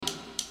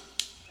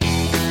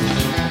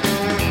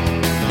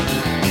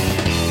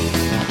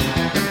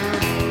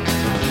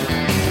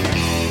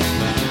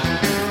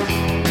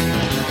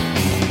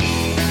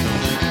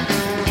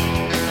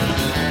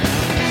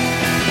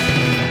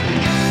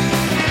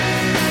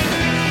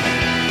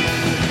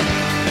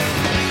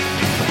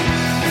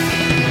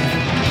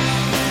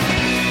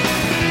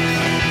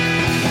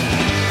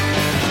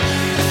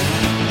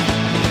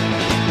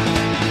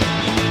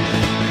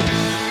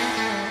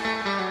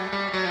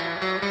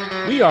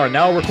We are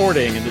now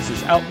recording, and this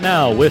is Out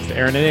Now with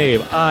Aaron and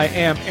Abe. I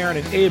am Aaron,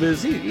 and Abe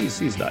is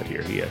he's not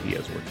here. He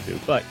has work to do.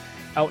 But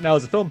Out Now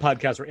is a film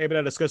podcast where Abe and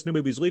I discuss new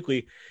movies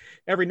weekly.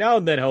 Every now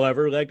and then,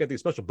 however, we get these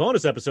special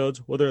bonus episodes,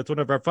 whether it's one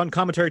of our fun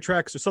commentary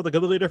tracks or something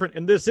completely different.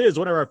 And this is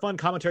one of our fun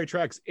commentary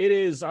tracks. It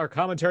is our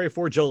commentary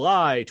for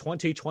July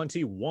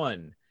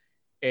 2021.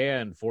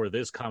 And for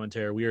this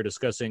commentary, we are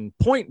discussing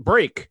Point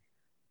Break,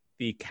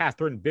 the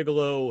Catherine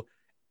Bigelow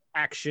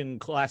action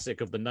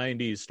classic of the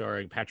 90s,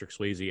 starring Patrick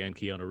Swayze and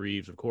Keanu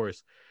Reeves, of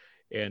course.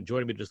 And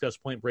joining me to discuss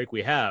Point Break,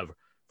 we have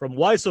from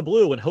Why So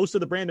Blue and host of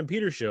the Brandon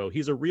Peters Show.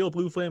 He's a real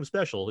Blue Flame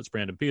special. It's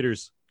Brandon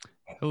Peters.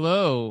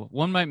 Hello.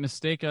 One might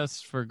mistake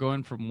us for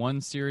going from one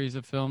series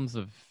of films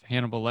of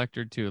Hannibal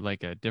Lecter to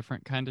like a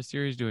different kind of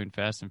series, doing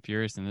Fast and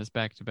Furious and this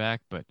back to back,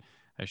 but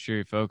I assure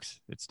you folks,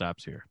 it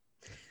stops here.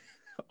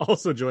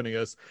 Also joining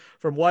us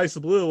from Why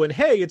So Blue, and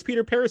hey, it's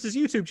Peter Paris's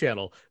YouTube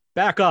channel.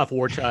 Back off,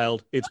 War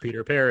Child. It's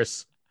Peter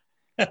Paris.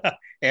 Hey,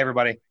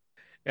 everybody.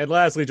 And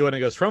lastly,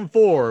 joining us from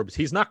Forbes,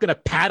 he's not going to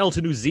paddle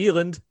to New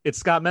Zealand. It's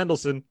Scott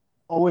Mendelson.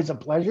 Always a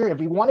pleasure. If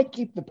we want to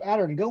keep the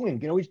pattern going, we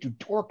can always do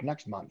Torque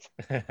next month.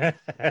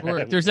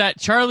 Or there's that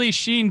Charlie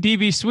Sheen,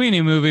 D.B.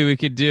 Sweeney movie we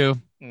could do.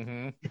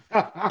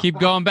 Mm-hmm. Keep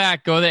going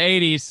back. Go to the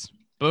 80s.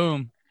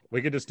 Boom.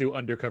 We could just do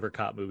undercover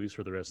cop movies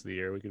for the rest of the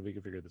year. We can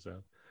figure this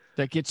out.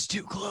 That gets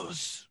too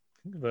close.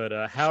 But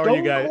how are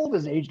you guys? Stone Cold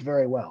has aged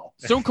very well.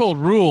 Stone Cold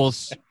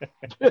rules.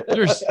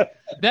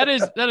 That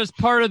is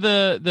part of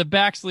the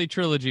Baxley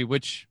trilogy,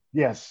 which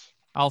yes,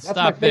 I'll that's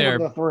stop my favorite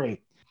there. of the three.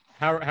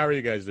 How are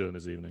you guys doing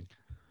this evening?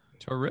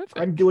 Terrific.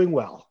 I'm doing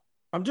well.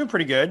 I'm doing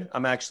pretty good.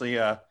 I'm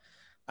actually, I'm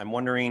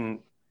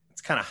wondering,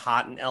 it's kind of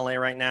hot in LA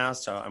right now,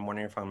 so I'm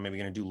wondering if I'm maybe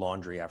going to do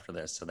laundry after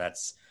this. So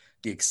that's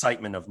the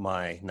excitement of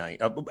my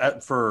night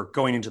for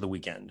going into the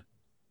weekend.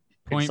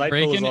 Point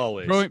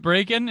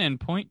breaking and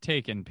point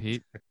taken,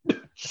 Pete.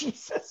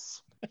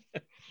 Jesus.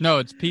 No,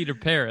 it's Peter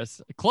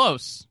Paris.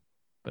 Close,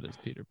 but it's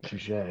Peter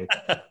Paris. Touché.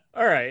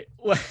 All right.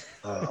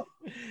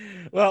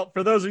 Well,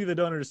 for those of you that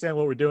don't understand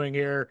what we're doing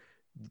here,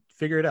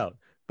 figure it out.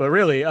 But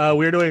really,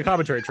 we're doing a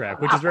commentary track,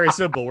 which is very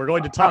simple. We're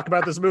going to talk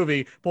about this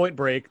movie, Point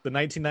Break, the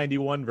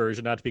 1991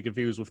 version, not to be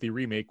confused with the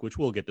remake, which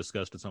will get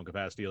discussed in some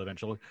capacity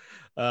eventually.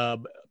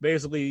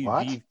 Basically,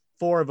 the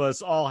four of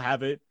us all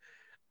have it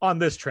on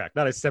this track,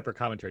 not a separate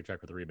commentary track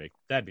for the remake.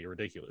 That'd be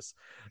ridiculous.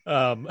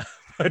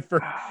 But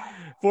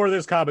for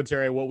this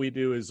commentary, what we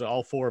do is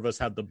all four of us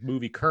have the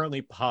movie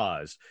currently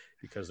paused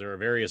because there are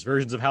various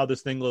versions of how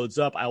this thing loads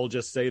up. I will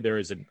just say there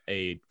is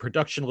a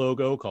production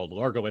logo called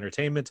Largo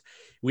Entertainment.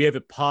 We have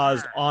it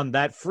paused on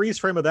that freeze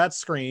frame of that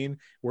screen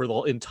where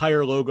the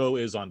entire logo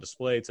is on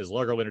display. It says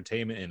Largo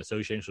Entertainment in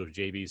association with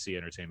JVC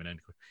Entertainment.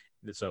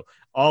 So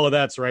all of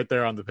that's right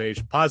there on the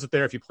page. Pause it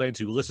there if you plan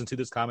to listen to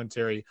this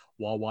commentary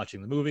while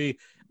watching the movie.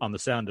 On the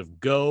sound of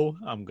go,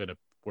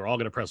 we're all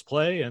gonna press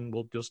play, and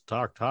we'll just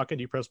talk, and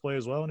you press play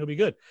as well, and it'll be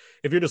good.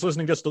 If you're just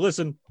listening just to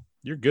listen,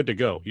 you're good to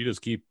go. You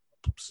just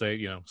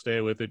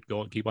stay with it,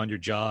 go and keep on your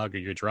jog or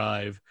your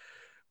drive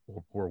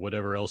or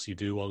whatever else you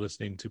do while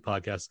listening to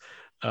podcasts.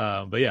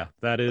 But yeah,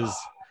 that is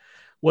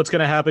what's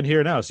gonna happen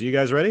here now. So you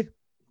guys ready?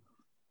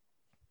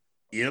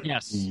 Yep.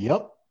 Yes.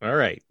 Yep. All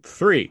right.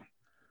 3,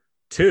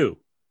 2,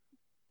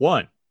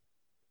 1.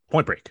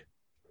 Point Break.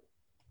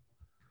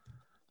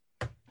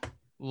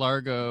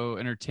 Largo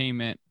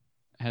Entertainment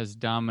has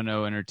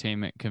Domino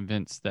Entertainment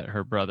convinced that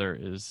her brother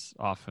is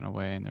off and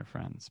away and they're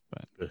friends,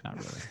 but not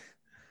really.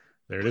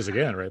 There it is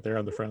again, right there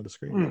on the front of the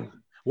screen.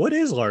 What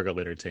is Largo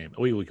Entertainment?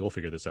 We'll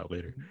figure this out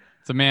later.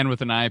 It's a man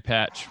with an eye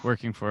patch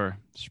working for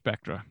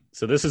Spectra.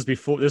 So this is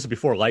before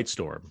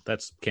Lightstorm.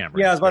 That's Cameron.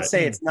 Yeah, I was about to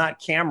say it's not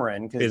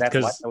Cameron because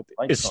that's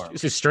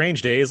Lightstorm. It's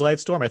Strange Days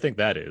Lightstorm. I think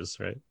that is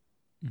right.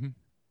 Mm-hmm.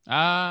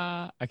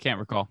 I can't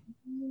recall.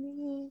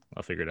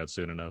 I'll figure it out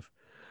soon enough.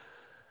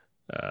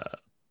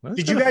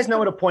 Did you guys know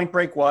what a Point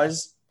Break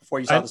was before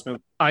you saw this movie?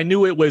 I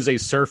knew it was a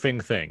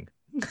surfing thing.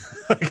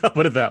 I'll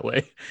put it that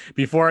way.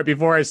 Before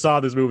I saw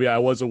this movie, I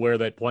was aware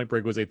that Point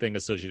Break was a thing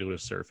associated with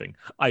surfing.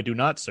 I do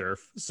not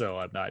surf, so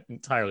I'm not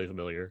entirely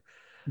familiar.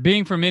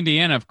 Being from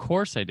Indiana, of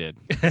course I did.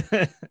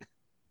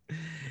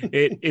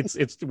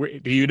 It's.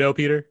 Do you know,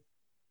 Peter?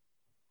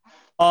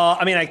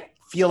 I mean, I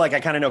feel like I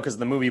kind of know because of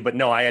the movie, but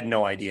no, I had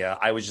no idea.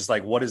 I was just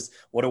like,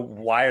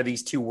 why are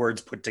these two words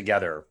put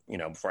together?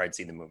 Before I'd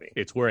seen the movie.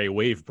 It's where a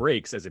wave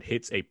breaks as it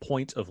hits a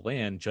point of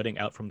land jutting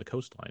out from the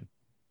coastline.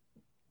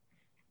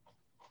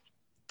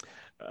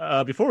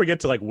 Before we get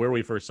to where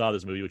we first saw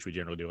this movie, which we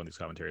generally do on these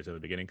commentaries at the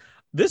beginning,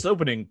 this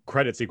opening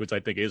credit sequence I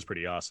think is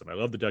pretty awesome. I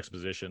love the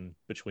juxtaposition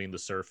between the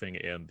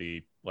surfing and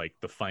the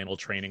final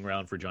training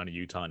round for Johnny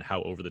Utah and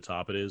how over the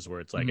top it is,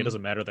 where it's it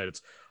doesn't matter that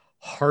it's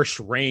harsh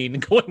rain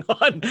going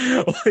on.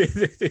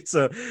 it's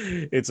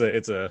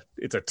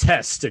a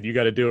test and you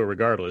got to do it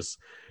regardless.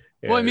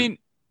 Well, I mean,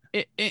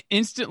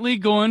 instantly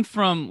going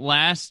from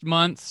last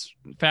month's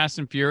Fast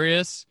and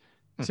Furious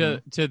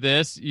to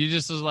this, you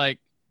just was like,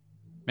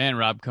 man,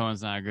 Rob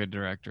Cohen's not a good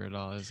director at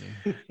all, is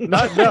he?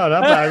 Not.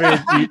 I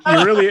mean,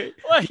 you really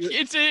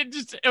it's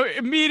just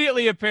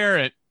immediately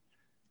apparent.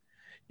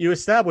 you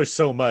establish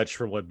so much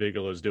from what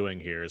Bigelow's doing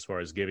here, as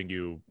far as giving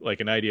you like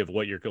an idea of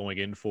what you're going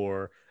in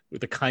for, with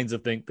the kinds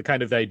of the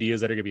kind of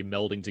ideas that are going to be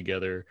melding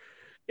together,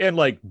 and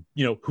like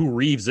who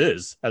Reeves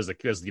is as the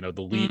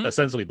lead,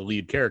 essentially the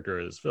lead character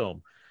of this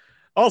film.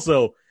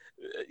 Also,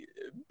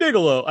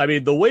 Bigelow, I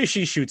mean, the way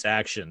she shoots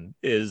action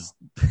is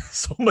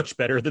so much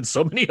better than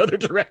so many other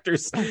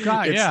directors. Oh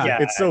God,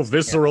 it's so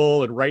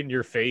visceral and right in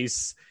your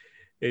face.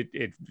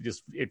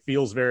 It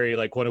feels very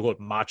like quote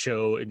unquote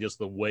macho, and just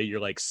the way you're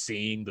like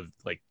seeing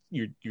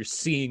you're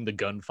seeing the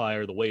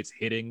gunfire, the way it's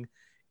hitting.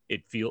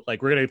 It feels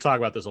like we're going to talk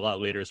about this a lot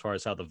later as far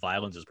as how the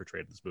violence is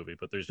portrayed in this movie.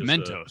 But there's just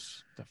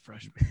Mentos, the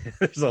freshman.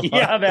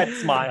 That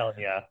smile.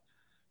 Yeah,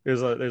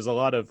 there's a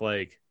lot of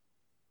like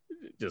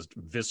just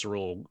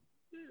visceral,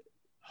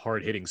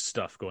 hard hitting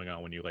stuff going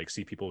on when you like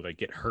see people like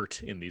get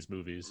hurt in these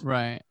movies.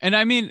 Right, and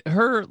I mean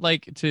her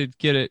like to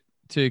get it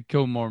to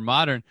go more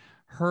modern.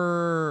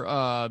 Her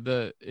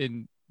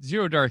in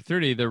Zero Dark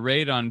 30, the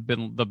raid on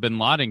the Bin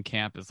Laden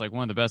camp is like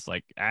one of the best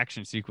like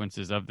action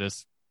sequences of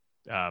this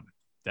century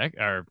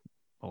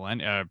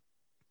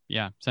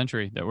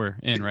that we're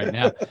in right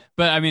now.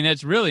 But I mean,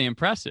 it's really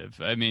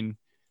impressive. I mean,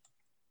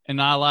 and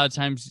not a lot of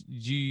times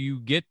do you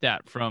get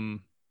that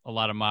from a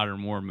lot of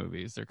modern war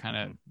movies. They're kind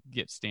of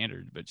get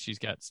standard, but she's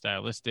got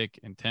stylistic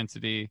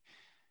intensity,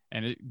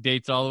 and it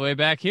dates all the way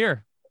back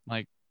here.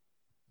 Like,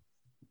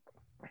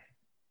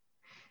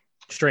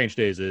 Strange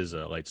Days is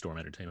Lightstorm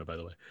Entertainment, by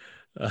the way.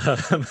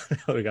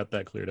 We got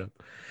that cleared up.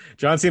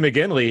 John C.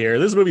 McGinley here.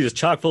 This movie is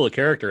chock full of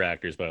character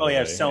actors, by the way. Oh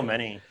yeah, so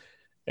many.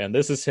 And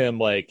this is him,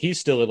 like, he's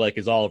still in like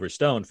his Oliver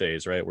Stone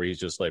phase, right? Where he's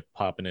just like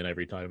popping in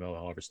every time an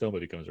Oliver Stone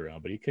movie comes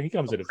around. But he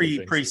comes in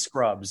pre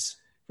Scrubs.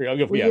 I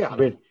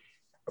mean,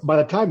 by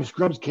the time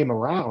Scrubs came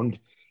around,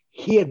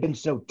 he had been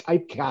so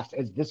typecast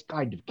as this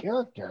kind of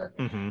character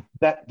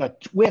that the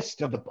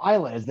twist of the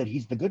pilot is that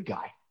he's the good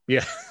guy.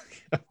 Yeah.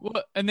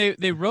 Well, and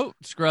they wrote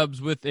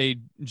Scrubs with a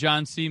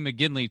John C.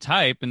 McGinley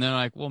type, and they're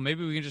like, well,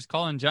 maybe we can just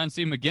call him John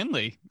C.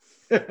 McGinley.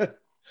 Because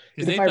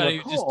they thought he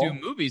would just do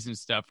movies and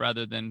stuff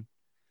rather than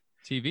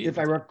TV. If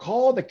I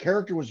recall, the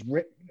character was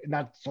written,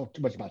 not so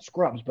too much about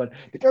Scrubs, but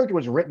the character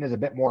was written as a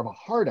bit more of a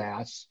hard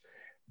ass,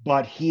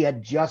 but he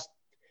had just,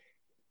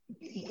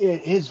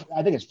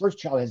 I think his first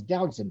child has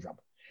Down syndrome.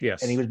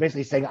 Yes. And he was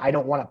basically saying, I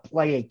don't want to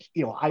play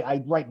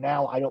right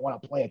now, I don't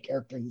want to play a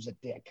character who's a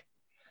dick.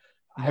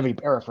 Heavy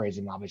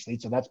paraphrasing, obviously.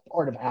 So that's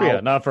part of how. Yeah,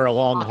 not for a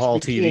long haul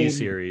TV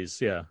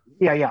series. Yeah.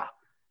 Yeah.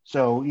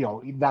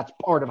 So that's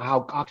part of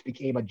how Cox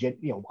became an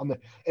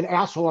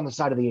asshole on the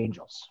side of the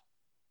Angels.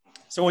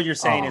 So what you're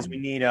saying is we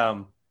need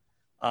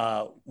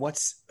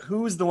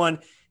who's the one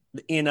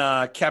in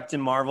Captain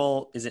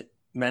Marvel? Is it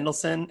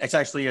Mendelsohn?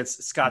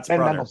 It's Scott's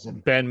brother. Mendelsohn.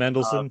 Ben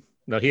Mendelsohn.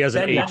 No, he has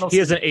an H. Mendelsohn. He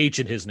has an H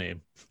in his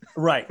name.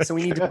 Right. So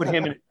we need to put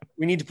him in.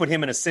 We need to put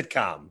him in a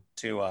sitcom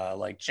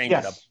to change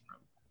it up.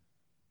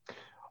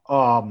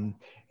 And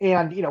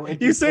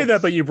you say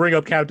that, but you bring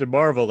up Captain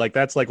Marvel, like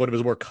that's like one of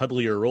his more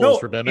cuddlier roles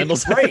for Ben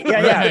Mendelsohn. Great,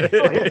 yeah,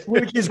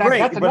 which is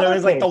great. But it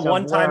was like the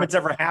one time it's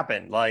ever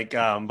happened. Like,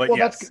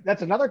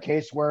 that's another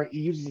case where he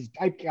uses his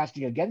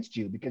typecasting against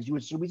you because you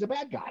assume he's a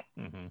bad guy,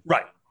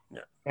 right? Yeah.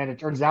 And it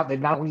turns out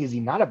that not only is he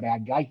not a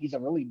bad guy, he's a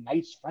really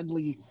nice,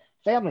 friendly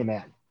family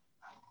man.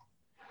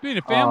 Being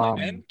a family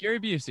man, Gary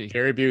Busey.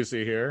 Gary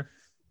Busey here.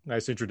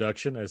 Nice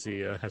introduction as he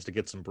has to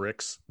get some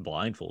bricks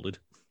blindfolded.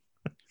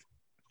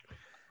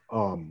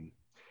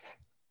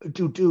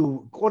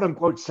 To quote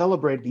unquote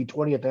celebrate the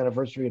 20th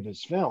anniversary of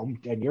this film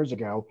 10 years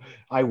ago,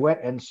 I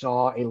went and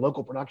saw a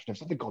local production of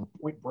something called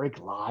Point Break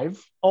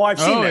Live. Oh, I've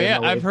seen it. Yeah,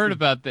 I've heard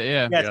about that.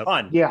 Yeah, it's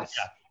fun. Yes.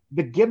 Yeah.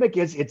 The gimmick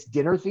is it's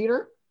dinner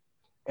theater,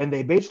 and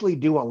they basically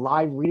do a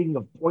live reading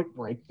of Point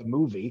Break, the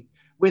movie,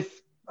 with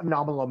a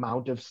nominal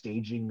amount of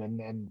staging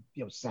and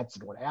sets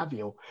and what have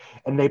you.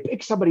 And they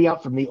pick somebody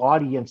out from the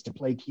audience to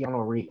play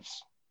Keanu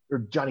Reeves or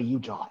Johnny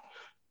Utah.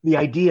 The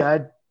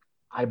idea,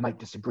 I might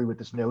disagree with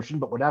this notion,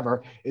 but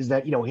whatever, is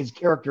that, his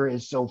character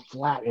is so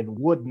flat and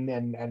wooden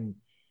and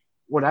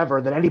whatever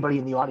that anybody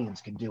in the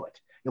audience can do it.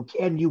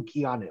 Can you,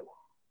 Keanu?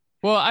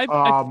 Well,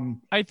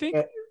 I think,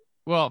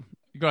 well,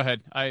 go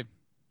ahead. I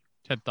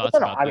had thoughts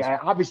about this.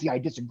 Obviously, I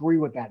disagree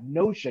with that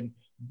notion,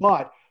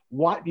 but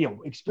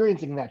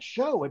experiencing that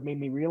show, it made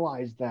me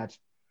realize that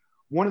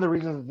one of the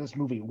reasons that this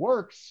movie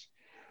works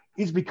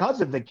is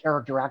because of the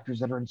character actors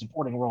that are in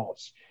supporting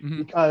roles.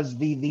 Because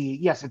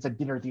yes, it's a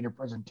dinner theater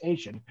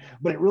presentation,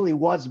 but it really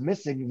was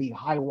missing the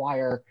high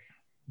wire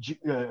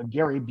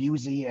Gary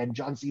Busey and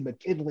John C.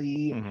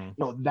 McKinley,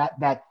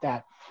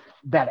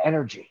 that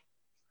energy.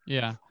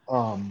 Yeah.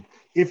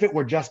 If it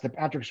were just the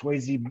Patrick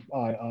Swayze,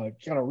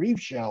 Keanu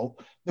Reeves show,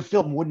 the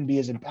film wouldn't be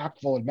as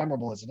impactful and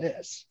memorable as it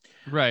is.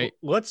 Right.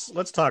 Let's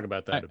talk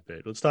about that a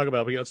bit. We've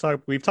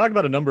talked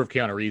about a number of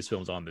Keanu Reeves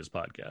films on this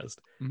podcast,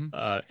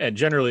 and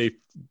generally,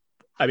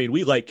 I mean,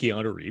 we like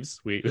Keanu Reeves.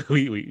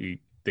 We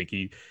think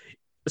he,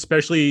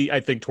 especially I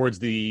think towards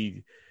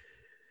the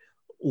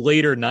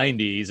later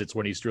 90s, it's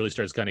when he really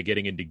starts kind of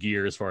getting into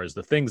gear as far as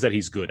the things that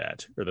he's good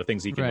at or the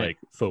things he can like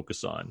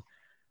focus on.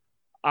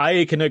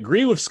 I can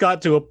agree with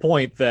Scott to a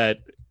point that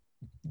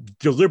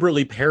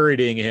deliberately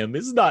parodying him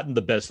is not in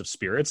the best of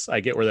spirits. I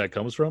get where that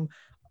comes from.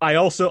 I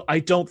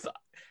don't,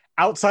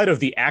 outside of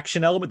the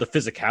action element, the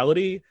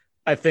physicality,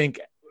 I think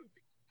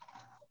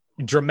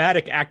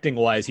dramatic acting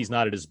wise, he's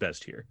not at his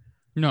best here.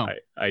 No,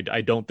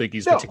 I don't think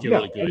he's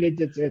particularly good. I mean,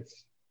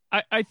 it's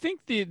I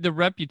think the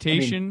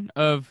reputation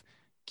of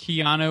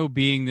Keanu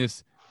being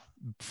this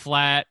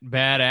flat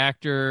bad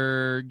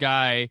actor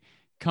guy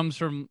comes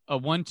from a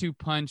 1-2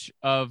 punch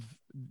of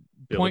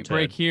Point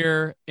Break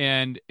here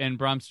and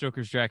Bram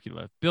Stoker's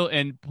Dracula. Bill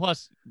and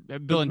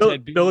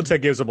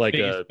Ted gives him like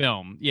a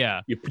film.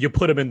 Yeah, you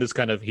put him in this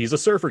kind of, he's a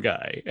surfer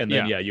guy, and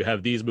then you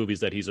have these movies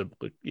that he's a,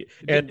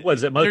 and what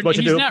is it?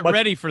 He's not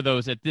ready for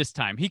those at this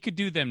time. He could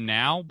do them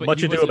now, but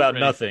Much Ado About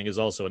Nothing is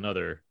also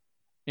another.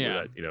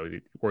 Yeah,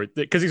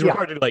 because he's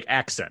required to do like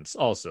accents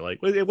also. Like,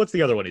 what's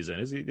the other one he's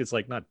in? It's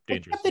like not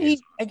Dangerous.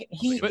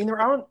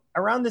 That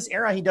around this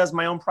era, he does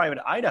My Own Private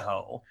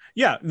Idaho.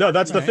 Yeah, no,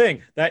 that's the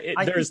thing.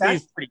 There's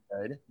that's pretty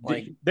good.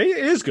 It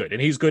is good,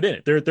 and he's good in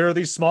it. There are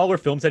these smaller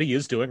films that he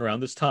is doing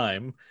around this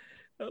time.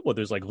 Well,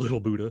 there's like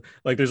Little Buddha.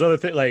 Like there's other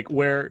things like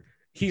where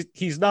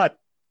he's not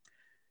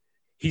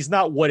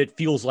what it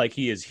feels like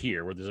he is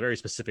here. Where there's a very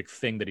specific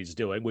thing that he's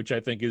doing, which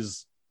I think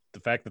is the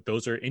fact that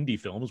those are indie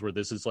films where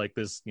this is like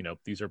this,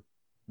 these are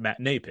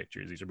matinee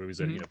pictures. These are movies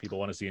that, people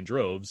want to see in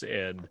droves.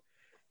 And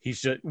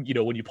he's just, when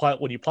you plop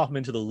him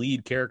into the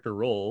lead character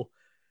role,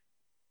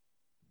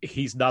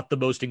 he's not the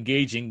most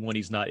engaging when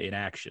he's not in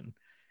action.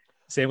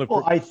 Same with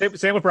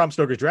Bram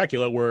Stoker's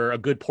Dracula, where a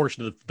good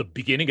portion of the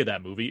beginning of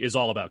that movie is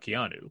all about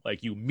Keanu.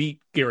 Like you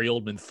meet Gary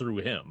Oldman through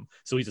him.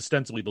 So he's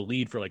ostensibly the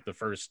lead for like the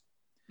first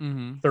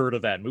third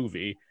of that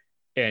movie.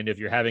 And if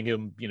you're having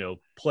him,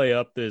 play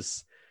up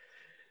this,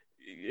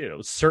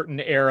 certain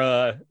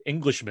era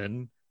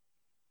Englishman,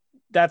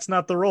 that's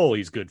not the role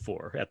he's good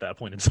for at that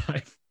point in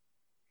time.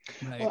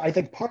 Right. Well, I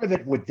think part of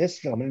it with this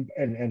film,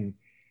 and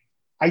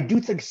I do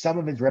think some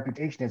of his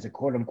reputation as a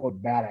quote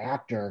unquote bad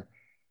actor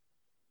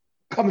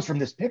comes from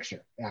this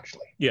picture,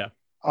 actually. Yeah.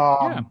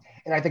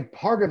 And I think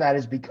part of that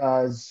is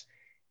because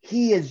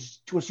he is,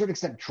 to a certain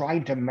extent,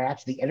 trying to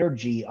match the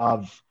energy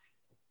of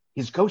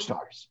his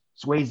co-stars,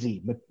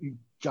 Swayze,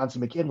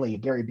 Johnson McKinley,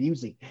 and Gary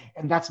Busey,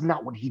 and that's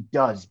not what he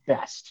does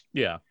best.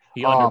 Yeah,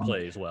 he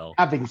underplays well.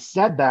 Having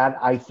said that,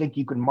 I think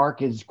you can mark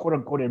his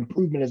quote-unquote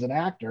improvement as an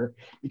actor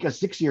because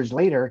 6 years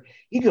later,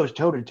 he goes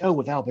toe-to-toe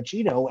with Al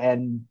Pacino,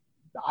 and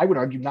I would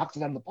argue knocks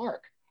it out of the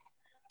park.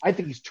 I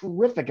think he's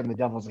terrific in The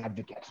Devil's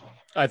Advocate.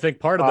 I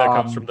think part of that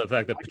comes from the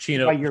fact that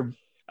Pacino...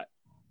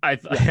 I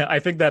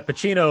think that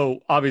Pacino,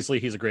 obviously,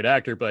 he's a great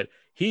actor, but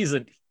he's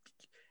a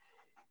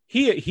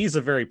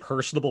very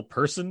personable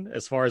person,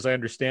 as far as I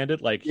understand it.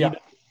 Like, he doesn't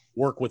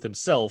work with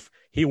himself.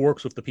 He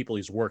works with the people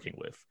he's working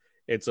with.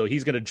 And so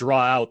he's going to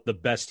draw out the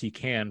best he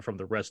can from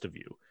the rest of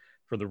you,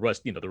 from the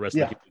rest, the rest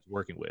of the people he's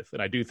working with.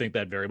 And I do think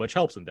that very much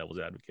helps in Devil's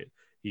Advocate.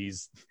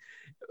 He's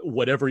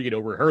whatever,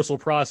 rehearsal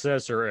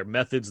process or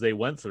methods they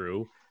went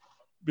through.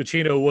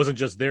 Pacino wasn't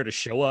just there to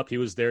show up. He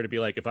was there to be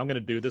like, if I'm going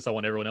to do this, I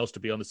want everyone else to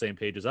be on the same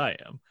page as I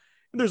am.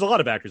 And there's a lot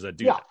of actors that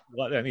do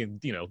that. I mean,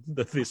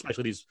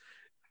 especially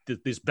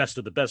these best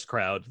of the best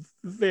crowd,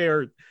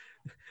 they're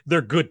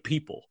good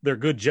people. They're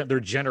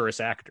generous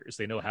actors.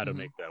 They know how to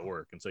make that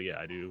work. And so,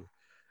 I do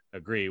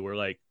agree. We're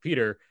like,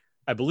 Peter,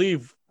 I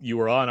believe you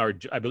were on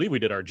I believe we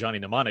did our Johnny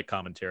Mnemonic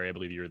commentary. I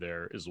believe you were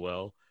there as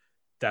well.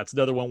 That's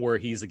another one where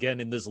he's again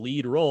in this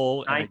lead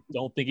role. And I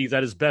don't think he's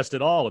at his best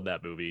at all in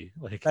that movie.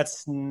 Like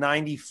that's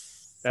 95.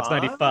 That's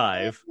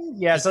 95.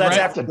 Yeah, so that's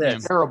after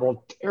this.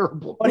 Terrible.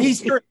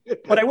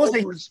 But I will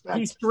say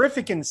he's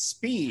terrific in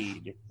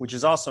Speed, which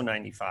is also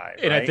 95.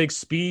 And I think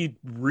Speed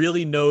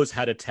really knows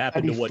how to tap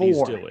into what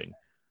he's doing.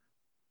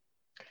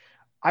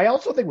 I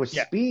also think with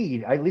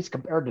Speed, at least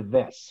compared to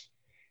this,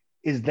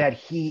 is that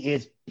he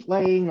is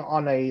playing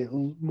on a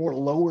more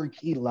lower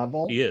key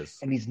level. He is.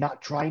 And he's not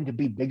trying to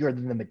be bigger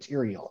than the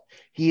material.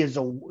 He is,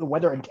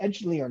 whether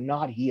intentionally or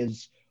not, he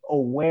is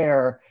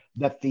aware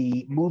that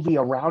the movie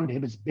around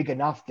him is big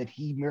enough that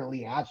he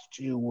merely has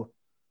to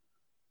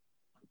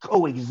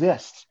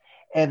coexist,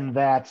 and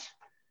that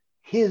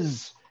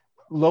his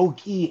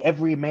low-key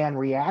everyman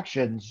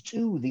reactions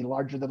to the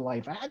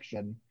larger-than-life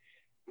action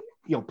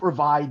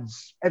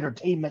provides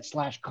entertainment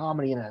 /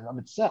 comedy in and of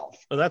itself.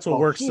 Well, that's what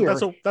works. Here,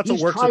 that's what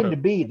works. Trying to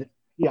be,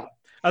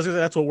 I was gonna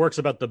say that's what works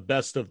about the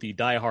best of the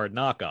Die Hard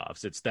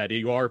knockoffs. It's that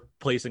you are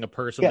placing a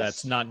person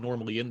that's not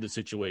normally in the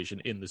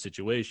situation,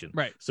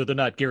 right? So they're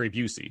not Gary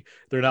Busey.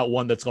 They're not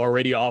one that's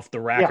already off the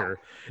rocker,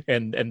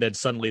 and then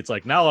suddenly it's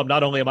like, now I'm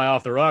not only am I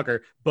off the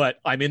rocker, but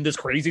I'm in this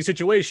crazy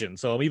situation,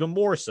 so I'm even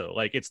more so.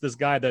 Like it's this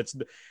guy that's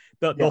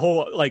the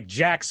whole like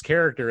Jack's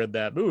character in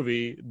that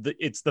movie.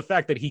 It's the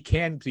fact that he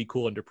can be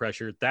cool under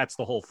pressure. That's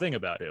the whole thing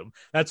about him.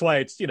 That's why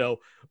it's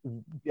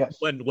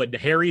when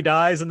Harry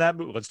dies in that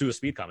movie. Let's do a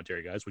Speed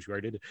commentary, guys, which we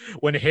already did.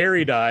 When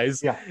Harry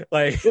dies,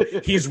 like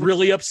he's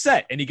really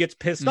upset and he gets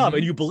pissed off,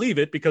 and you believe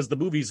it because the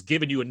movie's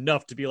given you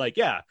enough to be like,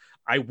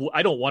 I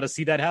don't want to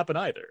see that happen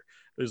either.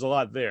 There's a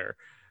lot there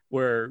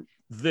where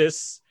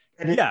this,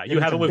 you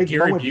have it with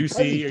Gary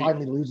Busey. He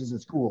finally loses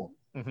his cool.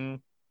 Mm-hmm.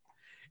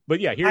 But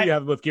yeah, here you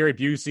have with Gary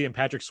Busey and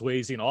Patrick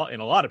Swayze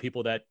and a lot of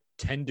people that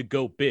tend to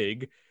go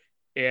big,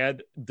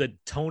 and the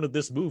tone of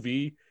this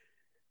movie,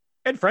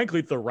 and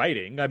frankly, the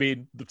writing. I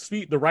mean,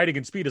 the writing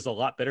in Speed is a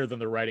lot better than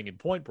the writing in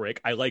Point Break.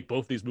 I like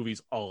both these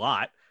movies a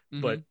lot,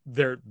 but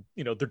they're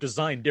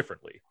designed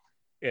differently,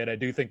 and I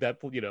do think that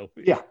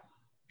Yeah.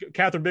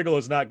 Catherine Bigelow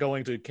is not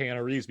going to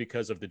Keanu Reeves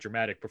because of the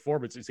dramatic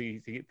performances.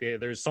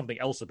 There's something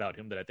else about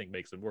him that I think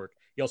makes him work.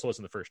 He also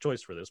wasn't the first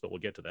choice for this, but we'll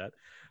get to that.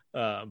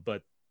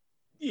 But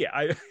yeah,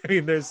 I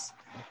mean, there's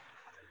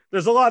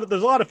a lot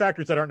of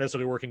factors that aren't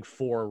necessarily working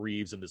for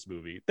Reeves in this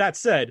movie. That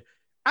said,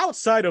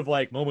 outside of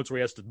like moments where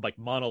he has to like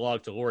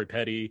monologue to Lori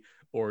Petty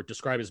or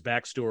describe his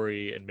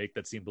backstory and make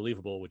that seem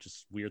believable, which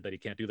is weird that he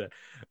can't do that,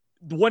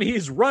 when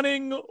he's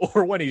running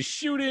or when he's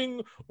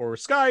shooting or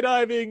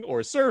skydiving or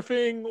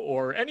surfing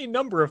or any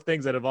number of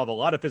things that involve a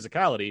lot of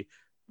physicality,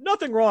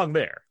 nothing wrong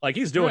there. Like,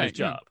 he's doing his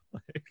job.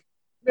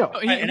 No,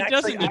 he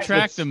doesn't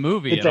detract the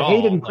movie it's at a all.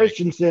 Hayden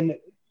Christensen.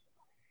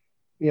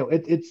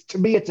 It's to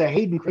me, it's a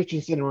Hayden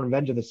Christensen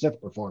Revenge of the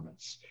Sith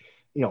performance.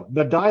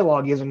 The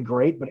dialogue isn't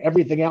great, but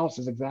everything else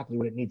is exactly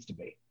what it needs to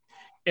be.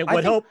 And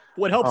what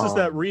helps is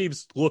that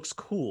Reeves looks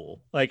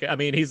cool. Like, I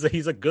mean, he's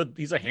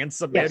a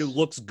handsome man who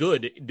looks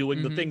good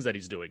doing the things that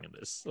he's doing in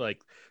this.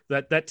 Like,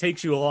 that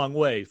takes you a long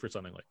way for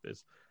something like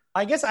this.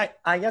 I guess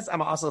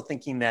I'm also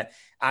thinking that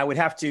I would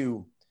have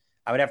to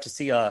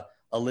see a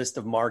list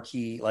of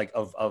marquee, like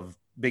of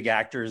big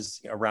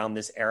actors around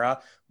this era,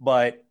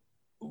 but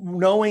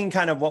knowing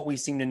kind of what we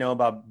seem to know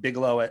about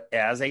Bigelow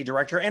as a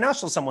director, and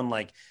also someone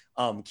like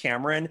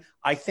Cameron,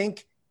 I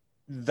think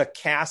the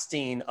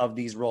casting of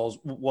these roles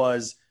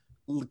was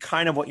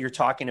kind of what you're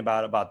talking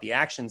about the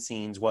action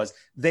scenes. Was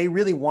they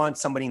really want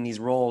somebody in these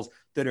roles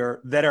that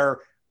are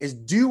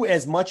do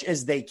as much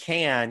as they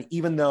can,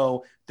 even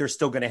though they're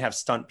still going to have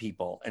stunt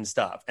people and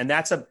stuff. And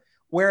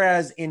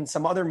whereas in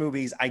some other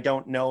movies, I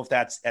don't know if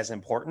that's as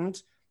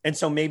important. And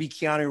so maybe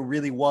Keanu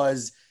really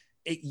was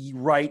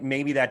right.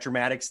 Maybe that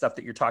dramatic stuff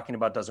that you're talking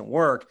about doesn't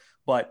work,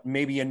 but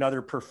maybe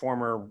another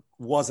performer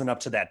wasn't up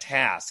to that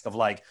task of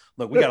like,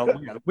 look,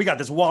 we got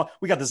this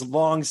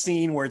long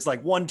scene where it's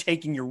like one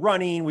taking you're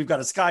running. We've got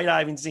a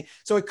skydiving scene.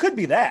 So it could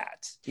be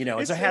that,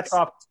 it's a hats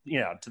off,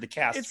 to the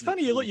cast. It's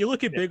funny. You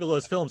look at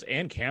Bigelow's films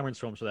and Cameron's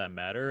films for that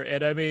matter.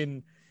 And I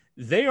mean,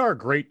 they are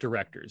great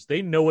directors.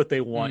 They know what they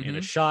want in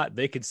a shot.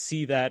 They can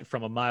see that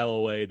from a mile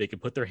away. They can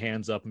put their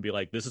hands up and be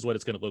like, this is what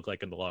it's going to look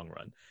like in the long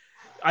run.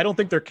 I don't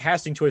think their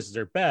casting choices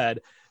are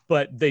bad,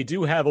 but they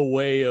do have a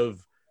way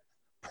of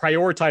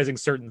prioritizing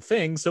certain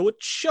things. So it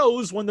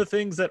shows when the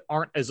things that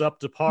aren't as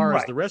up to par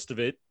as the rest of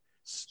it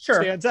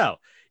stands out.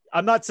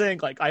 I'm not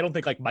saying I don't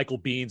think Michael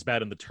Bihn's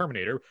bad in The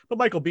Terminator, but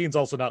Michael Bihn's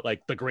also not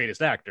like the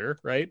greatest actor,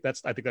 right?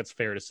 I think that's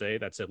fair to say.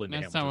 That's it.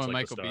 That's not what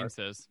Michael Biehn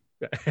says.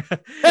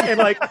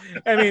 And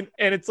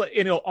it's like,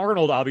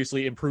 Arnold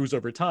obviously improves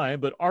over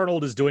time, but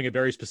Arnold is doing a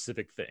very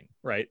specific thing,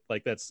 right?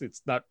 Like it's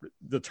not,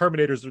 the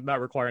Terminators are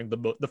not requiring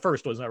the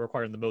first one is not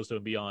requiring the most of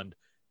and beyond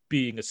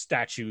being a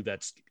statue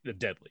that's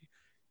deadly.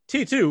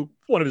 T2,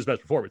 one of his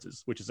best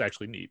performances, which is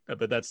actually neat,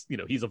 but that's,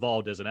 he's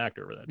evolved as an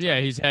actor over that time. Yeah,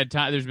 he's had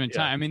time. There's been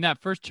time. I mean, that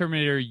first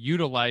Terminator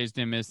utilized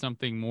him as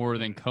something more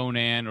than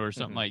Conan or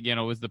something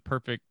was the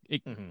perfect.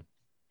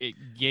 It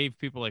gave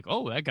people like,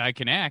 oh, that guy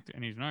can act,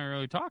 and he's not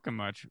really talking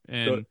much.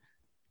 And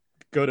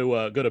go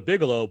to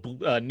Bigelow,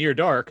 Near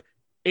Dark.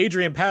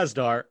 Adrian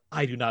Pasdar,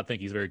 I do not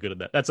think he's very good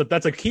at that.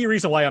 That's a key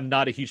reason why I'm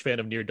not a huge fan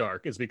of Near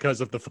Dark, is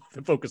because of the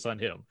focus on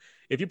him.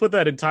 If you put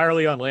that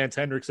entirely on Lance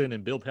Henriksen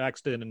and Bill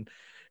Paxton and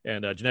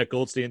Jeanette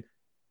Goldstein,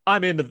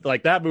 I'm into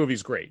that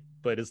movie's great,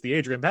 but it's the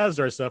Adrian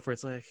Pasdar stuff where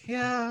it's like,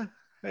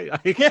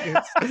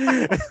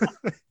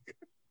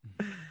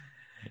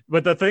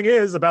 but the thing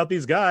is about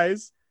these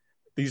guys,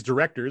 these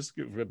directors,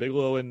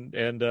 Bigelow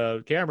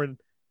and Cameron,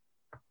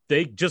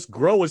 they just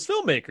grow as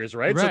filmmakers,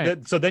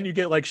 right? So then you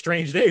get like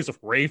Strange Days with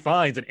Ray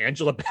Fiennes and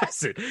Angela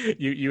Bassett.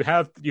 You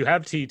have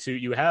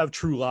T2, you have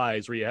True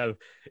Lies, where you have,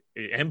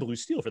 and Blue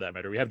Steel for that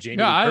matter. We have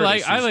Jamie. I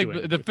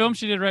like the film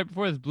she did right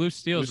before this. Blue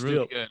Steel is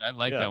really good. I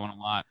like that one a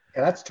lot.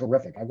 Yeah, that's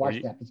terrific. I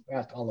watched that this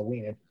past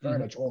Halloween. It very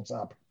much holds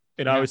up.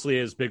 And obviously,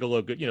 as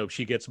Bigelow,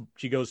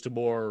 she goes to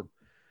more,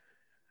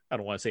 I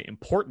don't want to say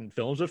important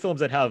films, but films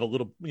that have a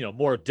little,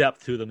 more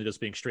depth to them than just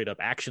being straight up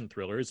action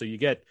thrillers. So you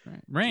get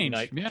range,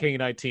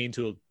 K-19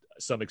 to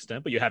some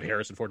extent, but you have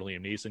Harrison Ford and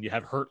Liam Neeson. You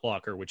have Hurt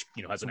Locker, which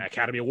has an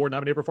Academy Award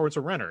nominated performance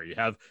from Renner. You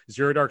have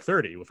Zero Dark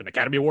 30 with an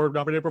Academy Award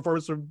nominated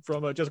performance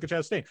from Jessica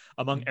Chastain,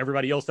 among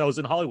everybody else that was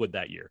in Hollywood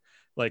that year.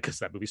 Because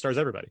that movie stars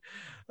everybody.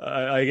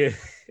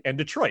 And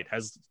Detroit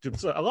has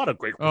a lot of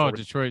great. Oh,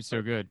 Detroit's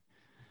so good.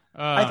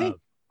 I think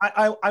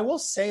I will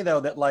say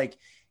though that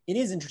it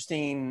is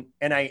interesting,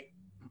 and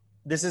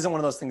this isn't one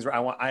of those things where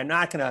I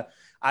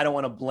don't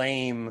want to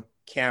blame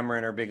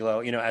Cameron or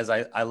Bigelow, as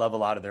I love a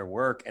lot of their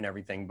work and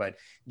everything, but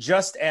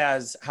just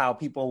as how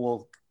people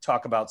will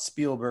talk about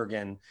Spielberg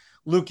and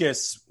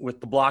Lucas with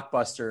the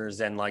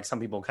blockbusters, and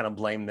some people kind of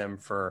blame them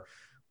for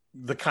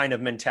the kind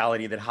of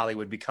mentality that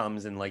Hollywood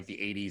becomes in the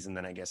 80s and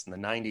then I guess in the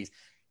 90s.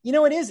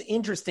 It is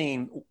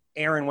interesting,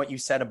 Aaron, what you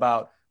said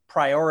about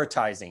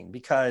prioritizing,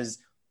 because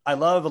I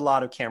love a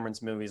lot of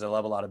Cameron's movies. I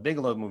love a lot of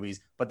Bigelow movies.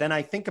 But then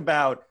I think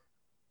about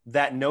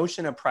that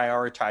notion of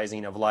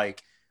prioritizing of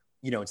like,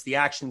 it's the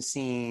action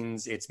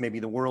scenes, it's maybe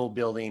the world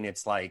building,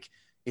 it's like,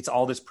 it's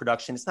all this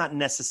production. It's not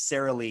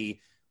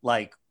necessarily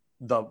like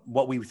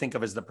what we think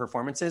of as the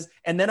performances.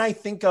 And then I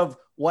think of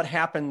what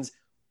happens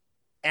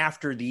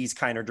after these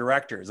kind of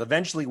directors.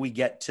 Eventually we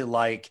get to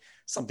like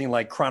something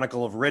like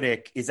Chronicle of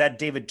Riddick. Is that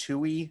David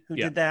Twohy who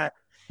did that?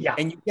 Yeah.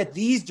 And you get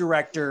these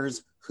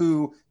directors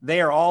who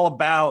they are all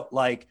about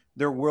like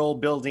their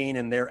world building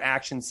and their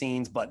action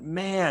scenes. But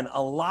man,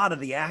 a lot of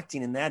the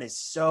acting in that is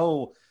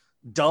so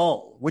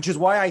dull, which is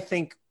why I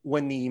think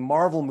when the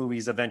Marvel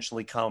movies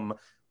eventually come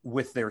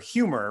with their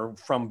humor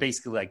from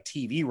basically like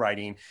TV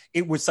writing,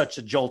 it was such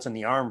a jolt in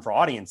the arm for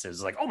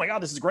audiences. Like, oh my God,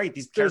 this is great.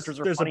 These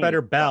characters are there's funny. a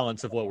better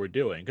balance of what we're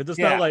doing. Because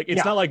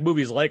it's not like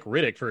movies like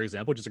Riddick, for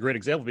example, which is a great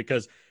example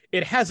because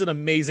it has an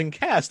amazing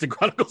cast in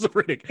Chronicles of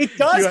Riddick. It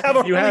does have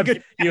a really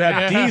good. You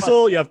have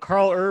Diesel, you have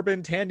Carl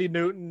Urban, Tandy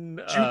Newton,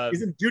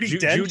 isn't Judi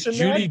Dench in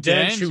Judi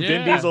that? Dench, who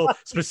Vin Diesel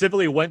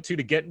specifically went to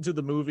get into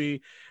the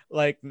movie,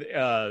 like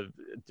a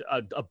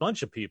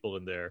bunch of people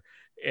in there,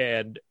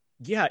 and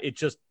yeah,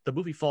 the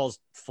movie falls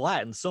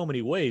flat in so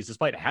many ways,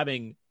 despite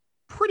having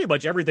pretty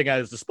much everything at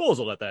his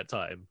disposal at that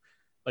time.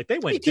 Like they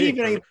went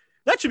big.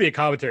 That should be a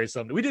commentary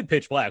someday. We did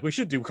Pitch Black. We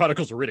should do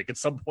Chronicles of Riddick at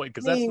some point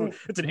because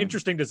it's an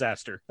interesting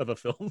disaster of a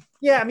film.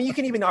 Yeah, I mean, you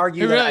can even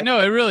argue it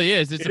really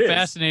is. It's a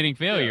fascinating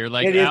failure. Yeah.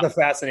 Like it is a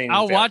fascinating.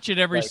 I'll watch it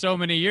every so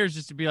many years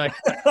just to be like,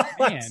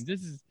 man,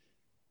 this is.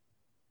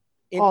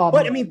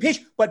 But I mean,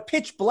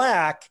 Pitch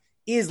Black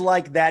is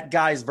like that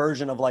guy's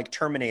version of like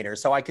Terminator.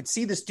 So I could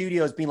see the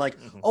studios being like,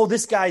 oh,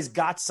 this guy's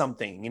got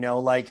something,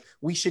 like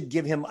we should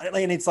give him,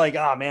 and it's like,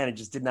 oh man, it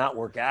just did not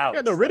work out.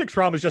 Yeah, no, Riddick's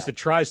problem is just it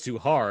tries too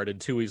hard,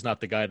 and he's not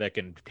the guy that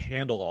can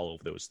handle all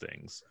of those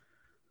things.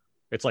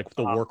 It's like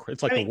the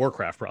the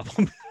Warcraft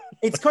problem.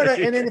 It's kind of,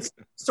 and then it's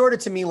sort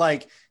of to me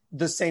like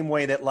the same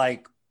way that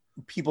like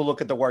people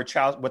look at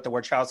what the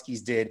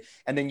Wachowskis did,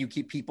 and then you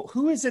keep people,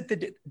 who is it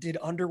that did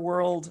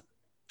Underworld?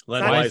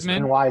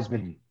 Len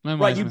Wiseman.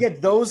 Right, you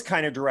get those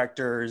kind of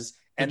directors,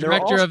 and the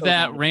director of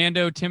that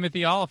rando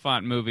Timothy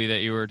Oliphant movie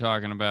that you were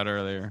talking about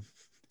earlier.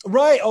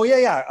 Right. Oh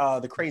yeah.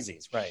 The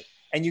Crazies. Right.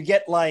 And you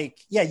get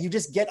you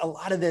just get a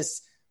lot of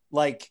this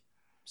like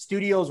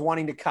studios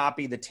wanting to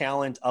copy the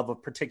talent of a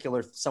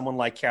particular someone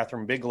like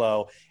Catherine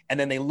Bigelow, and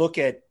then they look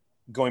at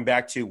going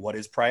back to what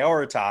is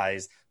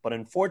prioritized. But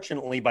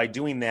unfortunately, by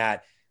doing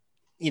that,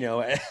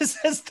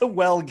 as the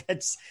well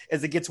gets,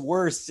 as it gets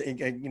worse,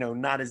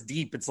 not as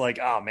deep, it's like,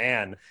 oh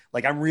man,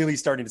 like I'm really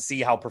starting to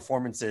see how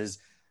performances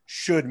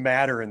should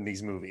matter in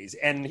these movies.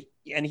 And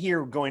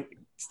here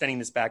extending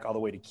this back all the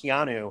way to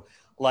Keanu,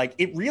 like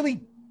it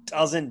really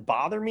doesn't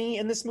bother me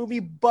in this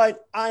movie,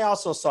 but I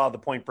also saw the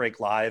Point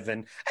Break live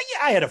and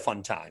I had a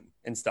fun time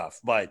and stuff,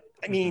 but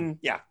I mean,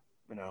 I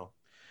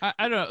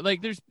don't know.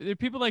 Like there are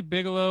people like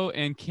Bigelow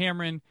and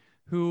Cameron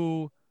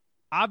who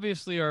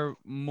obviously are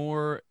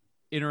more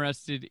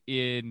interested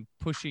in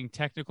pushing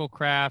technical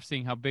craft,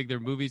 seeing how big their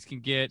movies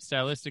can get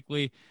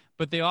stylistically,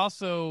 but they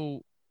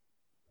also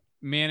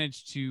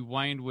manage to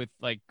wind with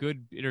like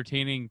good,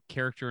 entertaining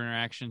character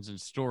interactions and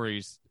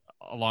stories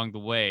along the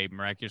way,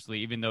 miraculously,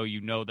 even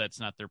though that's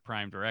not their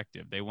prime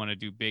directive. They want to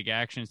do big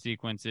action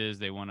sequences.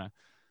 They want to,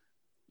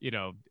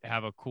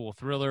 have a cool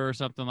thriller or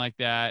something like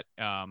that.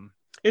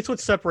 It's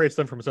what separates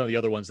them from some of the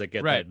other ones that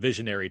get that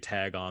visionary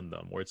tag on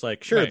them, where it's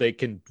like, sure, they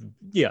can,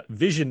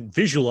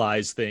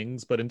 visualize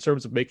things, but in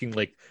terms of making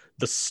like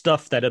the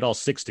stuff that it all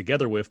sticks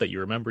together with that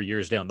you remember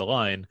years down the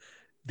line,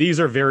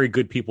 these are very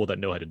good people that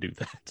know how to do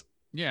that.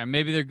 Yeah,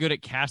 maybe they're good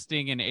at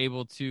casting and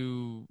able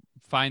to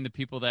find the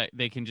people that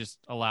they can just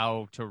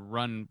allow to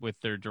run with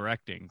their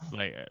directing,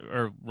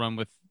 or run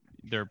with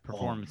their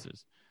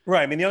performances.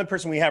 Right. I mean, the only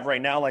person we have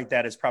right now like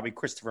that is probably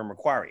Christopher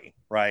McQuarrie,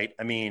 right?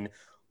 I mean,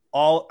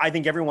 I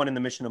think everyone in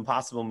the Mission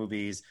Impossible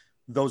movies,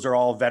 those are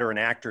all veteran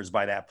actors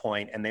by that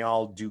point, and they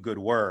all do good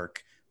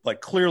work. But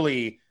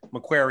clearly,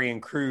 McQuarrie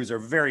and Cruise are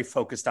very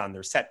focused on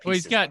their set pieces. Well,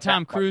 he's got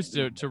Tom Cruise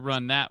to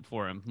run that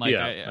for him. Like,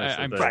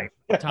 I'm right.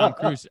 Tom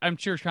Cruise. I'm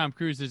sure Tom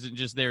Cruise isn't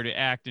just there to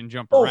act and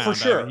jump around. Oh,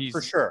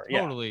 for sure.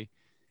 Totally.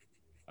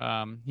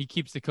 He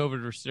keeps the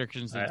COVID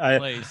restrictions in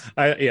place.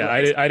 I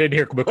didn't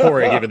hear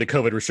McQuarrie giving the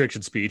COVID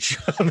restriction speech.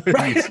 That's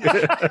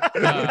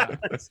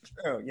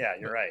true. Yeah,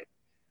 you're right.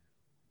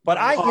 But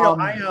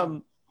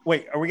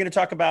wait, are we going to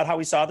talk about how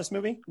we saw this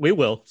movie? We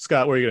will.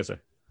 Scott, what are you going to say?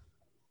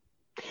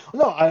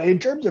 No, in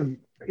terms of,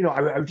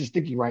 I was just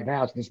thinking right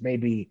now, so this may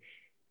be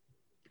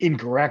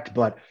incorrect,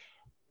 but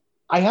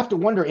I have to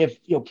wonder if,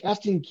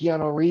 casting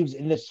Keanu Reeves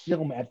in this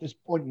film at this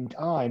point in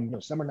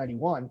time, summer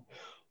 91,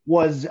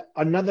 was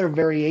another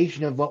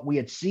variation of what we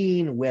had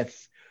seen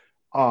with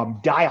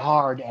Die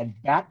Hard and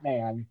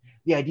Batman,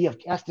 the idea of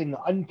casting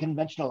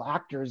unconventional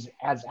actors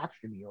as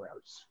action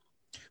heroes.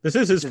 This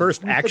is his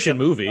first action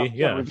movie.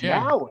 Yeah,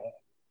 exactly.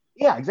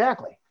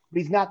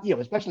 But he's not,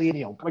 especially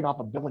in, coming off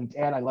of Bill and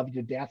Ted, I Love You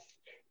to Death,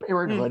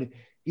 Parenthood.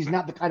 He's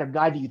not the kind of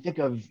guy that you think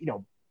of,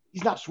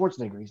 he's not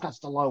Schwarzenegger, he's not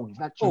Stallone, he's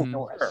not Chuck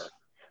Norris.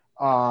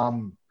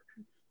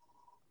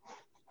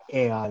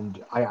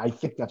 And I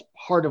think that's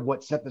part of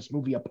what set this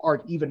movie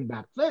apart even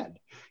back then,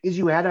 is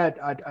you had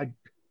a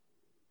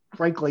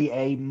frankly,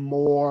 a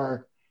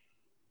more,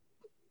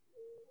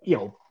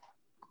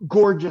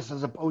 gorgeous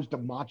as opposed to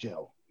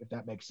macho, if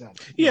that makes sense.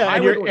 Yeah,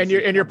 and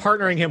you're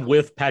partnering him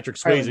with Patrick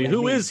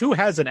Swayze, who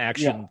has an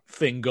action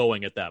thing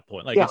going at that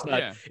point. Like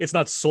it's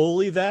not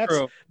solely that,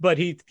 True. but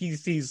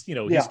he's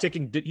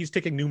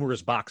ticking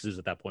numerous boxes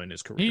at that point in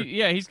his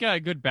career. He's got a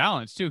good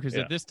balance too, because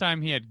at this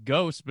time he had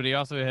Ghost, but he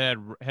also had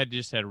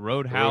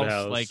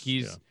Roadhouse. Like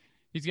he's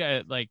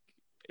got like.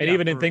 And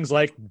even in things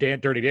like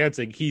Dirty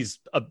Dancing, he's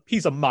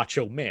a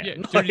macho man. Yeah,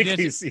 like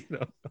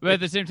But at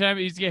the same time,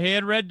 he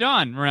had Red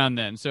Dawn around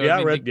then. So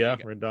Red Dawn.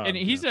 And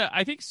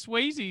I think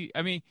Swayze.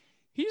 I mean,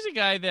 he's a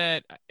guy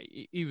that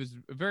he was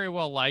very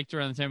well liked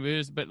around the time he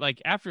was. But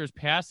like after his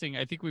passing,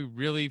 I think we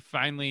really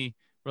finally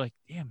were like,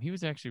 damn, he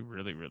was actually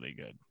really, really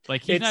good.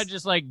 Like he's not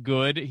just like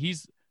good;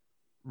 he's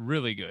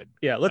really good.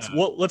 Yeah, let's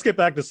get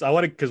back to.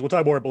 Because we'll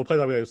talk more. We'll play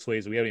about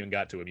Swayze. We haven't even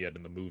got to him yet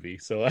in the movie,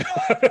 so I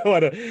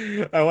want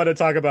to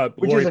talk about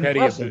Lori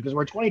Petty because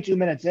we're 22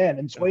 minutes in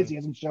and Swayze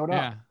hasn't showed up.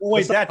 Yeah.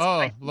 Wait,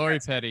 Lori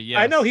Petty. Yeah,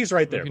 I know he's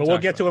right there, but we'll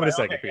get to him in a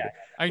second, Peter.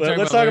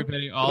 Let's talk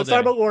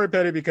about Lori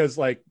Petty because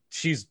like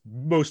she's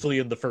mostly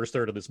in the first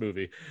third of this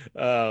movie,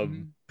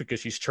 because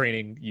she's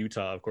training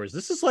Utah. Of course,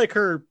 this is like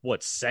her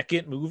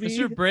second movie. This is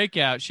her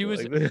breakout. She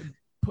was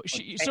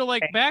so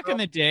like back in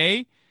the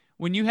day.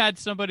 When you had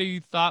somebody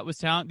you thought was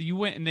talented, you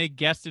went and they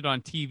guessed it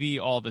on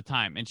TV all the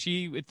time. And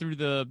she, through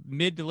the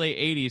mid to late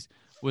 80s,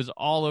 was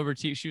all over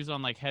TV. She was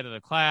on like Head of the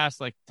Class,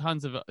 like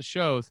tons of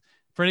shows.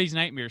 Freddy's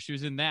Nightmare, she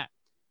was in that.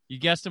 You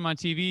guessed them on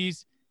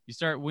TVs, you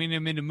start winning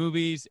them into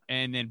movies,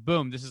 and then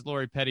boom, this is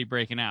Lori Petty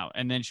breaking out.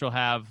 And then she'll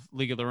have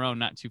League of Their Own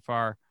not too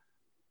far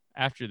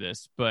after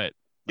this. But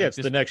yeah, it's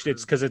the next.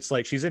 It's because it's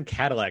like she's in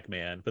Cadillac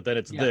Man, but then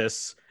it's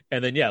this.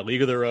 And then,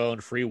 League of Their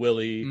Own, Free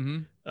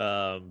Willy,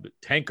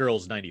 Tank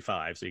Girl's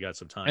 95, so you got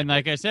some time. And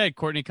like I said,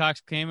 Courtney Cox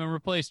came and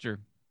replaced her.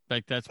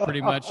 Like that's pretty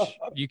much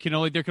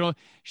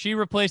she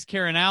replaced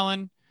Karen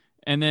Allen,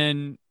 and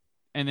then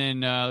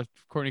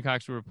Courtney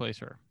Cox will replace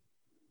her.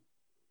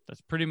 That's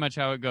pretty much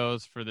how it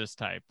goes for this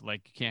type. Like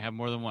you can't have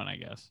more than one, I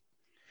guess.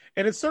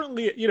 And it's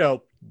certainly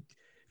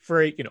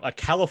for a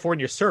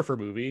California Surfer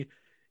movie.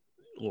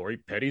 Lori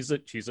Petty's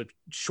she's a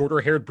shorter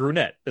haired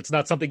brunette. That's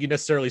not something you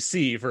necessarily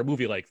see for a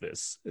movie like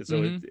this.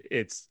 So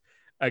it's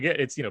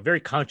very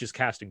conscious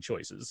casting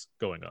choices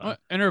going on.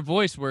 And her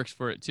voice works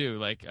for it too.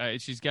 Like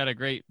she's got a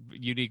great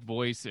unique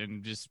voice,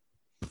 and just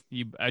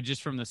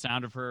from the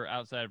sound of her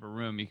outside of a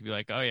room, you can be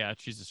like, oh yeah,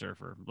 she's a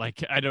surfer.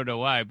 Like I don't know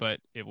why, but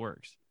it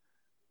works.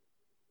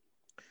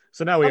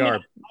 So now I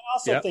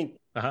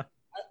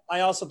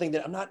also think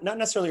that I'm not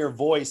necessarily her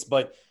voice,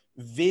 but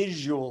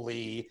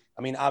visually,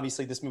 I mean,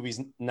 obviously this movie's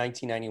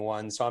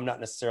 1991, so I'm not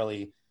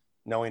necessarily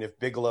knowing if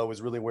Bigelow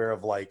was really aware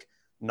of like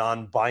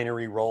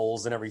non-binary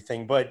roles and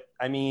everything. But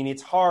I mean,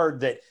 it's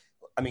hard that,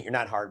 you're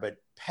not hard, but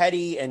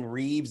Petty and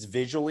Reeves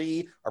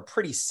visually are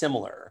pretty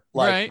similar.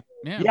 Like,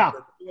 right.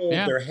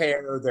 Their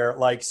hair, they're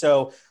like,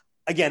 so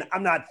again,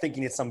 I'm not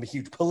thinking it's some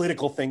huge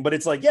political thing, but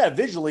it's like,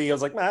 visually, I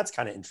was like, man, that's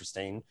kind of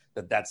interesting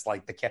that's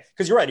like the cat.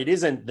 Because you're right, it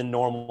isn't the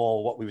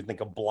normal, what we would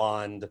think of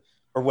blonde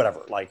or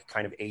whatever, like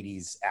kind of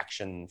 80s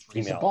action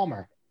female. Teresa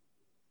Palmer.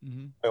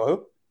 Mm-hmm.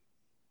 Who?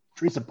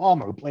 Teresa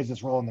Palmer, who plays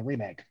this role in the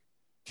remake.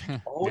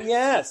 Oh,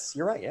 yes.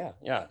 You're right.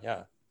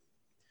 Yeah.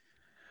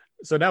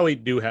 So now we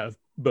do have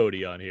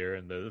Bodhi on here,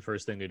 and the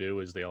first thing they do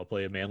is they all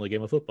play a manly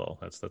game of football.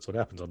 That's what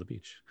happens on the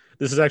beach.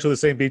 This is actually the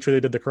same beach where they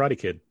did the Karate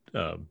Kid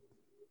scene.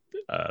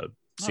 Oh,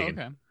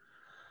 okay.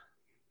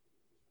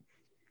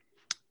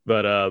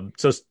 But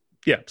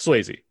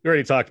Swayze. We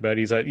already talked about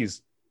it.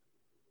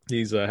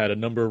 He's had a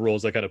number of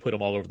roles that kind of put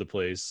him all over the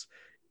place.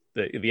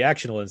 The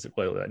action ones,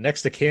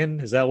 Next to Kin,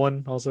 is that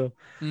one also?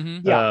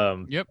 Mm-hmm. Yeah.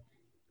 Yep.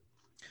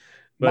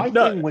 But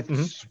my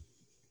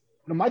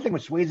thing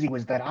with Swayze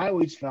was that I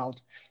always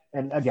felt,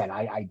 and again,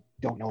 I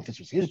don't know if this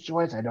was his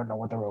choice. I don't know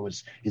whether it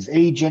was his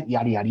agent,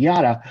 yada, yada,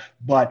 yada.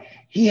 But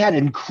he had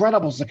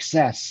incredible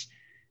success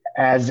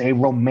as a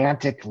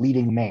romantic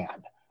leading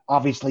man,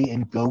 obviously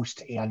in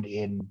Ghost and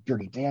in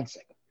Dirty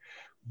Dancing.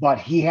 But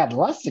he had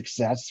less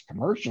success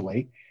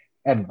commercially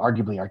and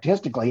arguably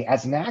artistically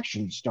as an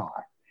action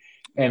star.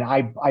 And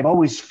I've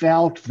always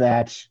felt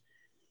that,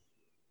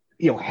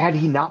 had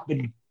he not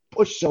been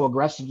pushed so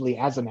aggressively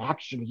as an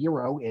action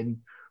hero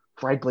in,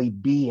 frankly,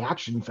 B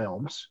action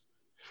films,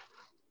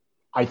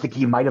 I think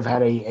he might have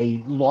had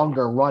a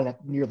longer run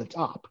near the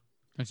top.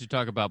 Don't you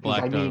talk about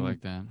Black Dog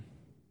like that?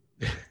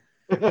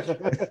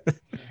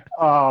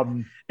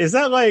 Is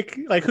that like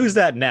who's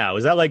that now?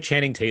 Is that like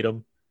Channing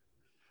Tatum?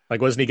 Like,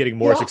 wasn't he getting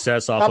more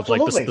success off of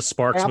like the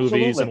Sparks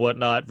movies and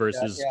whatnot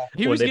versus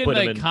he was getting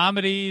like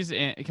comedies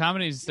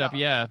and stuff?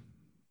 Yeah.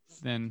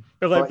 Then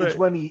it's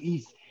when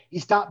he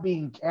stopped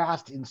being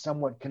cast in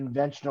somewhat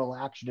conventional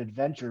action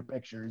adventure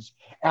pictures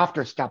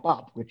after Step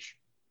Up, which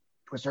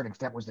to a certain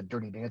extent was the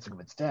Dirty Dancing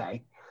of its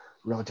day,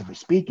 relatively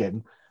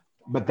speaking.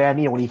 But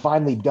then, when he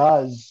finally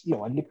does,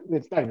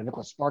 it's not even a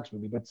Nicholas Sparks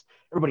movie, but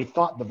everybody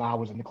thought The Vow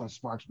was a Nicholas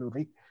Sparks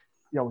movie.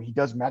 He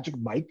does Magic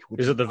Mike.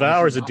 Which Is it The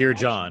Vow or is it not Dear an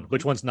action John? movie.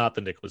 Which one's not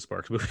the Nicholas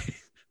Sparks movie?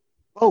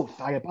 Both.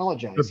 I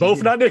apologize. They're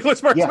both not Nicholas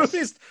Sparks Yes.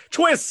 movies?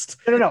 Twist!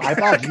 No. I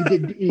apologize. You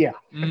did. Yeah.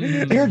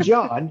 Mm. Dear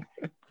John,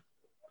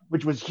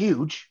 which was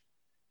huge,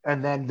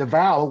 and then The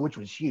Vow, which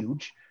was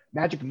huge.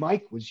 Magic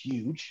Mike was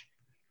huge.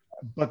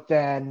 But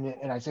then,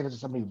 and I say this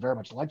as somebody who very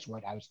much likes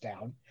White House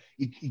Down,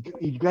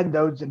 he then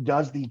goes and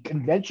does the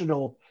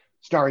conventional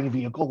starring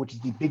vehicle, which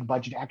is the big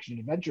budget action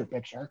adventure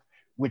picture,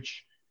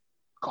 which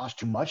cost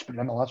too much, but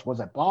nonetheless was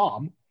a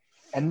bomb.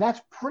 And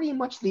that's pretty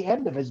much the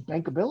end of his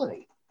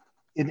bankability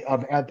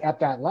at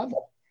that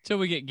level. Till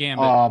we get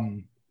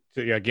Gambit.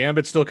 So yeah,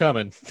 Gambit's still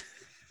coming.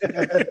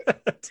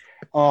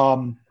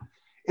 In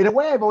a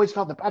way, I've always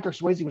felt that Patrick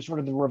Swayze was sort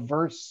of the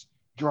reverse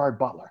Gerard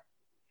Butler,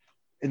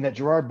 in that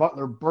Gerard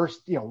Butler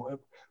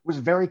was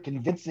very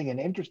convincing and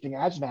interesting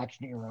as an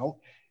action hero,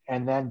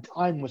 and then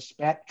time was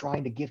spent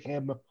trying to get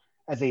him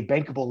as a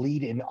bankable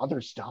lead in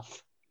other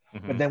stuff.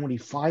 Mhm. But then when he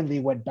finally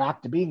went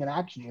back to being an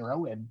action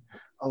hero in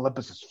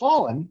Olympus Has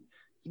Fallen,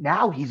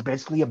 now he's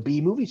basically a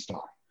B movie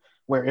star.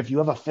 Where if you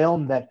have a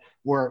film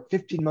where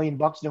 $15 million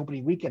in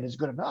opening weekend is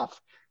good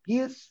enough, he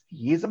is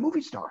a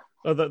movie star.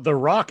 The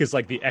Rock is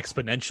like the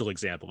exponential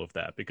example of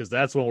that, because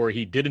that's one where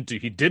he did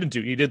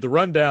the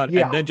rundown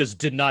Yeah. and then just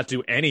did not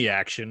do any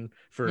action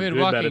for We a had good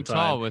amount Walking of time.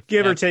 Tall with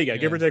give or that,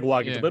 take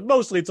Walking yeah. Tall, but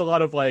mostly it's a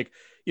lot of like,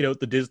 the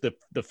family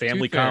Tooth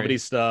Fairy. comedy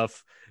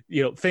stuff,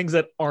 things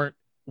that aren't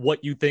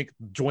what you think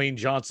Dwayne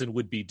Johnson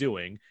would be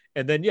doing.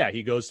 And then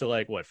he goes to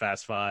like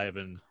Fast Five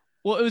and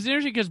Well, it was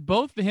interesting because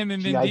both him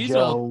and Vin G.I.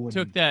 Diesel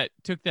Joe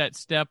took that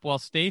step, while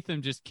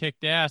Statham just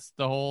kicked ass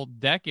the whole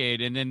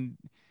decade, and then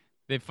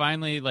they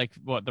finally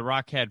The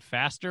Rock had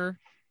Faster,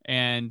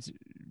 and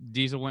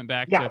Diesel went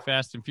back to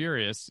Fast and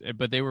Furious,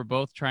 but they were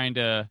both trying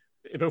to.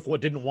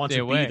 didn't want Stay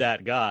to away. be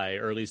that guy,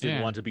 or at least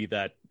didn't want to be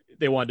that.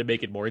 They wanted to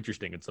make it more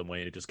interesting in some way,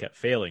 and it just kept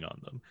failing on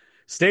them.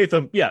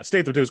 Statham,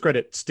 to his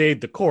credit,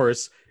 stayed the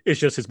course. It's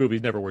just his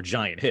movies never were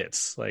giant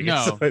hits.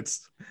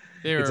 It's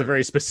a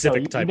very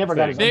specific type never of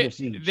got thing.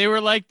 his Under Siege. They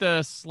were like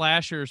the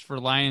slashers for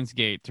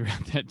Lionsgate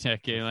throughout that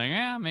decade.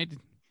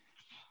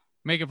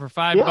 Make it for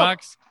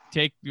 $5.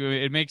 Take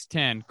it makes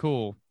 10.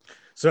 Cool.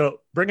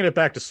 So bringing it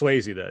back to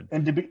Swayze then.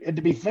 And to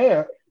be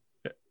fair,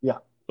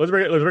 Let's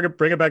bring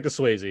it back to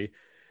Swayze.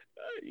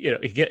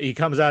 He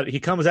comes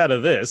out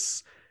of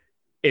this.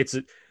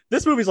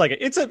 This movie's like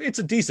it's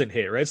a decent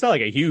hit, right? It's not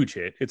like a huge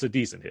hit. It's a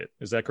decent hit.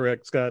 Is that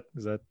correct, Scott?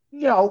 Is that?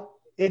 No,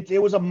 it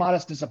was a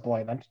modest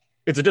disappointment.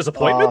 It's a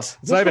disappointment.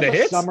 It's not even a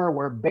hit. Summer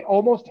where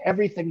almost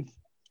everything.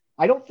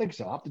 I don't think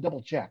so. I'll have to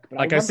double check.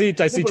 But I see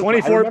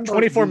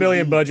 24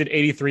 million budget,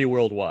 83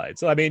 worldwide.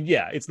 So I mean,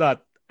 it's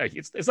not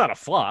a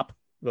flop,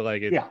 but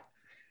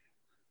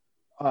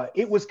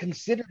it was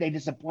considered a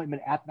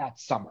disappointment at that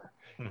summer.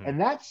 Mhm. And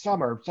that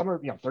summer,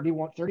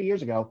 30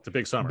 years ago, It's a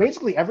big summer.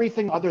 basically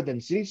everything other than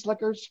City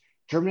Slickers,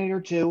 Terminator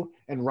 2,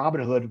 and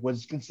Robin Hood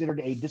was considered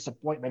a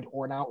disappointment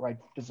or an outright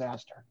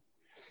disaster.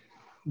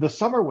 The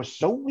summer was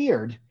so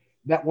weird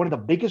that one of the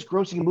biggest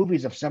grossing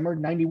movies of summer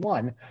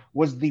 91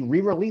 was the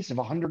re-release of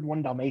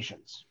 101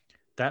 Dalmatians.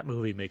 That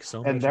movie makes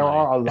so much And there money.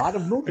 are a lot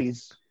of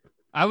movies.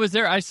 I was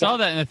there. I saw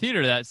that in the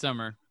theater that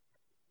summer.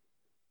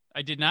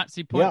 I did not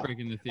see Point Break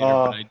in the theater,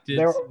 but I did see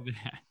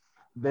that.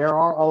 There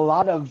are a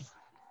lot of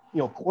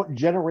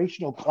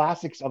generational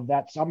classics of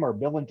that summer: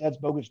 Bill and Ted's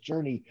Bogus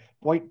Journey,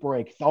 Point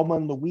Break, Thelma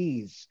and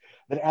Louise,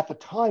 that at the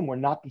time were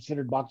not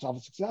considered box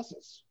office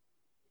successes.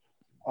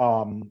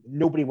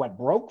 Nobody went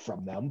broke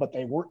from them, but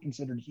they weren't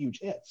considered huge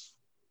hits.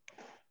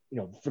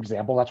 For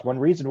example, that's one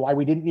reason why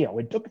we didn't.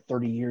 It took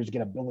 30 years to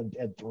get a Bill and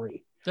Ted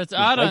 3. That's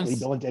odd Frankly,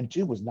 Bill and Ted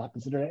 2 was not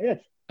considered a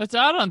hit. That's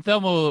odd on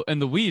Thelma and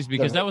Louise,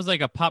 because that was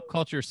like a pop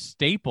culture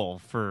staple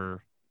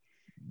for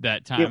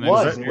that time. It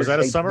was. Was that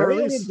a summer very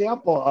early release?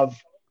 example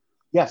of,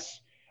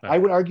 yes. Oh. I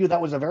would argue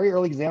that was a very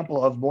early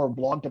example of more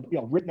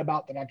written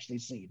about than actually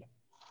seen.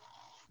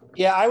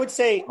 Yeah, I would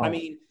say. I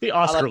mean, The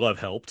Oscar love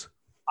helped.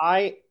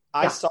 I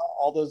saw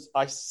all those.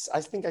 I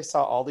think I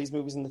saw all these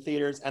movies in the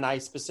theaters, and I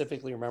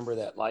specifically remember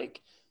that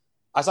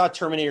I saw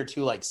Terminator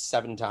 2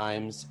 7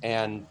 times,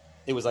 and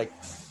it was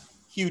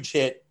huge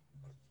hit.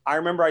 I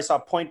remember I saw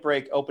Point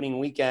Break opening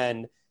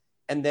weekend,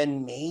 and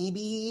then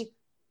maybe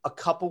a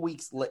couple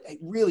weeks later,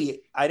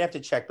 really, I'd have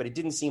to check, but it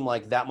didn't seem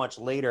like that much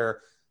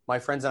later. My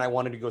friends and I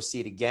wanted to go see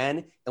it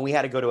again, and we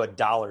had to go to a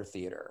dollar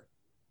theater.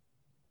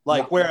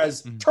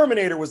 Whereas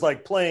Terminator was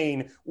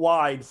playing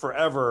wide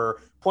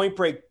forever, Point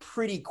Break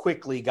pretty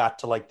quickly got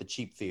to the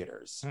cheap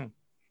theaters.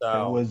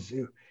 So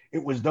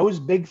It was those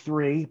big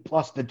three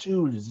plus the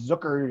two Abrams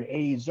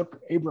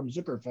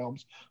Zucker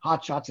films,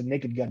 Hot Shots and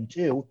Naked Gun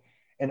 2,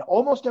 and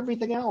almost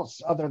everything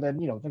else other than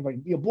things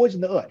like Boys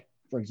in the Hood,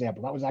 for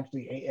example. That was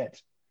actually a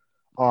hit.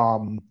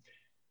 But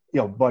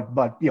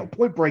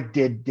Point Break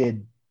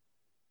did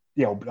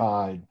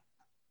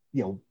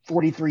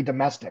 43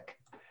 domestic,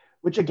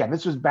 which again,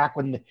 this was back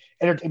when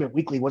Entertainment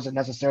Weekly wasn't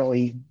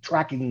necessarily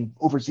tracking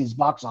overseas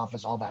box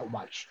office all that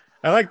much.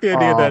 I like the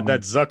idea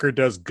that Zucker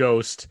does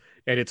Ghost,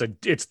 and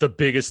it's the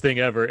biggest thing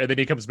ever, and then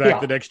he comes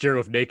back the next year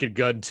with Naked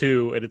Gun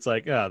 2, and it's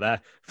like, oh,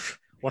 that.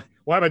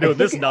 Why am I doing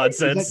this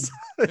nonsense?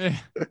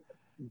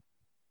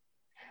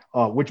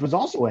 Which was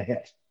also a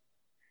hit.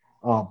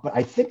 But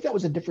I think that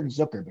was a different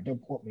Zucker, but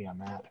don't quote me on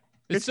that.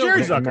 It's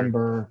Jerry Zucker.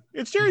 Remember...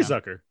 It's Jerry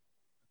Zucker.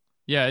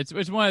 Yeah,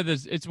 it's one of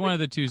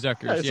the two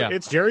Zuckers. Yeah,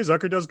 it's Jerry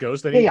Zucker does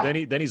Ghost. Then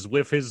he's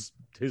with his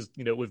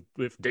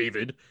with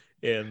David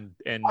and.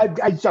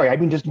 I'm sorry, I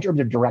mean just in terms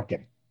of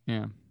directing.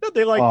 Yeah,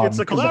 they it's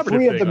a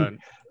collaborative thing.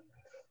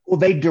 Well,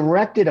 they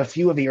directed a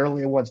few of the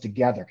earlier ones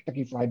together: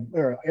 Kentucky Fried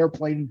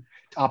Airplane,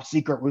 Top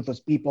Secret,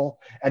 Ruthless People,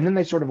 and then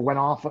they sort of went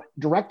off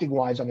directing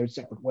wise on their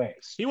separate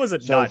ways. He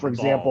wasn't so, not for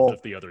involved example,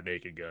 with the other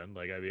Naked Gun.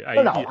 Like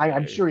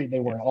I'm sure they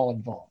were all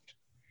involved.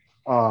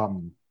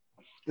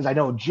 Because I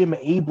know Jim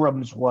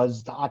Abrams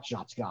was the Hot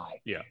Shots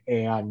guy. Yeah.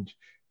 And,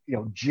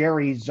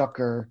 Jerry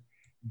Zucker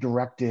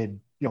directed,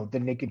 the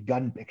Naked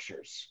Gun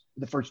pictures,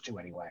 the first two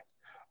anyway.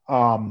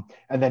 And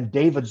then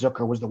David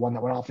Zucker was the one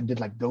that went off and did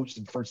like Ghost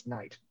and First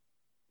Night.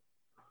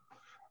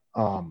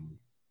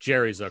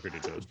 Jerry Zucker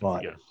did Ghost,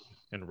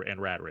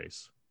 and Rat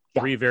Race.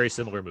 Yeah. 3 very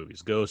similar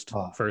movies: Ghost,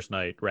 First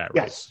Night, Rat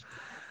Race.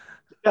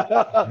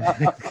 Yes.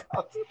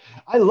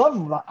 I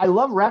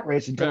love Rat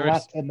Race until the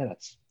last 10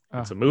 minutes.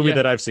 It's a movie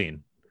that I've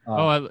seen.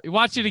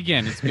 Watch it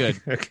again. It's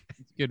good. It's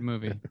a good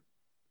movie.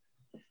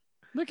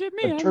 Look at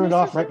me. I turned it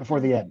off right before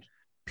the end.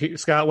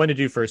 Scott, when did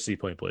you first see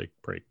Point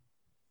Break?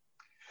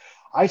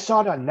 I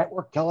saw it on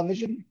network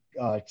television,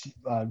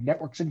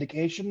 network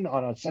syndication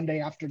on a Sunday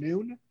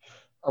afternoon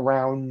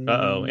around.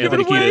 Give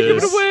it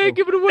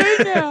away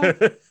now.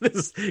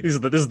 This is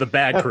the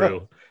bad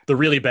crew, the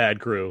really bad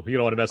crew. You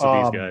don't want to mess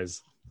with these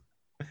guys.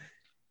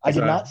 I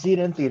did not see it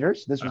in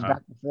theaters. This was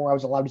back before I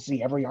was allowed to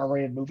see every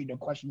R-rated movie, no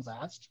questions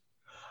asked.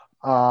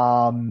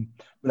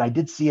 But I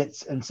did see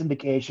it in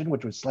syndication,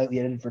 which was slightly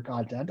edited for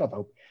content,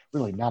 although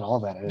really not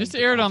all that. This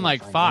aired on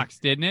Fox,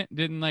 didn't it?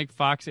 Didn't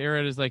Fox air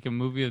it as a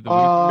movie of the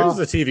week?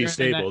 This is a TV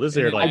staple. This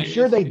aired I'm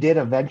sure they did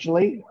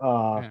eventually.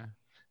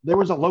 There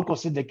was a local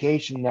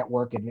syndication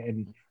network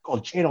and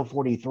called Channel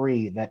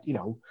 43 that,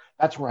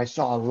 that's where I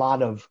saw a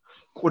lot of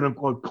quote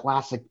unquote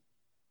classic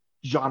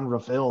genre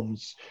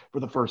films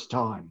for the first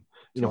time.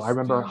 I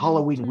remember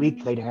Halloween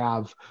week, they'd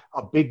have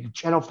a big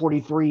Channel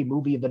 43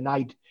 movie of the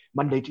night,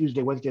 Monday,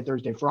 Tuesday, Wednesday,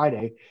 Thursday,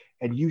 Friday.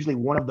 And usually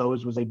one of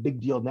those was a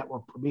big deal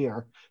network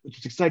premiere, which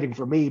is exciting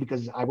for me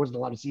because I wasn't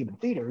allowed to see them in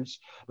theaters,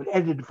 but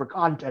edited for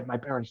content, my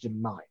parents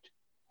didn't mind.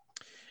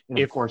 And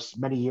of course,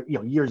 many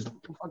years,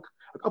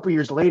 a couple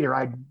years later,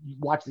 I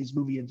watched these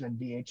movies on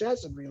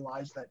VHS and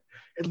realized that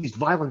at least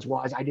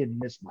violence-wise, I didn't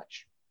miss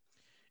much.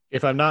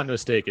 If I'm not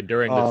mistaken,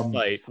 during this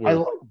fight,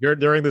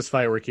 during this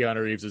fight where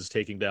Keanu Reeves is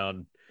taking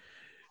down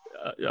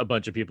a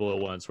bunch of people at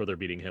once, where they're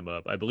beating him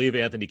up, I believe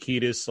Anthony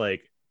Kiedis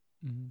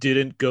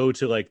didn't go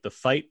to the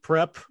fight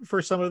prep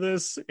for some of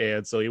this,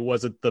 and so he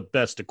wasn't the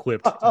best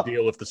equipped to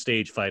deal with the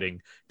stage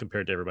fighting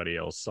compared to everybody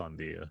else on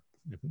the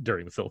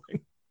during the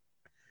filming.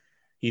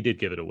 He did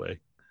give it away.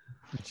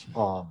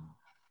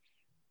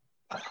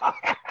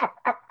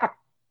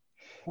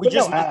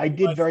 I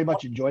did very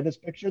much enjoy this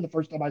picture the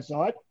first time I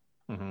saw it.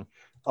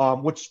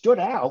 Mm-hmm. What stood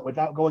out,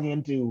 without going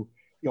into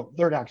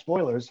third act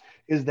spoilers,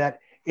 is that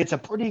it's a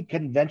pretty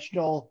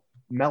conventional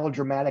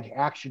melodramatic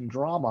action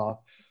drama,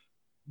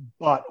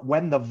 but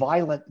when the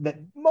violence that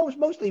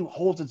mostly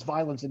holds its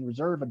violence in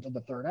reserve until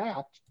the third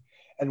act,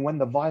 and when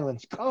the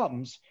violence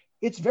comes,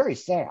 it's very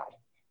sad.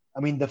 I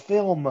mean, the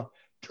film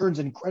turns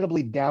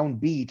incredibly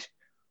downbeat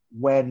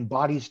when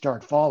bodies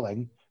start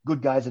falling,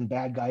 good guys and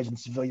bad guys and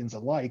civilians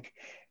alike.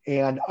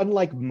 And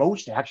unlike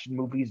most action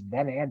movies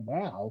then and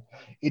now,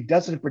 it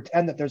doesn't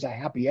pretend that there's a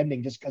happy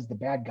ending just because the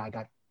bad guy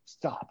got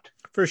stopped.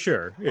 For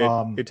sure.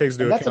 It takes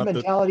into account that's a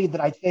mentality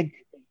that I think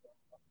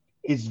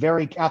is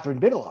very Catherine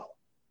Bigelow.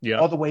 Yeah.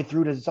 All the way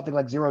through to something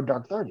like Zero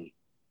Dark 30.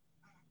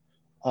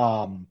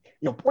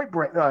 Point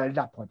Break,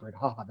 not Point Break,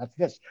 that's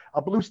this.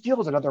 Blue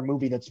Steel is another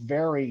movie that's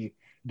very,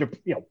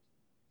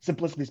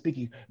 simplistically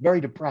speaking,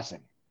 very depressing.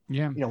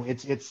 Yeah.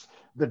 It's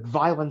the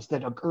violence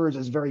that occurs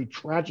is very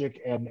tragic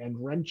and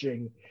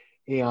wrenching,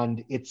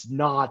 and it's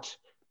not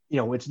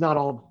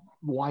all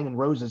wine and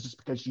roses just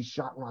because she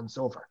shot Ron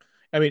Silver.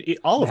 I mean,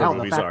 all of her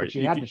movies are.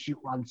 She had to shoot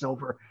Ron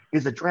Silver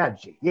is a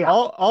tragedy. Yeah,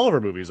 all of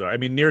her movies are. I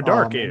mean, Near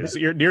Dark is.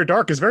 Near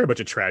Dark is very much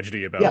a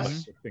tragedy about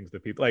things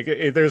that people like.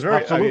 There's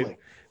very. Absolutely. I mean,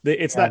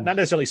 it's not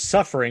necessarily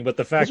suffering, but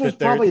the fact that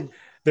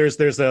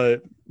there's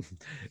a.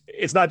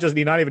 It's not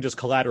even just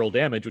collateral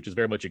damage, which is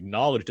very much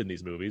acknowledged in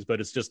these movies,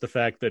 but it's just the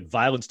fact that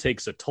violence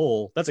takes a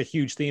toll. That's a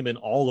huge theme in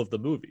all of the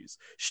movies.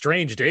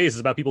 Strange Days is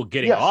about people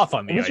getting off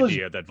on the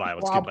idea that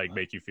violence can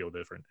make you feel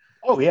different.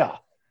 Oh yeah.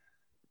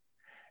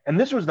 And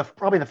this was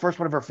probably the first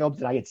one of her films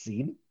that I had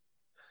seen.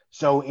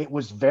 So it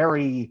was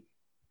very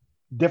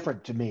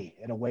different to me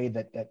in a way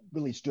that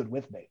really stood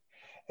with me.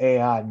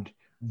 And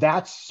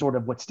that's sort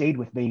of what stayed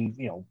with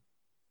me,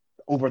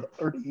 over the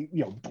 30,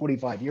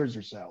 25 years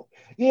or so.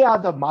 Yeah,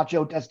 the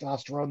macho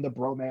testosterone, the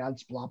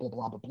bromance, blah, blah,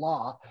 blah, blah,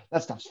 blah.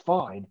 That stuff's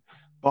fine.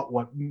 But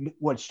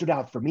what stood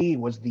out for me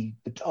was the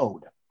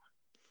toad.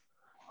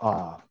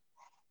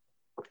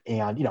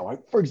 And,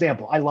 for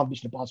example, I love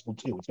Mission Impossible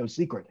 2. It's no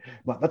secret.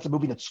 But that's a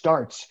movie that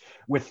starts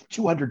with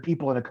 200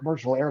 people in a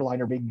commercial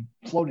airliner being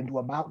flown into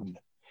a mountain.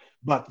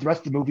 But the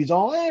rest of the movie's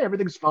all,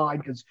 everything's fine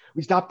because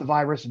we stopped the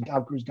virus and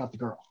Tom Cruise got the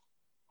girl.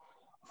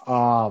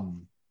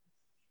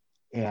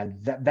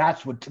 And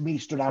that's what, to me,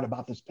 stood out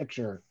about this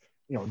picture,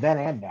 then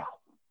and now.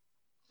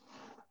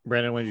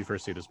 Brandon, when did you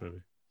first see this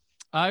movie?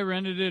 I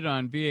rented it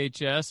on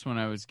VHS when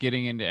I was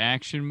getting into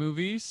action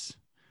movies.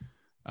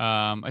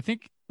 I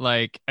think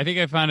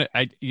I found it.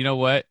 You know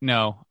what?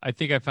 No, I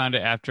think I found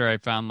it after I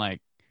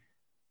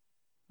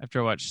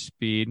watched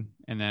Speed,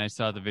 and then I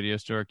saw the video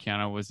store.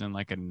 Keanu was in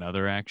like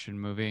another action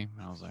movie,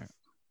 and I was like,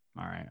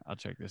 "All right, I'll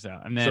check this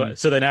out." And then,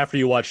 so then after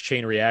you watched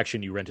Chain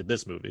Reaction, you rented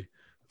this movie.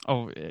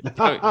 Hell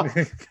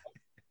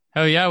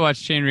yeah, I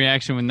watched Chain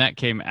Reaction when that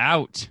came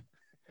out.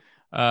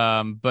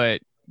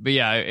 But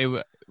yeah,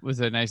 it was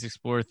a nice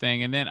explore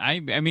thing. And then I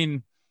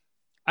mean,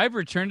 I've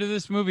returned to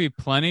this movie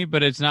plenty,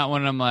 but it's not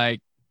one I'm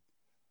like,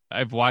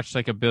 I've watched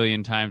like a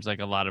billion times, like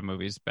a lot of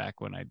movies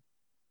back when I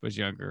was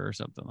younger or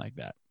something like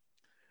that.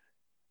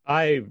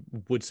 I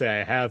would say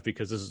I have,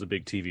 because this is a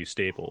big TV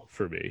staple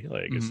for me.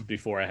 Like, it's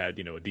before I had,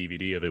 a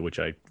DVD of it, which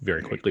I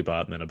very quickly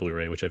bought, and then a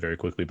Blu-ray, which I very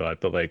quickly bought.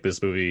 But like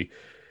this movie,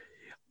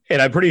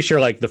 and I'm pretty sure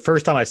like the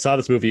first time I saw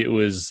this movie, it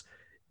was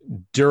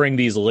during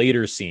these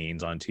later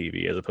scenes on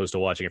TV as opposed to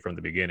watching it from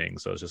the beginning.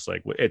 So it's just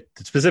like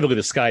specifically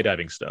the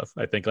skydiving stuff.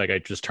 I think like I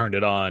just turned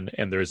it on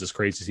and there's this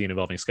crazy scene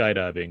involving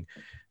skydiving.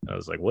 I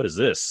was like, what is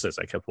this? As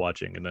I kept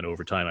watching. And then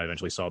over time, I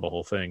eventually saw the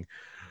whole thing.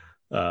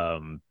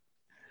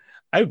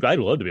 I'd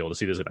love to be able to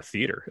see this in a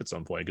theater at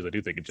some point, because I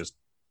do think it just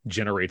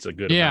generates a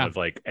good amount of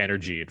like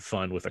energy and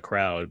fun with a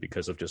crowd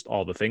because of just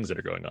all the things that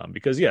are going on.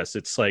 Because yes,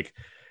 it's like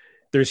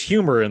there's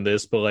humor in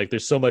this, but like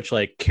there's so much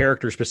like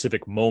character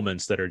specific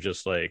moments that are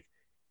just like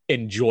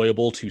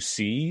enjoyable to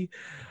see.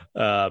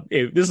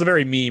 This is a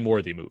very meme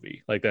worthy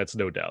movie, like that's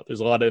no doubt.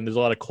 There's a lot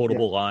of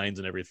quotable lines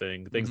and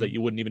everything, things that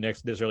you wouldn't even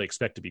necessarily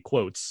expect to be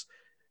quotes.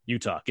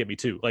 Utah, get me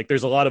too. Like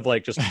there's a lot of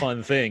like just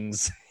fun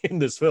things in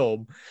this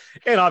film,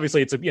 and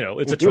obviously it's a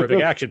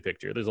terrific action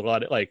picture. There's a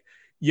lot of like,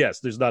 yes,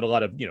 there's not a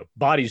lot of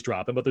bodies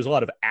dropping, but there's a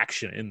lot of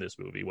action in this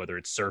movie, whether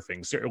it's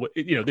surfing,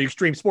 the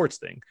extreme sports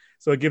thing.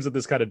 So it gives it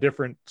this kind of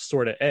different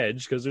sort of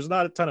edge, because there's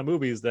not a ton of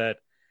movies that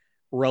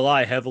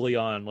rely heavily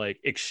on like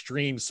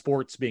extreme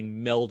sports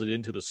being melded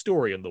into the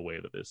story in the way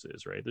that this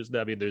is, right? There's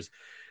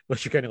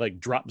unless you're kind of like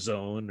Drop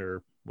Zone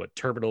or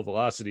Terminal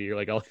Velocity, or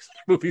like all these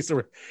movies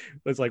where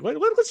it's like,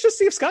 let's just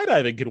see if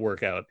skydiving can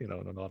work out,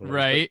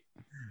 right?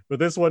 But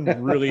this one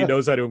really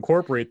knows how to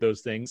incorporate those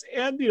things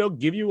and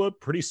give you a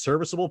pretty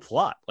serviceable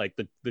plot. Like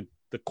the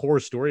core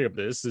story of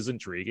this is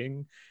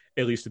intriguing,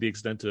 at least to the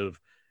extent of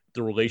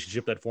the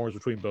relationship that forms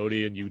between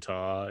Bodhi and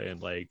Utah,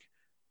 and like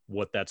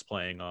what that's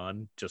playing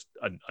on, just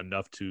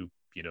enough to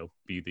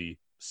be the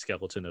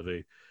skeleton of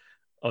a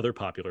other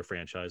popular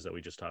franchise that we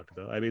just talked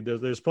about. I mean,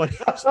 there's plenty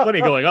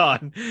going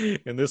on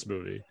in this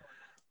movie.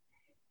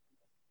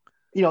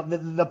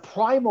 The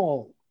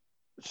primal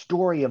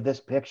story of this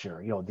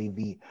picture,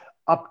 the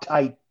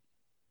uptight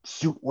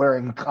suit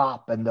wearing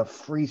cop and the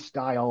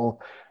freestyle,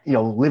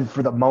 live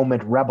for the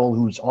moment rebel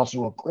who's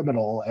also a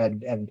criminal,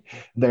 and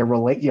they're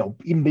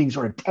even being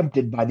sort of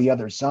tempted by the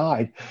other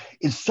side,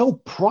 is so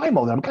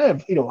primal that I'm kind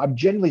of, I'm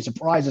genuinely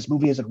surprised this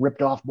movie isn't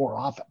ripped off more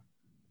often.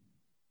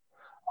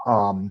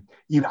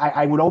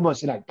 I would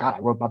almost, and I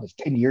wrote about this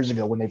 10 years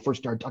ago when they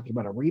first started talking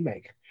about a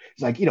remake.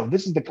 It's like,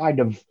 this is the kind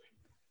of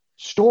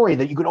story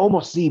that you could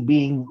almost see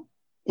being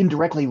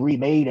indirectly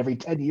remade every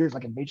 10 years,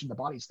 like Invasion of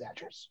the Body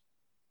Snatchers.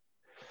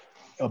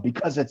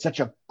 Because it's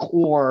such a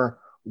core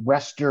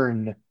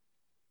Western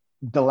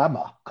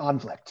dilemma,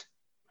 conflict.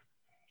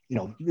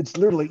 It's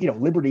literally,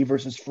 liberty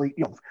versus free,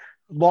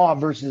 law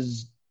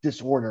versus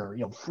disorder,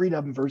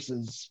 freedom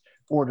versus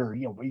order,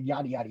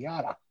 yada, yada,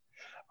 yada.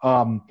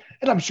 And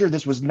I'm sure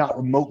this was not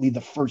remotely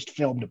the first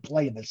film to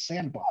play in this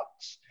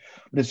sandbox,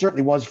 but it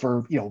certainly was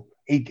for,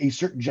 a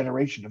certain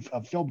generation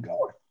of film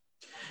goer.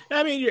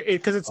 I mean,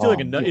 because it's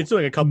doing it's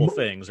doing a couple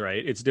things,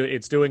 right? It's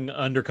doing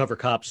undercover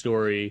cop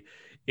story.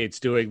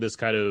 It's doing this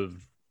kind of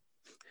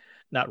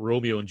not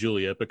Romeo and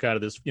Juliet, but kind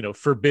of this,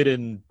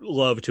 forbidden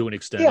love to an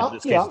extent. In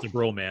this case, it's a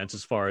bromance,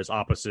 as far as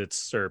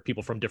opposites or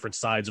people from different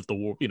sides of the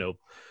war,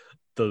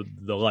 the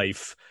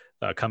life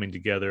coming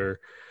together.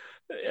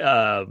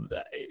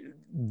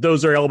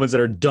 Those are elements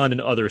that are done in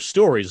other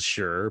stories,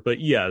 sure, but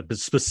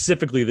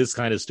specifically this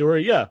kind of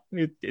story,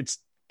 it's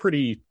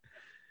pretty.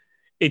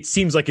 It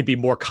seems like it'd be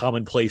more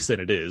commonplace than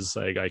it is.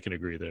 I can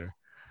agree there.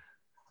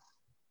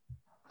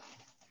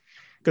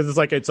 Because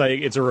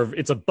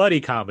it's a buddy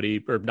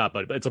comedy, or not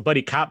buddy, but it's a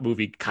buddy cop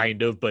movie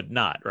kind of, but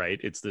not, right.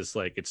 It's this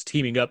like it's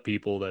teaming up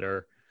people that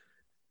are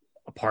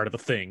a part of a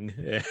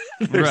thing.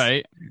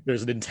 Right.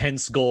 There's an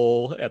intense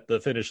goal at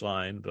the finish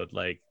line, but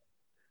like,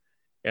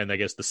 and I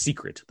guess the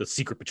secret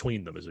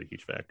between them is a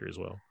huge factor as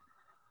well.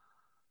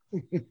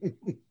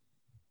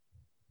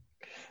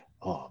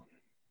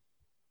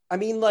 I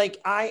mean, like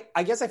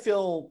I guess I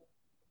feel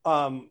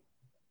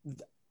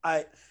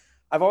I've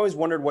always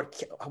wondered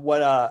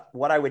what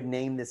I would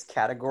name this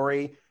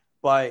category,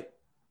 but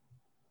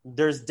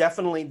this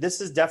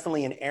is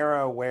definitely an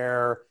era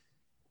where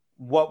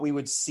what we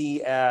would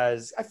see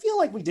as, I feel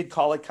like we did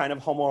call it kind of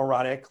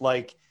homoerotic.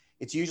 Like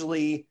it's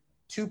usually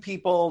two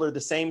people, they're the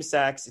same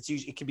sex.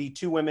 It could be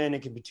two women,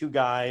 it could be two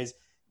guys.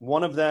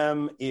 One of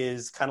them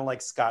is kind of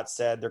like Scott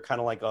said, they're kind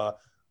of like a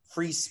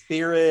free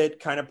spirit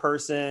kind of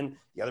person.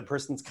 The other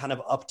person's kind of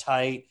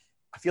uptight.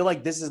 I feel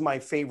like this is my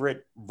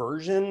favorite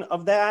version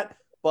of that.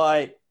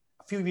 But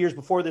a few years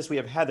before this, we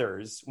have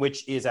Heathers,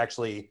 which is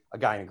actually a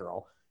guy and a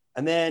girl.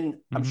 And then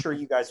I'm sure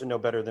you guys would know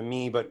better than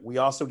me, but we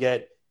also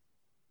get,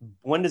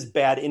 when does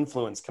Bad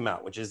Influence come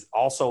out, which is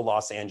also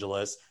Los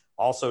Angeles,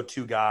 also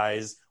two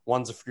guys,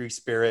 one's a free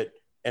spirit,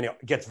 and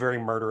it gets very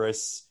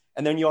murderous.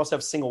 And then you also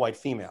have Single White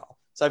Female.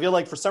 So I feel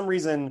like for some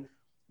reason,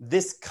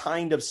 this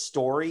kind of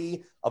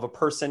story of a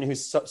person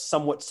who's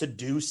somewhat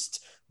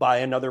seduced by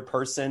another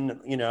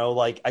person,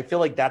 like I feel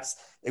like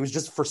it was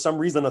just for some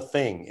reason a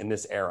thing in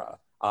this era.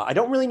 I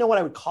don't really know what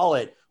I would call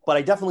it, but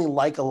I definitely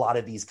like a lot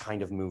of these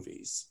kind of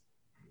movies.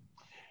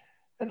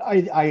 And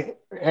I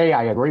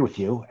agree with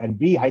you. And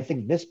B, I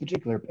think this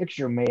particular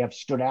picture may have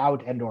stood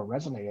out and or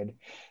resonated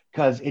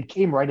because it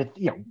came right at,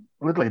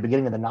 literally the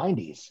beginning of the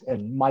 90s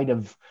and might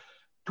have,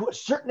 to a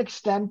certain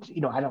extent,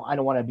 I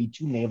don't want to be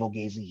too navel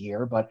gazing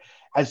here, but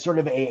as sort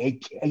of a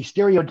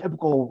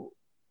stereotypical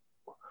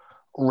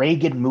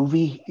Reagan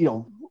movie,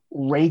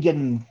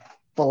 Reagan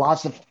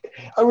philosophy,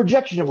 a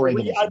rejection of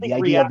Reaganism, the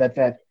idea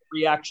that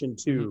reaction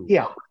to,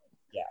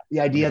 the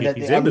idea that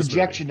a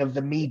rejection of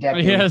the me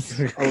decade, Yes.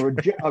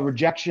 a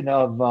rejection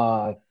of,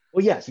 well,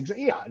 yes,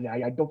 exactly. Yeah,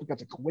 I don't think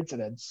that's a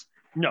coincidence.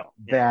 No,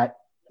 that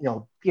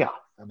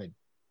I mean,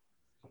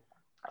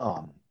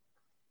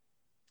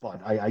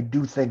 but I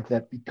do think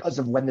that because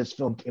of when this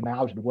film came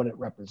out and what it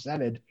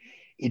represented,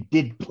 it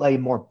did play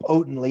more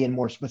potently and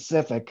more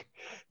specific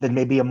than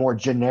maybe a more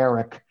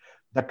generic,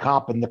 the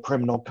cop and the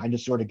criminal kind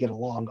of sort of get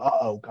along,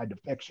 kind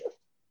of picture.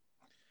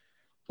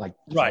 Like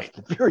right.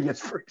 Fast and Furious,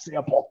 for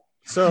example.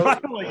 So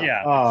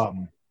yeah.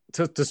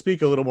 To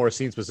speak a little more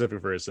scene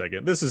specific for a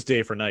second, this is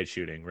day for night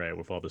shooting, right?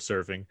 With all the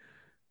surfing,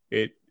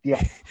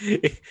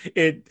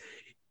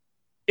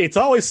 it's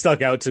always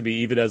stuck out to me,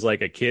 even as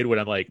like a kid, when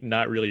I'm like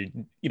not really,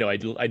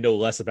 I know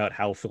less about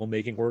how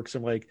filmmaking works.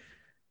 I'm like,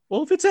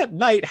 well, if it's at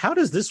night, how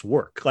does this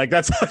work? Like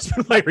that's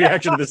been my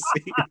reaction to this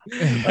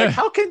scene. Like,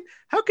 how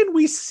can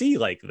we see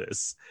like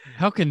this?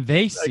 How can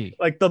they see?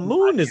 Like the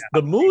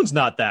moon's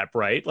not that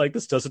bright. Like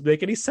this doesn't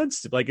make any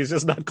sense. Like it's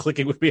just not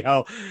clicking with me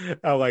how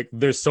like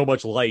there's so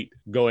much light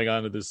going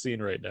on in this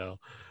scene right now.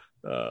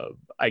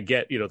 I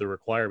get the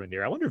requirement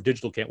here. I wonder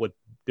if what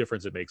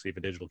difference it makes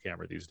even digital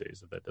camera these days,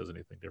 if that does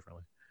anything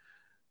differently.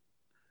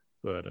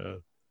 But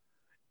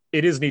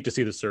it is neat to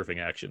see the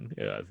surfing action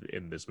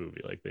in this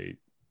movie. Like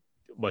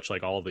much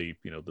like all the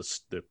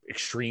the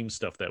extreme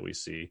stuff that we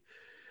see,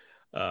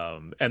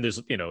 and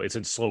there's it's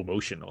in slow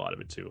motion, a lot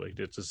of it too. Like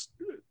it's just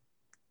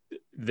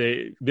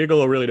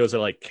Bigelow really knows how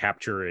to like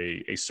capture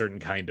a certain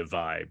kind of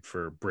vibe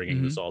for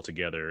bringing this all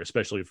together,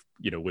 especially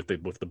with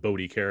the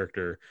Bodhi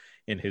character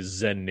and his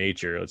zen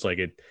nature. It's like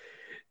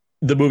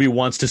the movie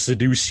wants to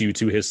seduce you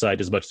to his side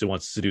as much as it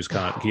wants to seduce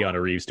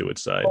Keanu Reeves to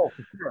its side. Oh,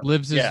 for sure.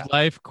 Lives his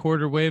life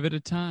quarter wave at a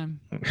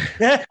time.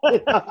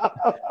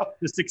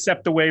 Just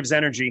accept the wave's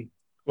energy.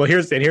 Well,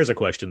 here's a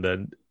question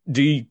then.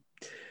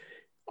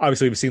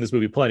 Obviously we've seen this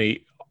movie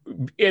plenty.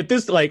 At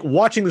this, like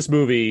watching this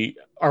movie,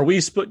 are we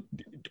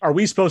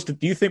supposed to?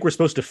 Do you think we're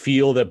supposed to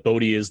feel that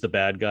Bodhi is the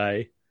bad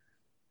guy?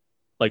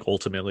 Like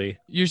ultimately,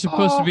 you're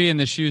supposed to be in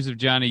the shoes of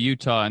Johnny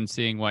Utah and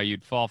seeing why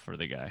you'd fall for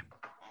the guy.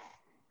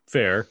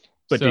 Fair,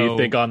 but do you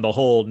think on the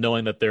whole,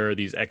 knowing that there are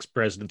these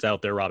ex-presidents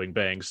out there robbing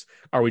banks,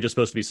 are we just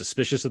supposed to be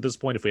suspicious at this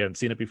point if we haven't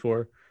seen it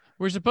before?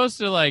 We're supposed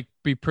to like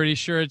be pretty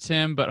sure it's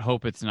him, but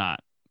hope it's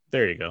not.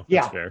 There you go.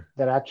 Yeah, that's fair.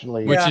 That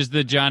actually, which is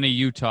the Johnny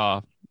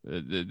Utah,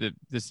 the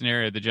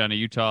scenario, the Johnny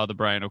Utah, the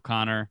Brian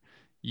O'Connor.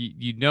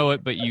 You know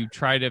it, but you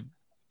try to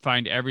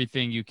find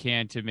everything you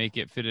can to make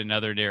it fit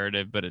another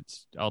narrative, but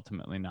it's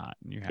ultimately not.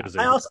 And you have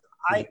I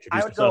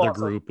would this go other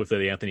group with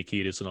the Anthony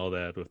Kiedis and all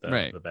that with that,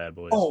 right. The Bad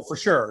Boys. Oh, for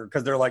sure,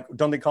 because they're like,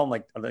 don't they call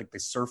them like the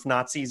surf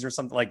Nazis or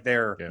something? Like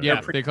they're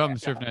they call them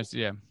surf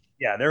Nazis.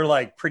 Yeah, they're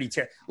like pretty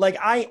like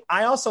I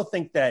also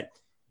think that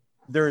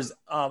there's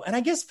and I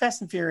guess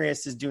Fast and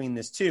Furious is doing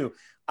this too.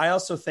 I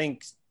also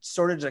think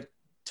sort of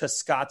to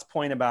Scott's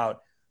point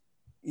about,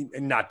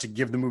 not to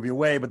give the movie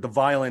away, but the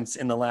violence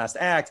in the last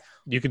act.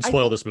 You can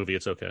spoil this movie.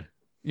 It's okay.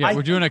 Yeah,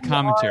 we're doing a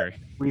commentary.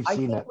 We've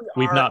seen it.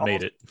 We've not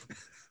made it.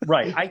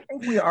 Right. I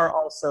think we are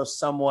also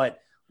somewhat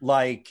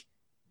like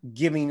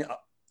giving,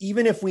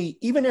 even if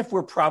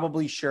we're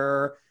probably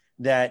sure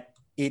that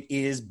it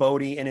is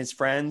Bodhi and his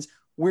friends,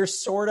 we're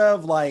sort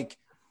of like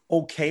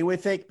okay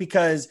with it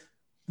because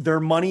the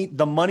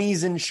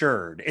money's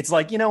insured. It's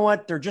like, you know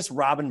what? They're just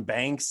robbing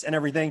banks and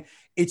everything.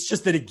 It's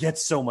just that it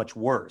gets so much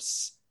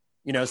worse,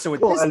 so at this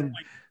point,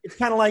 it's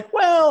kind of like,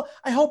 well,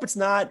 I hope it's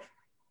not,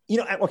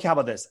 okay, how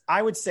about this? I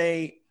would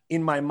say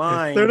in my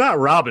mind, They're not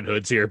Robin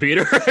Hoods here,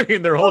 Peter. I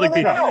mean, they're holding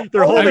no.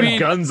 they're holding I mean-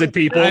 guns at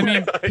people. I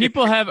mean,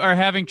 people are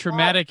having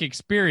traumatic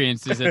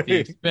experiences at the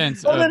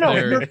expense No, of no.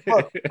 their.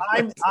 Look,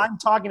 I'm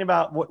talking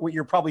about what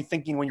you're probably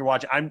thinking when you're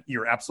watching.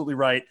 You're absolutely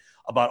right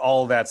about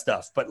all of that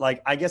stuff. But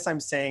like, I guess I'm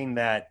saying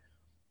that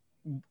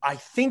I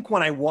think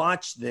when I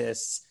watch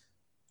this,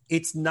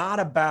 it's not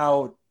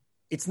about,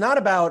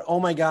 oh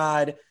my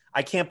God,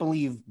 I can't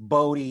believe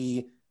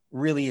Bodhi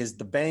really is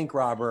the bank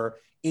robber.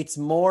 It's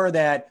more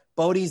that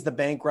Bodhi's the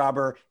bank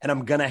robber and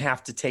I'm going to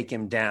have to take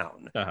him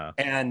down. Uh-huh.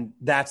 And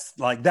that's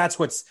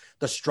what's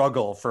the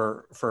struggle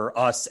for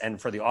us and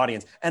for the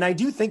audience. And I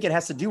do think it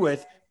has to do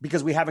with,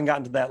 because we haven't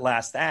gotten to that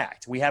last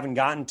act. We haven't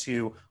gotten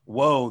to,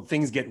 whoa,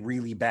 things get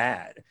really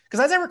bad. Because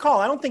as I recall,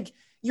 I don't think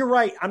you're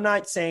right. I'm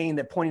not saying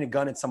that pointing a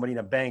gun at somebody in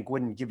a bank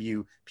wouldn't give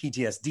you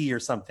PTSD or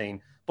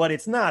something, but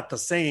it's not the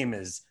same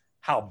as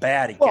how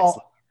bad it gets.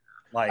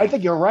 Like, I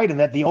think you're right in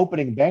that the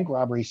opening bank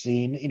robbery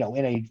scene, in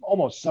a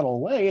almost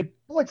subtle way, it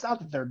points out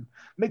that they're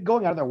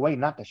going out of their way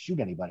not to shoot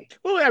anybody.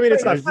 Well, I mean,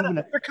 it's not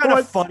they're kind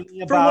of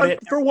funny about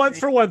it. For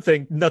one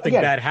thing, nothing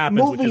Again, bad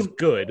happens, which is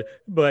good.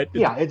 But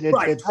Yeah,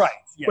 it's right.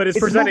 Yeah. But it's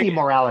It's presenting movie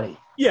morality.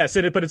 Yes,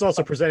 but it's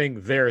also presenting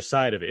their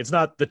side of it. It's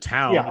not the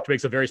town, Yeah. which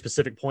makes a very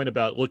specific point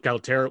about look how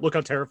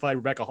terrified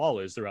Rebecca Hall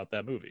is throughout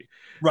that movie.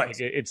 Right.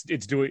 Like, it's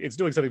doing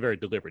something very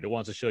deliberate. It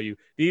wants to show you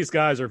these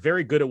guys are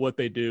very good at what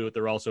they do.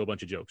 They're also a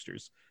bunch of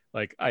jokesters.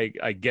 Like I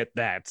get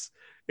that.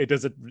 It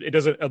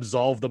doesn't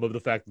absolve them of the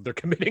fact that they're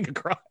committing a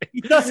crime.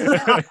 It doesn't.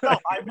 No,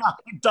 I'm not.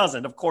 It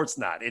doesn't. Of course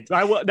not.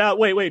 Now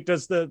wait.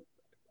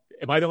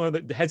 Am I the one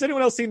that has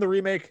anyone else seen the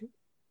remake?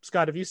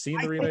 Scott, have you seen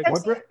the remake?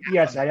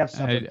 Yes, I have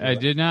something. I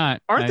did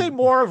not. Aren't they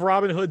more of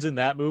Robin Hoods in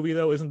that movie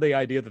though? Isn't the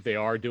idea that they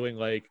are doing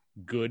like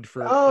good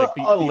for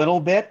A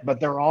little bit, but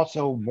they're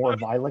also more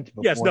violent.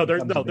 Yes, no, before it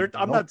they're becomes a big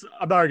I'm deal. not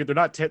arguing they're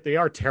not they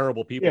are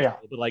terrible people. Yeah.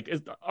 But like,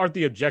 aren't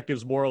the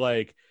objectives more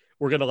like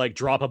we're gonna like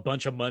drop a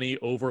bunch of money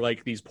over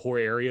like these poor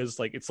areas?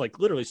 Like it's like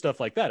literally stuff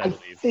like that. I I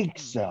believe. think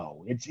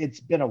so. It's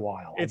been a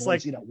while. It's I've only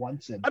like- seen it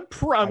once. And I'm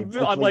hopefully like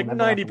we'll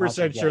never have to watch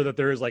 90% it sure again. that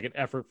there is like an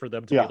effort for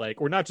them to Yeah. be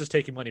like, we're not just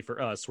taking money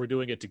for us, we're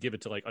doing it to give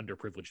it to like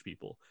underprivileged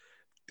people.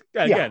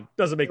 Again,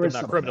 doesn't make there them is not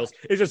some of criminals.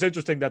 It's just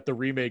interesting that the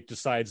remake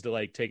decides to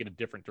like take it a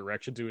different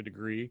direction to a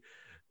degree,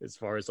 as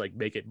far as like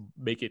make it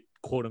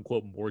quote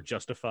unquote more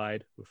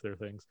justified with their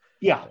things.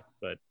 Yeah.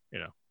 But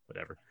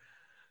whatever.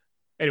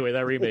 Anyway,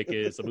 that remake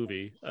is a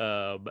movie.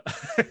 Wait,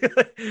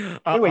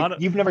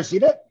 you've never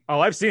seen it?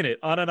 I've seen it.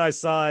 Anna and I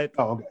saw it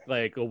Oh, okay.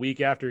 like a week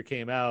after it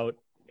came out,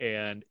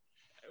 and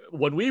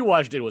when we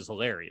watched it, it was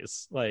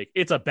hilarious. Like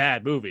it's a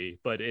bad movie,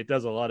 but it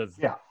does a lot of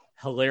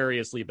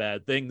hilariously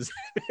bad things,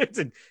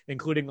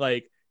 including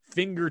like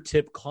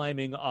fingertip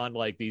climbing on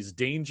like these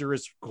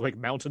dangerous like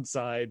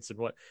mountainsides and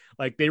what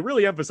like they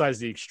really emphasize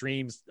the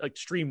extreme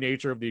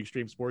nature of the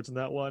extreme sports in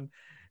that one,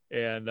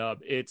 and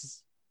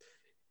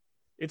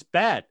it's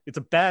bad. It's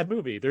a bad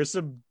movie. There's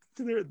some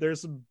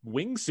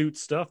wingsuit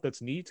stuff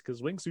that's neat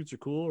because wingsuits are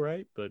cool,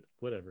 right? But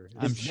whatever.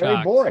 I'm It's very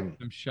shocked. boring.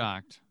 I'm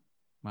shocked.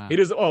 Wow. It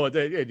is. Oh, in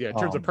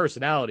terms of Um,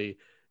 personality,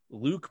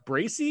 Luke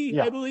Bracey,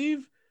 Yeah. I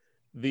believe,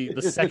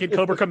 the second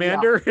Cobra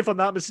Commander, if I'm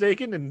not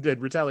mistaken, in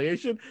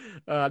Retaliation,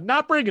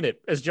 not bringing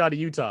it as Johnny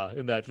Utah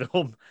in that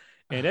film.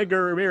 And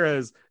Edgar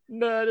Ramirez,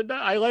 no,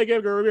 I like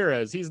Edgar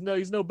Ramirez. He's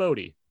no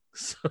Bodhi.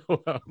 So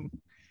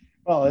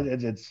Well,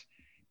 it's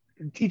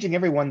teaching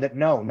everyone that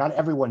no, not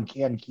everyone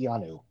can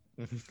Keanu.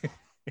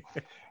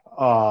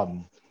 But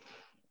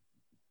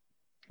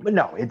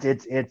no, it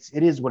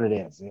is what it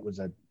is. It was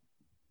and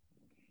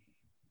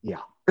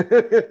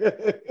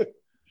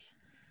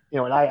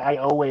I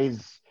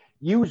always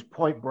use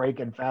Point Break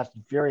and Fast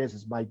and Furious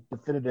as my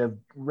definitive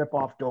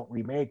rip-off, don't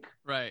remake,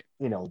 Right.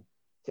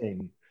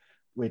 thing,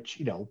 which,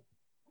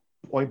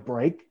 Point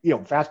Break,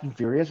 Fast and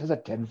Furious has a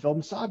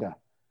 10-film saga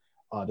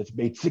that's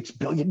made $6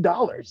 billion.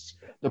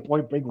 The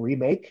Point Break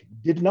remake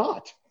did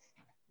not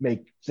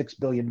make $6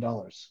 billion.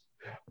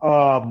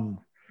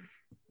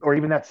 Or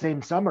even that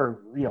same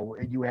summer,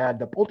 you had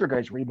the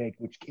Poltergeist remake,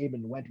 which came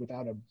and went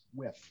without a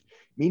whiff.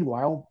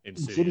 Meanwhile,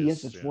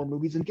 Insidious is 4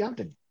 movies and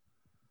counting.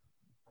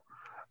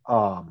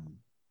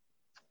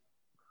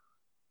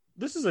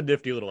 this is a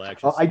nifty little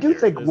action. I do scene here.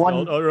 think This-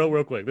 one-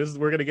 real quick.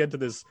 We're gonna get to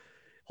this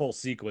whole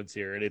sequence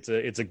here, and it's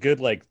a good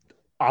like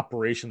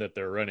operation that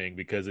they're running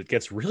because it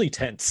gets really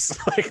tense,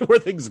 like where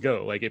things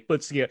go. Like it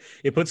puts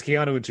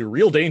Keanu into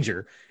real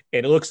danger,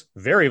 and it looks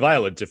very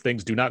violent if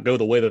things do not go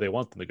the way that they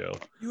want them to go.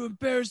 You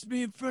embarrassed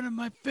me in front of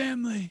my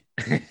family.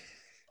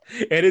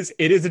 It is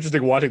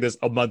interesting watching this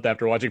a month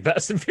after watching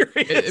Fast and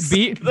Furious.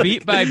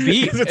 Beat by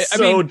beat.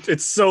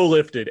 It's so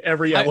lifted,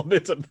 every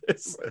element of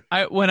this.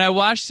 When I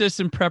watched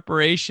this in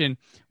preparation,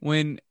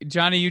 when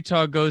Johnny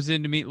Utah goes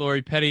in to meet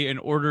Lori Petty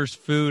and orders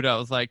food, I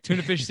was like,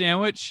 tuna fish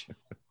sandwich.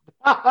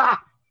 Yeah.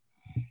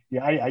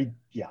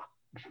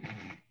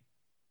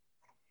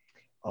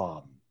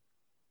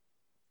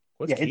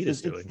 What's Keatus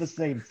It's doing? the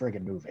same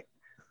friggin' movie.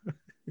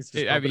 He's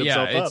just pumping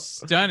himself up. It's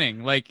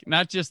stunning. Like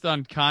not just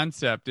on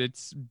concept,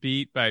 it's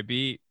beat by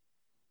beat.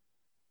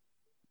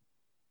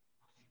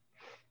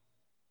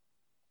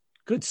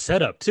 Good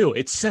setup too.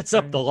 It sets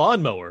up the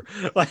lawnmower.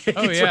 Like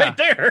it's yeah. right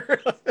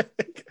there.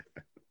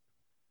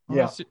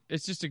 Yeah.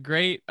 It's just a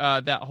great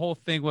that whole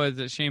thing was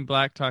that Shane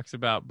Black talks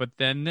about, but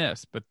then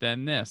this, but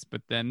then this,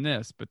 but then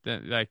this, but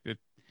then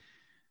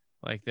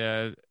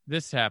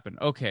this happened.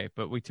 Okay,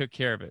 but we took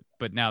care of it.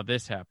 But now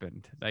this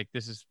happened. Like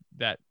this is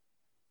that,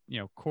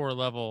 core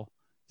level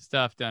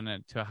stuff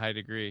done to a high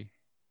degree.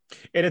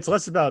 And it's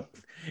less about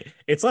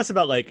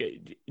like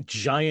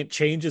giant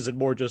changes and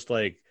more just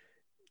like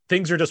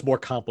things are just more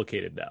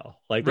complicated now.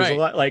 Like there's a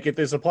lot, like if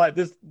there's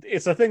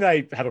it's a thing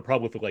I have a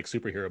problem with like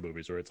superhero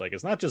movies where it's like,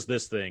 it's not just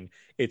this thing,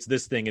 it's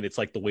this thing. And it's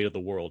like the weight of the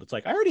world. It's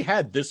like, I already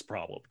had this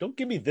problem. Don't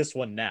give me this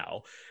one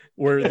now.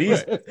 Where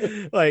these,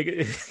 like,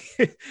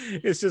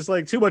 it's just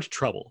like too much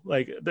trouble.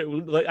 Like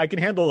I can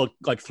handle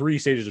like 3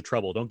 stages of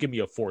trouble. Don't give me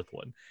a 4th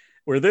one.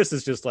 Where this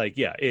is just like,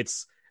 yeah,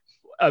 it's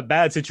a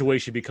bad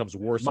situation becomes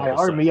worse. My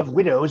army of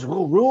widows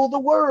will rule the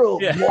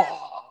world. Yeah.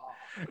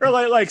 Or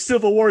like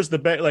Civil War is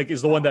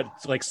is the one that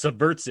like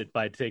subverts it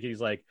by taking.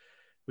 He's like,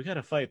 we got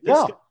to fight this.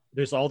 Yeah.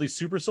 There's all these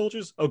super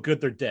soldiers. Oh, good,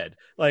 they're dead.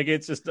 Like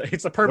it's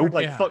a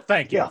perfect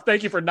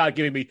thank you for not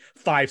giving me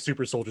 5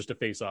 super soldiers to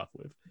face off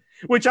with.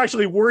 Which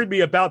actually worried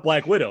me about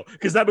Black Widow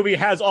because that movie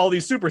has all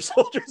these super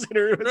soldiers in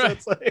her.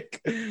 Right. So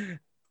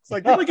it's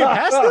like, did we get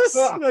past this?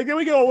 Like, did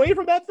we go away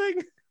from that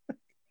thing?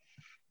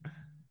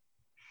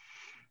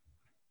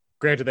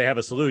 Granted, they have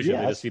a solution.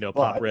 Yes, they just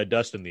pop red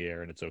dust in the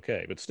air and it's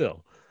okay. But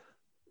still,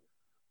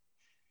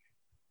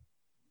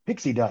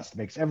 pixie dust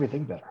makes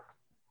everything better.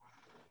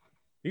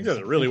 You guys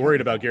are really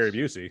worried about Gary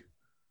Busey.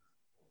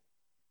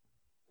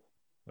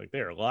 Like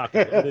they are locked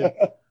in.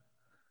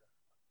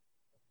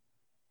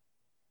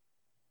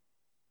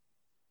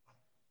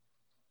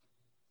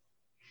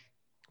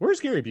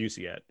 Where's Gary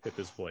Busey at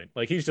this point?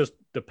 Like he's just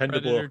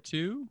dependable. Predator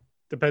 2?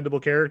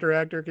 Dependable character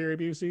actor, Gary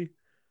Busey.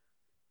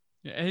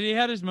 Yeah, had he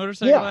had his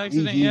motorcycle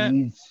accident yet?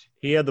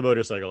 He had the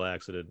motorcycle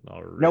accident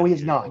already. No,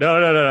 he's not.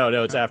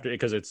 No. It's after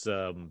because it's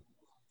that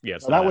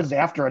was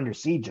after Under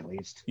Siege at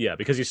least. Yeah,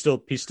 because he's still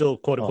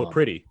quote unquote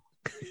pretty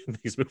in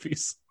these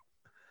movies.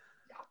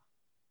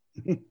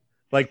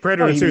 Like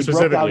Predator 2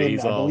 specifically.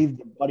 I believe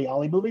the Buddy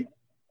Holly movie.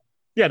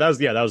 Yeah, that was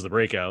the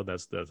breakout.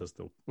 That's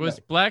the was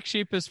Black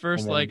Sheep his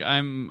first like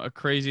I'm a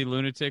crazy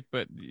lunatic,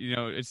 but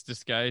it's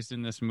disguised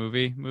in this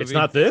movie. It's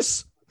not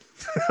this.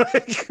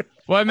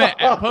 Well, I meant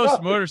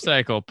post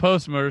motorcycle.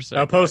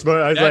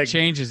 That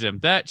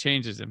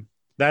changes him.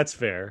 That's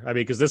fair. I mean,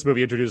 because this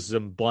movie introduces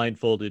him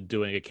blindfolded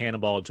doing a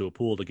cannonball into a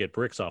pool to get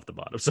bricks off the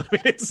bottom. So I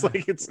mean, it's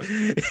like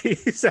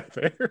he's that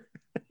fair.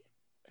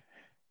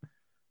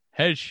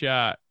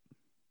 Headshot.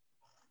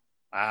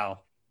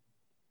 Wow.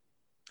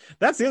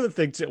 That's the other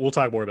thing too. We'll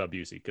talk more about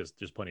Busey because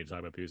there's plenty to talk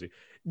about Busey.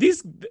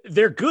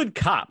 They're good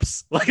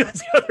cops. Like that's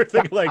the other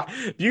thing. Like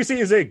Busey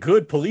is a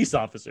good police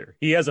officer.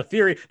 He has a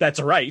theory that's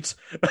right,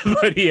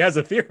 but he has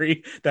a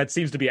theory that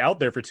seems to be out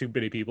there for too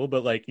many people.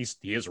 But like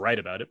he is right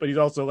about it. But he's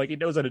also like he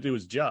knows how to do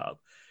his job.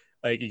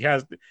 Like he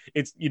has.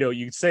 It's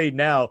you say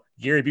now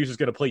Gary Busey's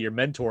going to play your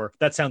mentor.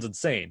 That sounds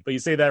insane. But you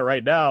say that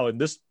right now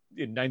in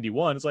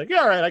 91, it's like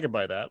yeah, all right, I can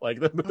buy that. Like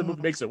the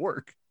movie makes it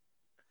work.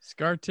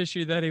 Scar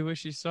tissue that he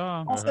wish he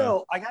saw.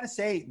 Also, I gotta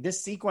say,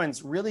 this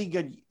sequence really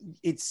good.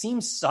 It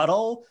seems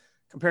subtle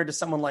compared to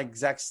someone like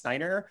Zack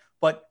Snyder,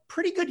 but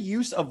pretty good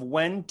use of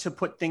when to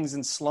put things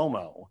in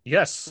slow-mo.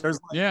 Yes. There's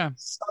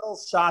subtle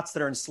shots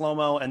that are in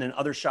slow-mo and then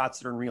other shots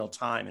that are in real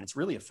time, and it's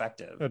really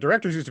effective. The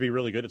directors used to be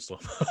really good at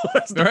slow-mo.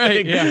 That's the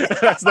right, thing. Yeah.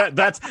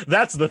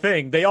 That's the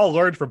thing. They all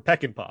learned from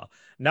Peckinpah.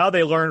 Now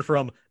they learn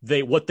from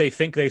what they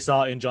think they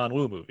saw in John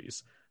Woo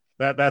movies.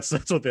 That's where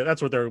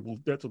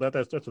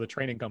the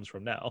training comes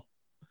from now.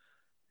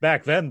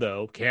 Back then,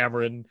 though,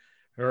 Cameron,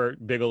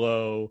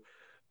 Bigelow,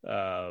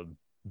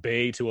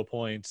 Bay to a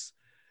point,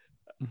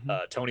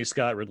 Tony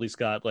Scott, Ridley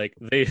Scott, like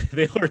they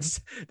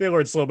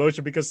learned slow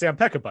motion because Sam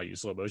Peckinpah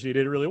used slow motion. He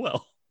did it really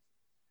well.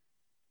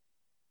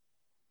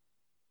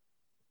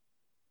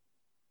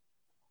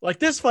 Like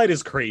this fight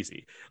is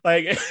crazy.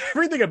 Like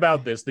everything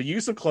about this, the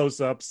use of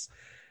close-ups,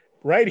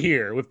 right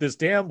here with this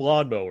damn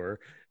lawnmower.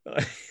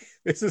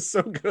 This is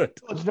so good.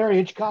 It's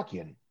very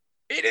Hitchcockian.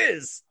 It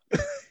is.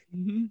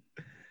 Mm-hmm.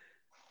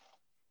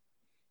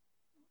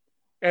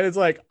 And it's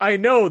like, I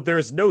know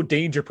there's no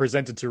danger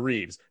presented to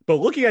Reeves, but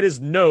looking at his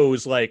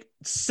nose like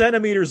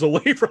centimeters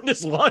away from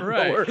this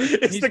lawnmower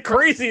is the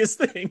craziest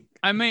thing.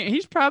 I mean,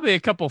 he's probably a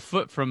couple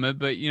foot from it,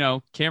 but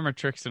camera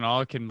tricks and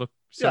all can look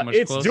so much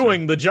closer. It's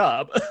doing the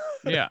job.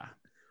 Yeah.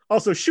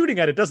 Also, shooting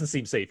at it doesn't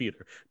seem safe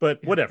either,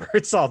 but whatever.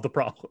 It solved the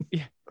problem.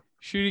 Yeah.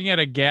 Shooting at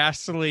a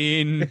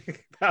gasoline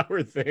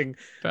powered thing.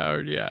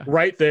 Powered, yeah.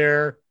 Right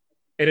there.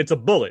 And it's a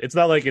bullet. It's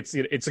not like it's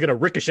going to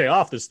ricochet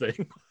off this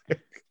thing.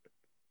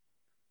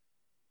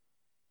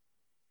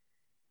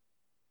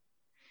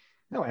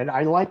 No, and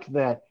I like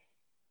that,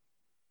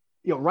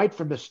 right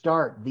from the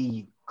start,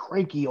 the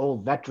cranky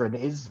old veteran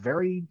is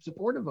very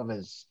supportive of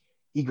his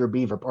eager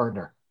beaver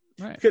partner.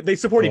 Right. They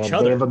support each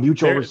other. They have a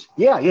mutual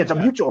it's a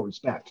mutual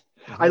respect.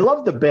 I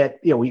love the bit,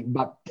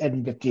 about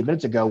 10, 15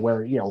 minutes ago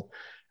where,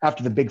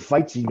 after the big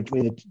fight scene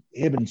between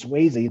him and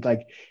Swayze, it's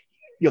like,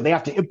 they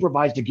have to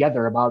improvise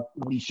together about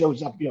when he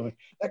shows up.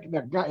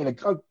 That guy,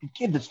 the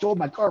kid that stole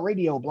my car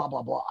radio, blah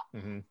blah blah.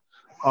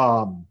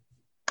 Mm-hmm.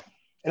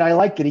 And I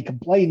like that he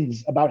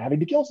complains about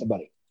having to kill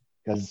somebody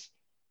because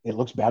it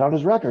looks bad on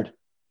his record.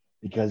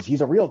 Because he's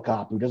a real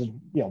cop who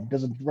doesn't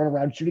run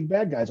around shooting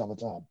bad guys all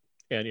the time.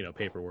 And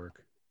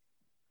paperwork.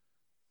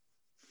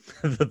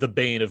 the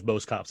bane of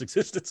most cops'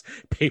 existence,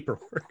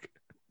 paperwork.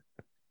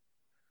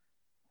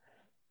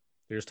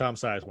 Here's Tom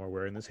Sizemore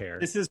wearing this hair.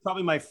 This is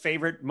probably my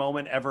favorite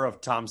moment ever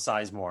of Tom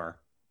Sizemore.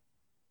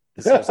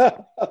 This is it.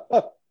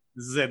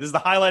 This is the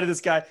highlight of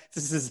this guy.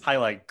 This is his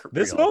highlight.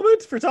 This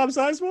moment for Tom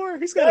Sizemore,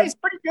 he's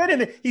pretty good,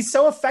 and he's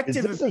so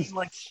effective at being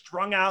like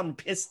strung out and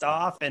pissed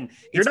off. And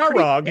you're not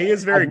wrong. He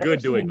is very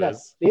good doing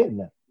this.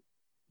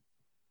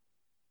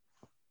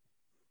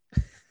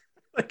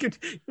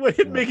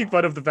 Like making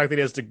fun of the fact that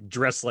he has to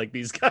dress like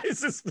these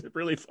guys is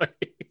really funny.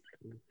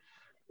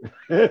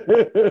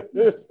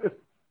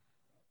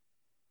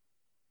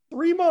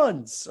 3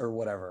 months or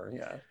whatever.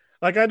 Yeah.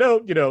 Like I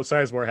know,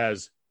 Sizemore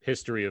has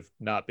history of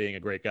not being a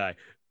great guy,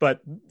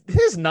 but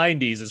his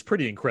 90s is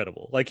pretty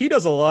incredible. Like he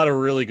does a lot of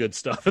really good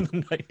stuff in the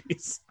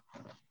 90s.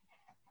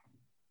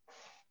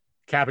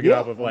 Capping it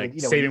off of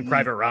Saving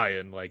Private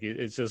Ryan. Like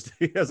it's just,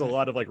 he has a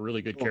lot of like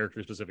really good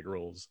character specific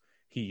roles.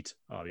 Heat,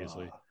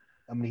 obviously.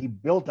 He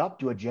built up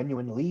to a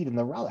genuine lead in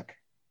The Relic.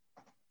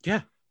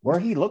 Yeah. Where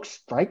he looks,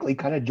 frankly,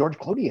 kind of George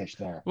Clooney-ish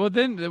there. Well,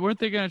 then weren't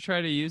they going to try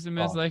to use him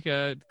as like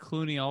a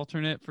Clooney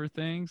alternate for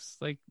things?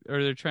 Like,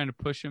 or they're trying to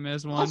push him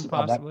as one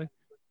possibly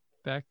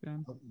back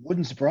then?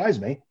 Wouldn't surprise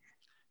me.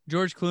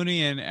 George Clooney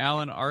and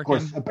Alan Arkin.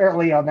 Of course,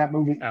 apparently on that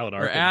movie. Alan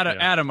Arkin. Or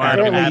Adam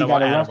Arkin. Arkin. Apparently he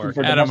got arrested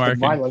for domestic Arkin.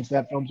 violence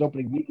that film's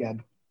opening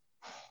weekend.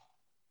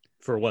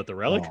 For what, The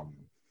Relic?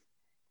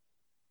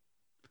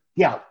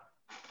 Yeah.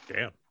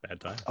 Damn, bad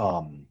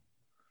time.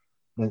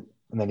 And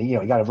then he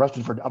got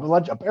arrested for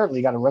domestic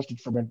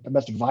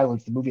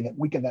violence the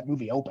weekend that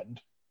movie opened.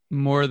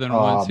 More than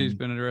once he's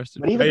been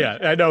arrested.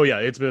 I know. Yeah,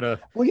 it's been a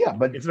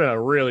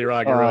really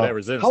rocky road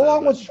ever since.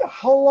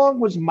 How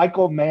long was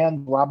Michael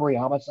Mann's robbery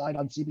homicide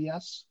on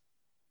CBS?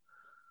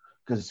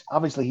 Because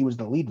obviously he was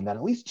the lead in that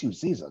at least 2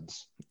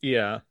 seasons.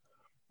 Yeah,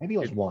 maybe it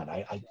was 1.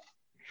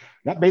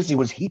 That basically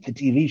was Heat, the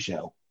TV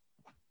show.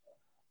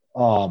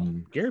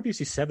 Gary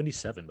Busey's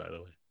 77, by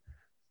the way.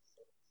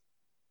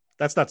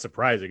 That's not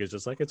surprising. It's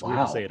just like it's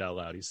weird to say it out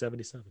loud. He's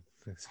 77.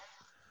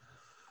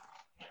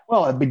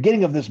 Well, at the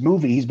beginning of this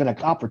movie, he's been a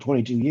cop for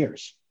 22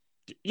 years.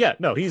 Yeah,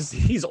 no,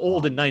 he's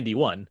old in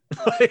 91.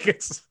 Like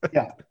it's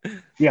yeah.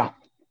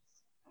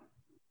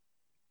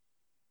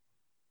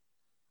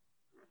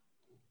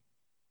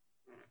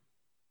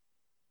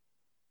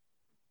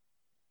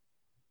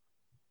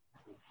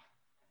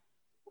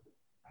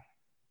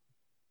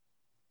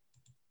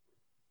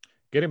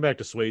 Getting back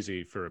to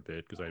Swayze for a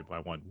bit because I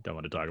want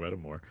to talk about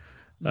him more.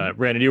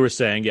 Brandon, you were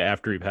saying,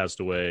 after he passed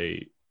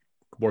away,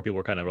 more people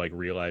were kind of like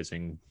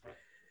realizing,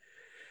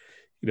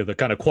 the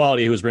kind of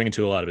quality he was bringing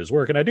to a lot of his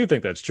work, and I do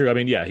think that's true. I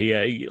mean,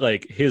 he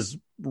like his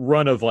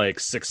run of like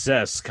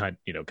success kind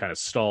of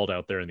stalled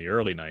out there in the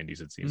early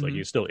 '90s. It seems like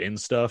he's still in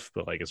stuff,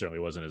 but like it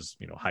certainly wasn't as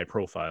high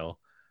profile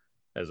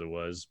as it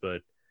was.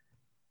 But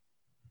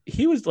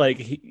he was like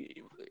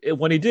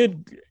when he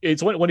did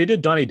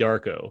Donnie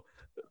Darko,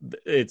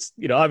 it's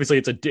obviously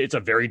it's a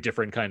very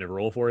different kind of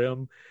role for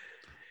him.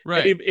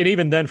 Right. And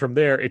even then from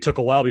there, it took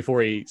a while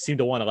before he seemed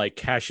to want to like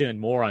cash in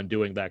more on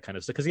doing that kind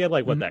of stuff. Cause he had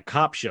like that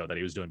cop show that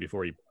he was doing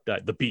before he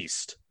died, The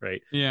Beast.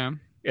 Right. Yeah.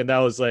 And that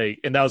was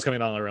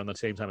coming on around the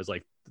same time as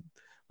like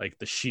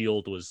The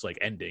Shield was like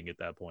ending at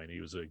that point.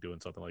 He was like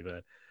doing something like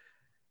that.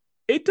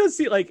 It does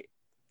seem like,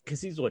 cause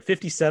he's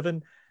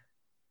 57.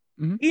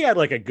 Mm-hmm. He had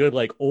like a good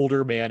like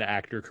older man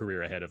actor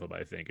career ahead of him,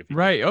 I think. If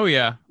right. Oh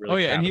yeah.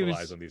 Really and he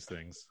was on these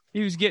things.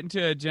 He was getting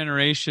to a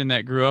generation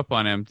that grew up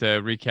on him to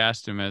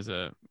recast him as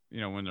a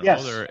when they're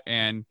older.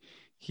 And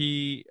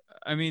the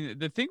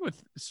thing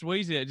with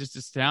Swayze that just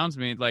astounds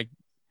me, like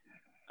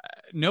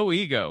no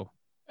ego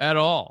at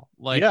all.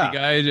 Like the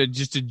guy is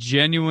just a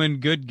genuine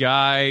good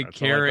guy, that's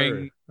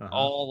caring,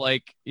 all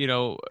like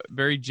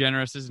very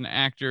generous as an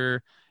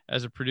actor,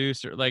 as a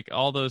producer, like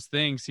all those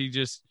things. He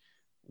just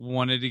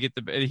wanted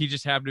to he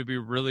just happened to be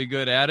really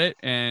good at it,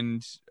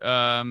 and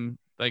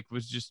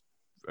was just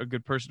a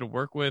good person to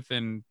work with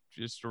and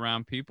just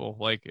around people.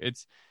 Like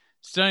it's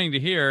stunning to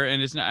hear,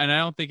 and it's not, and I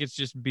don't think it's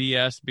just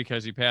BS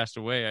because he passed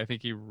away. I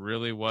think he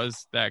really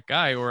was that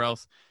guy, or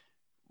else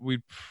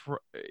and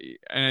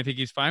I think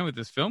he's fine with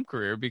his film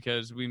career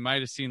because we might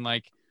have seen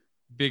like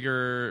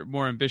bigger,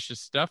 more ambitious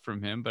stuff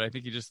from him, but I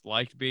think he just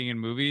liked being in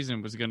movies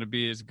and was going to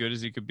be as good as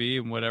he could be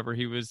in whatever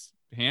he was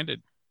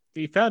handed.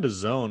 He found a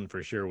zone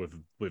for sure with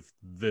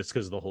this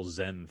because of the whole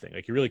Zen thing.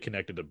 Like he really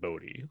connected to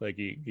Bodhi. Like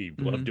he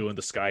loved doing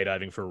the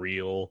skydiving for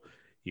real.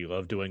 He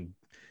loved doing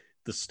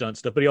the stunt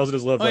stuff, but he also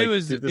just loved he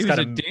was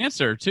a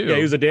dancer too. Yeah,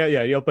 he was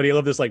but he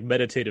loved this like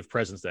meditative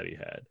presence that he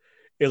had.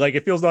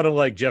 It feels not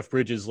unlike Jeff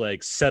Bridges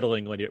like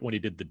settling when he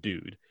did The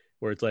Dude,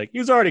 where it's like he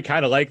was already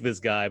kind of like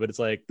this guy, but it's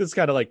like this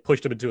kind of like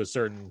pushed him into a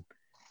certain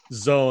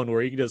zone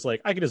where he could just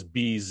like I could just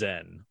be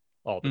Zen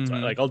all the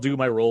time. Mhm. Like I'll do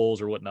my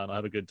roles or whatnot, I'll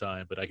have a good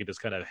time, but I can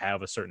just kind of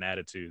have a certain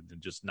attitude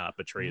and just not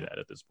betray that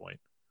at this point.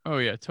 Oh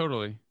yeah,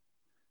 totally.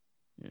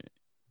 Yeah.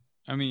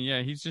 I mean,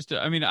 yeah, he's just.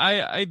 I mean,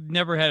 I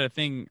never had a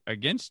thing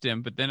against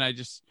him, but then I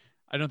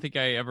don't think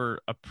I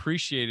ever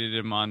appreciated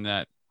him on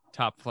that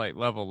top flight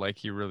level like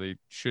he really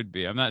should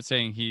be. I'm not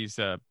saying he's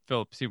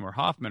Philip Seymour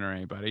Hoffman or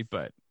anybody,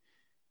 but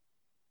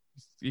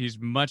he's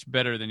much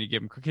better than you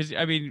give him. Because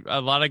I mean, a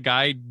lot of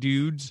guy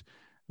dudes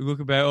who look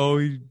about, oh,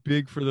 he's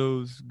big for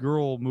those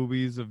girl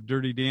movies of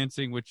Dirty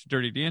Dancing, which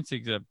Dirty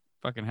Dancing's a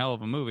fucking hell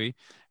of a movie,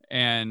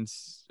 and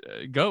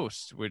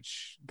Ghost,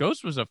 which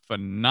Ghost was a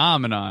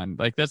phenomenon.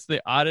 Like that's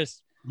the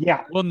oddest.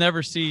 Yeah, We'll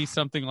never see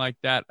something like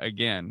that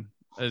again.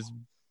 As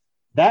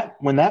that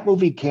when that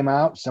movie came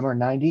out, summer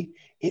 '90,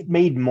 it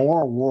made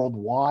more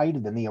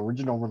worldwide than the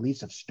original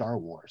release of Star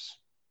Wars.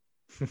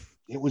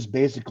 It was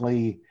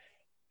basically,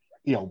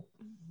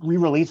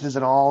 re-releases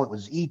and all. It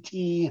was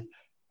E.T.,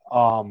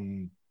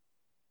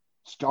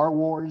 Star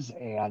Wars,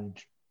 and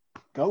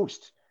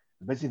Ghost.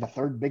 Basically, the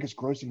third biggest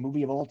grossing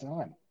movie of all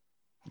time.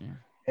 Yeah.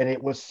 And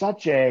it was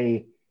such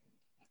a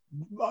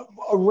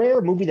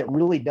rare movie that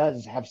really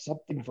does have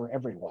something for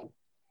everyone.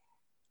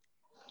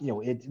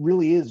 It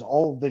really is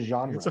all the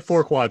genres. It's a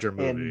 4-quadrant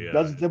movie and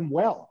does them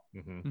well.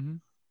 Mm-hmm.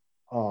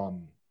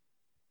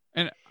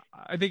 And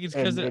I think it's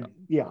because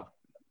yeah.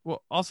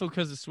 Well, also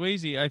because of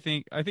Swayze, I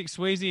think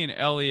Swayze and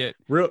Elliott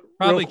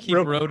Probably keep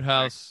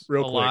Roadhouse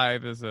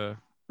alive as a.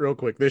 Real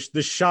quick, this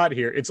shot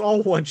here, it's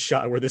all one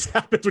shot where this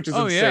happens, which is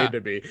insane to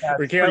me. Yeah,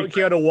 where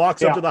Keanu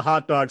walks up to the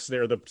hot dog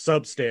stand, the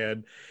sub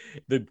stand,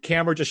 the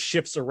camera just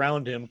shifts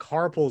around him,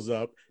 car pulls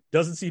up,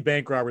 doesn't see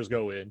bank robbers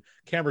go in,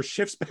 camera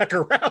shifts back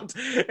around,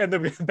 and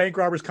the bank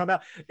robbers come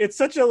out. It's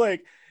such a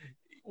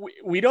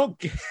we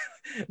don't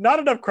not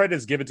enough credit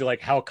is given to like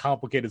how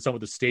complicated some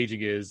of the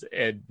staging is,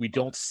 and we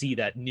don't see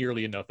that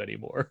nearly enough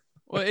anymore.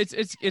 Well,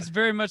 it's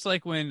very much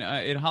like when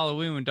in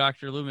Halloween when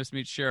Dr. Loomis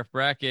meets Sheriff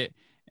Brackett.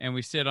 And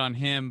we sit on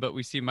him, but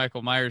we see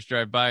Michael Myers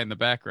drive by in the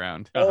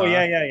background. Oh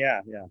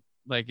yeah.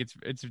 Like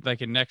it's like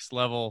a next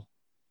level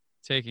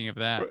taking of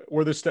that.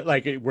 Where there's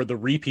where the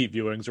repeat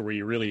viewings are where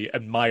you really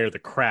admire the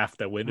craft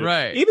that went into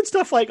right. Even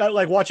stuff like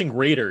watching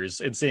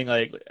Raiders and seeing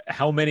like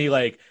how many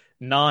like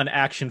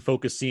non-action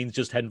focused scenes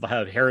just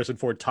have Harrison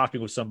Ford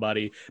talking with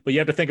somebody, but you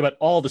have to think about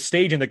all the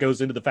staging that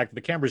goes into the fact that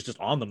the camera's just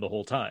on them the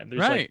whole time.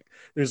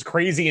 There's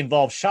crazy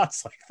involved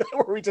shots like that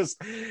where we just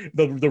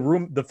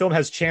the film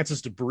has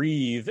chances to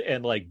breathe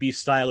and like be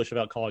stylish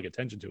without calling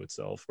attention to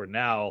itself, where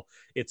now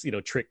it's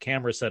trick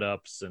camera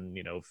setups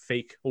and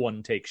fake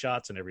one take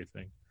shots and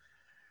everything,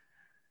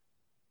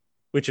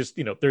 which is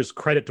there's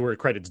credit to where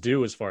credit's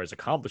due as far as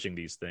accomplishing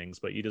these things.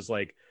 But you just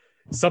like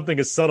something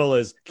as subtle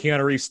as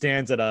Keanu Reeves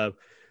stands at a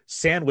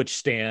sandwich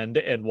stand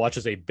and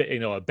watches a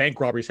bank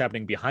robbery is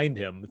happening behind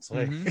him. It's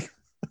like it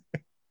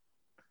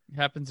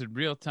happens in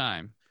real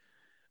time.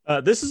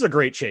 This is a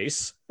great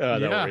chase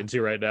that we're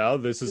into right now.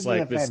 This is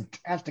like this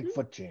fantastic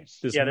foot chase.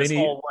 This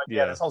whole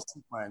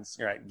sequence.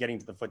 You're right, getting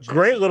to the foot chase.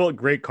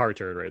 Great car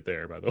turn right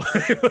there, by the way.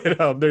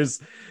 There's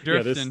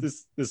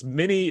this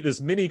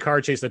mini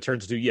car chase that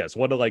turns to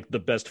one of like the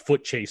best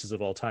foot chases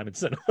of all time in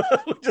cinema,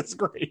 which is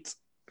great.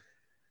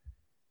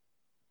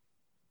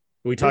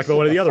 We talked about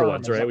one of the other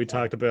ones, right? We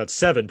talked about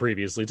Seven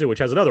previously too, which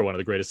has another one of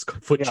the greatest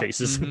foot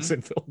chases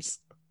in films.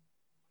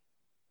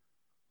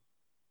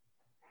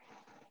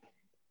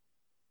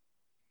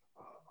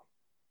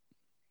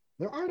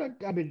 There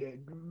aren't,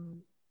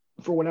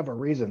 for whatever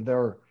reason,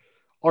 there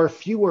are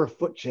fewer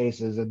foot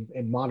chases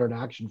in modern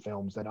action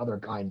films than other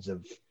kinds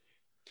of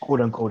quote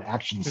unquote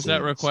action scenes. Because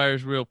that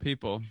requires real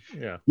people.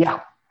 Yeah.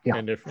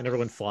 And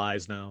everyone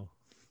flies now.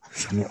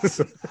 Yeah.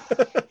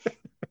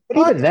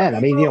 But even then,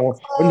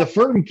 when The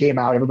Firm came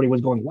out, everybody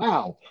was going,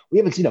 "Wow, we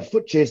haven't seen a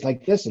foot chase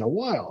like this in a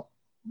while."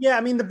 Yeah,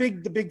 the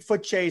big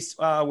foot chase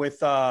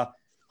with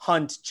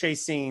Hunt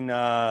chasing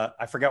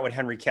I forgot what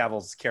Henry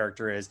Cavill's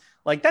character is.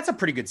 Like that's a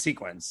pretty good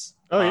sequence.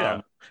 Oh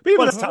yeah.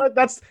 But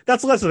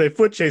that's less of a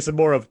foot chase and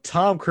more of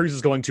Tom Cruise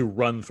is going to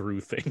run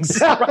through things.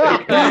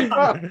 But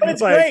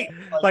it's great.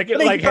 Like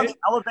the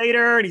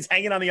elevator and he's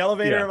hanging on the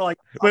elevator. Yeah.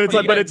 But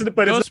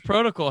Ghost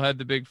Protocol had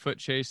the big foot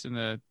chase in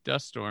the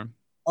dust storm.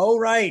 Oh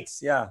right,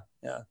 yeah.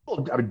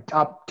 Well,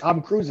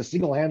 Tom Cruise is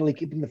single-handedly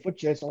keeping the foot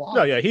chase alive.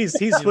 No, yeah, he's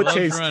foot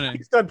chase. Running.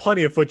 He's done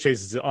plenty of foot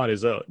chases on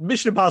his own.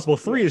 Mission Impossible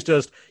 3 is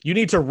just you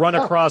need to run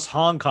across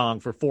Hong Kong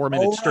for 4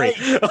 minutes straight.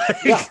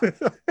 Yeah.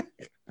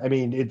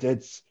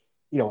 It's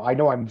I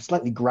know I'm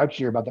slightly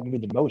grouchier about that movie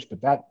than most,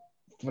 but that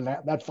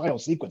final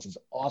sequence is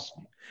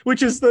awesome.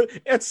 Which is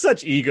it's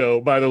such ego,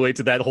 by the way,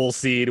 to that whole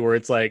scene where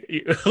it's like,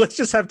 let's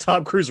just have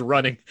Tom Cruise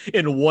running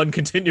in one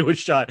continuous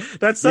shot.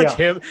 That's such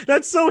him.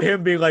 That's so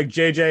him being like,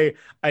 JJ,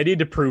 I need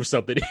to prove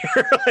something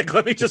here. Like,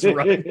 let me just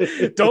run.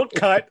 Don't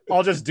cut.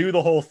 I'll just do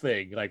the whole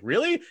thing. Like,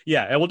 really?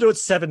 Yeah. And we'll do it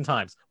 7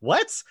 times.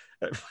 What?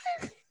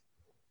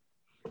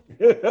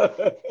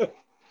 That's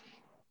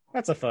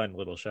a fun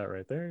little shot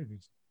right there.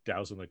 He's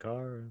dousing the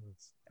car.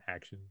 It's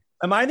action.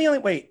 Am I the only?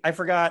 Wait, I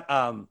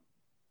forgot.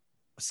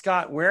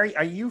 Scott, where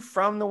are you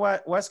from?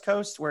 The West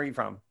Coast? Where are you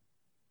from?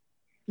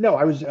 No,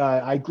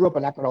 I grew up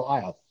in Akron,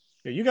 Ohio.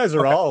 Yeah, you guys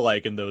are all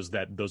like in those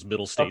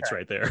middle states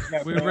right there.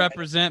 We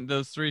represent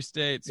those 3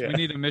 states. Yeah. We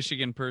need a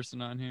Michigan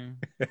person on here.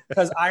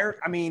 Because I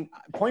mean,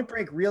 Point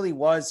Break really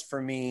was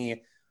for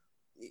me,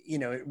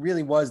 it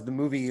really was the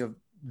movie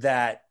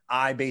that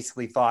I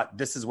basically thought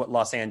this is what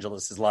Los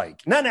Angeles is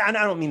like. No, I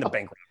don't mean the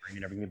bank robbery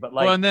and everything, but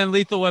like, Well, and then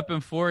Lethal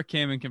Weapon 4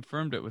 came and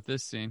confirmed it with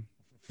this scene.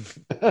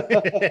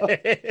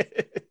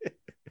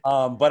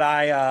 but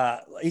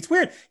it's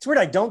weird. It's weird.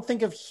 I don't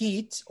think of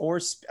Heat a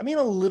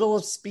little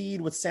of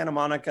Speed with Santa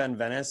Monica and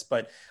Venice,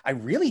 but I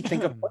really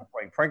think of Point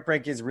Break. Point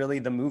Break is really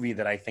the movie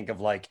that I think of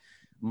like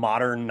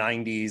modern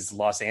 90s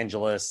Los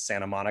Angeles,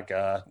 Santa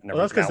Monica. Well,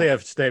 that's because they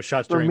have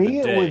shots during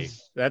the day.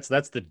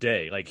 That's the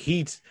day. Like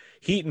Heat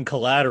and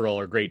Collateral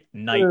are great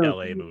night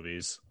LA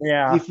movies.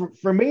 Yeah.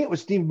 For me, it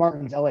was Steve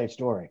Martin's LA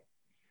Story.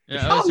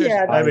 Yeah,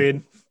 I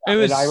mean, it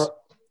was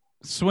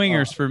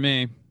Swingers for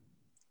me.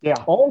 Yeah.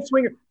 All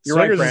Swingers. You're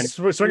right, Brandon.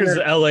 Swingers is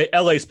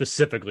LA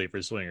specifically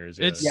for Swingers.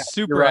 Yeah. It's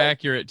super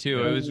accurate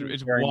too.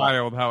 It's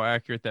wild how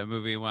accurate that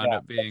movie wound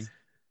up being.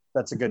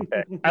 That's a good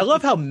pick. I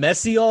love how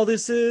messy all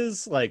this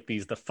is. Like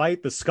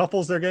the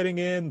scuffles they're getting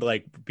in.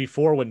 Like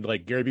before when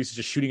like Gary Busey's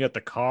just shooting at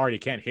the car and he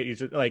can't hit.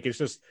 It's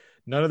just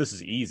none of this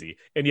is easy.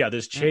 And yeah,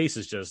 this chase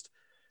is just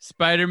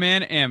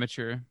Spider-Man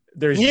amateur.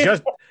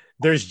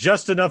 There's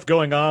just enough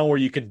going on where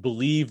you can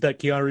believe that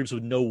Keanu Reeves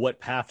would know what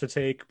path to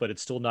take, but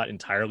it's still not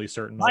entirely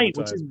certain. Right,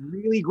 which is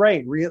really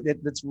great.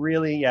 That's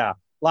really, yeah. A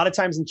lot of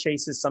times in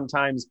chases,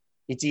 sometimes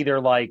it's either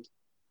like,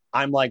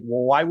 I'm like,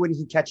 well, why wouldn't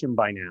he catch him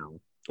by now?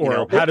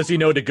 Or how does he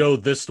know to go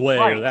this way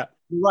or that?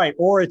 Right.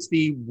 Or it's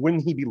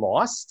wouldn't he be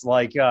lost?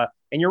 Like,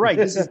 and you're right.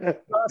 This is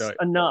just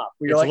enough.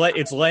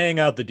 It's laying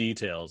out the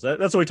details.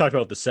 That's what we talked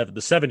about with the 7.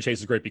 The 7 chase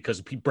is great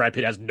because Brad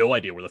Pitt has no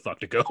idea where the fuck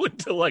to go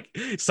until like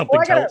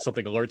something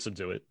alerts him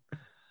to it.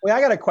 Well,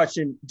 I got a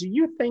question. Do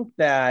you think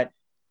that,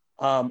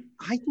 I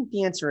think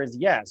the answer is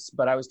yes,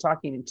 but I was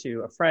talking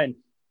to a friend.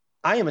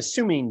 I am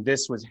assuming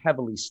this was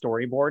heavily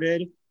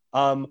storyboarded.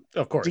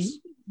 Of course. Do you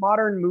think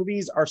modern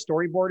movies are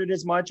storyboarded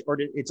as much, or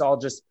it's all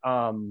just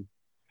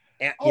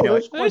there's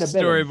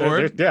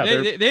storyboard.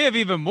 They have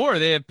even more.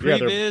 They have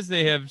previs.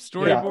 They have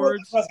storyboards.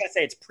 I was gonna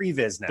say it's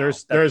previs now.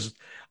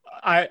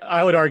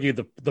 I would argue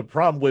the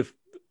problem with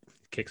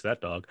kicks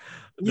that dog.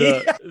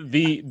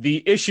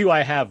 The issue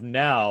I have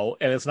now,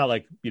 and it's not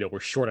like we're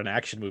short on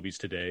action movies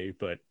today,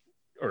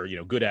 or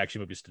good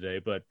action movies today,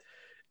 but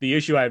the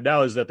issue I have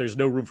now is that there's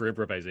no room for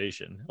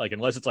improvisation. Like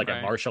unless it's like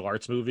a martial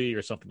arts movie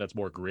or something that's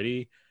more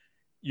gritty.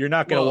 You're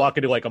not going to walk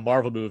into like a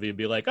Marvel movie and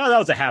be like, oh, that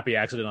was a happy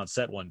accident on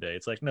set one day.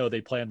 It's like, no,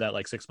 they planned that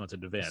like 6 months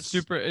in advance.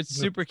 It's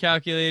super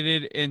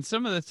calculated. And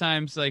some of the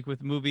times, like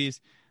with movies,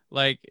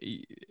 like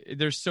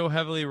they're so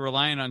heavily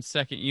reliant on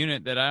second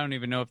unit that I don't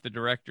even know if the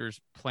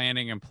director's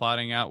planning and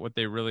plotting out what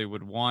they really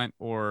would want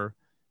or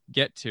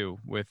get to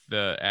with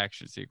the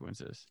action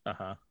sequences.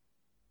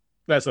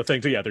 That's the thing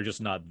too. Yeah, they're just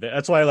not there.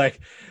 That's why I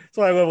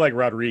love like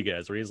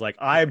Rodriguez, where he's like,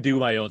 I do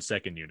my own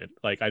second unit.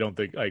 Like I don't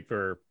think like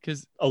for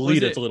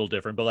Elite it's a little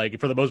different, but like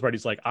for the most part,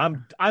 he's like,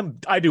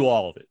 I do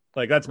all of it.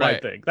 Like that's my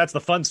thing. That's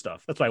the fun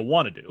stuff. That's what I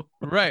want to do.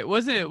 Right?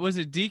 Was it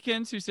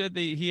Deakins who said that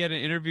he had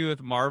an interview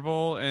with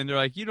Marvel and they're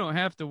like, you don't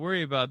have to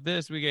worry about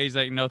this. He's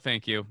like, no,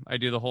 thank you. I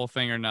do the whole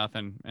thing or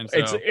nothing. And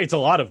so it's a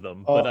lot of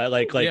them, but I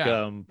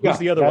who's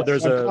the other one?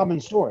 There's a common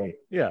story.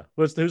 Yeah,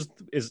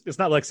 it's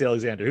not Lexi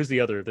Alexander. Who's the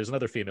other? There's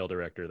another female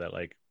director that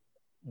like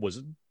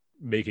was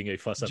making a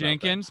fuss about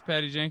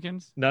Patty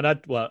Jenkins. No,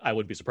 not well. I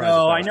wouldn't be surprised.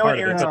 No, I know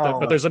Aaron.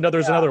 But there's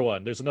another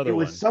one. There's another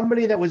one. It was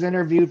somebody that was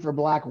interviewed for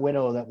Black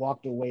Widow that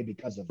walked away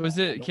because of. Was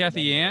it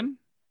Kathy Ann?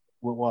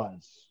 It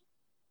was.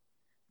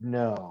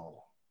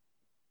 No.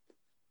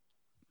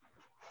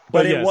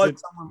 But it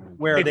was someone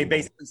where they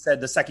basically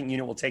said the second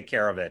unit will take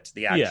care of it.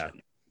 The action.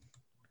 Yeah.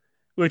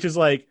 Which is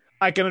like,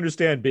 I can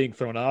understand being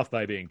thrown off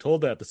by being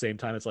told that. At the same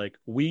time, it's like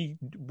we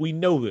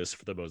know this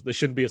for the most. This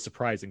shouldn't be a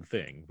surprising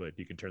thing, but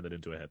you can turn that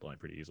into a headline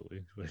pretty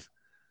easily.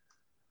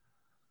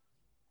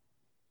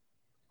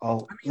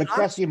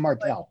 Lucretia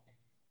Martel.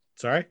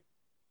 Sorry,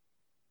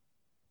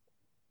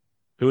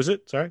 who is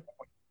it? Sorry,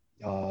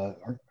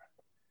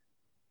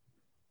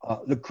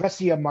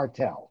 Lucretia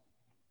Martel.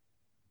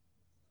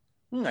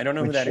 I don't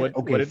know who that is.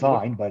 Okay,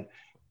 fine, but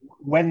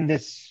when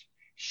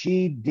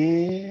she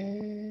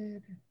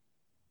did.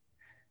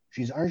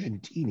 She's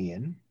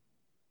Argentinian.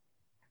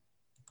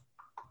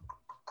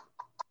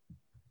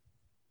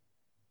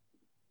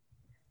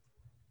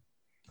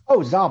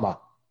 Oh, Zama.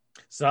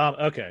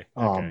 Okay.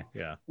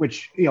 Yeah.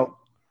 Which,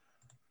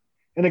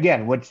 and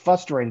again, what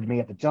frustrated me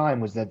at the time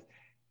was that,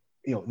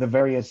 the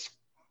various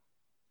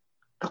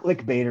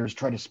clickbaiters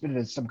try to spin it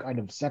as some kind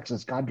of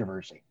sexist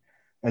controversy.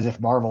 As if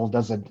Marvel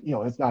doesn't,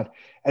 it's not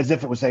as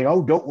if it was saying,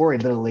 oh, don't worry,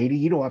 little lady,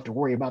 you don't have to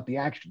worry about the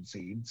action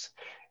scenes.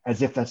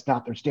 As if that's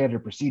not their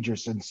standard procedure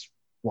since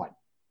what?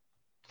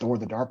 Thor: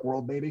 The Dark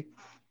World, maybe?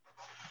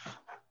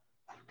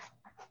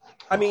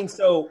 I mean,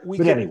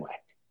 anyway.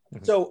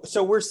 So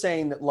we're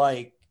saying that,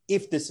 like,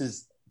 if this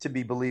is to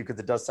be believed, because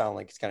it does sound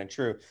like it's kind of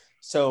true.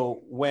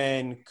 So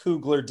when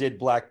Coogler did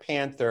Black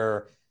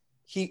Panther,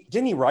 he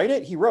didn't he write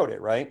it? He wrote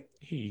it, right?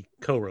 He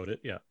co-wrote it.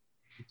 Yeah.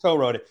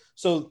 Co-wrote it.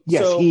 So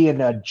Yes, he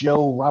and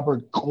Joe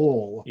Robert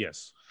Cole.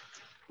 Yes.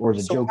 Or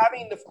the Joe.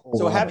 Having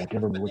I can't the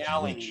remember which is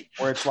finale which.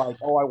 where it's like,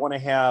 oh, I want to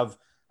have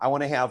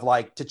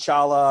like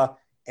T'Challa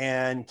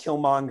and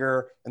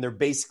Killmonger, and they're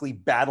basically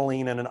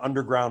battling in an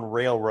underground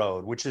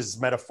railroad, which is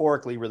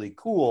metaphorically really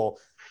cool.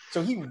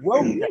 So he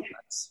wrote that.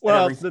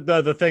 Well,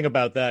 the thing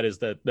about that is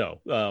that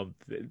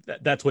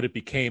that's what it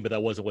became, but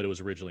that wasn't what it was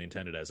originally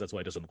intended as. That's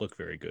why it doesn't look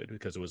very good,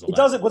 because it was.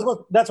 Doesn't.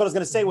 That's what I was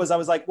going to say. I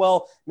was like,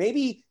 well,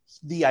 maybe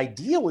the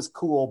idea was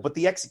cool, but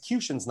the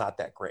execution's not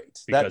that great.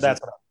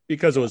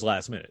 Because it was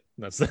last minute.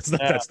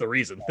 That's the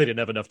reason. They didn't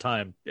have enough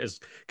time as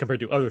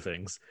compared to other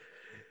things.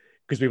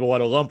 Because people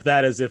want to lump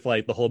that as if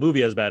like the whole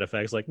movie has bad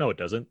effects. Like, no, it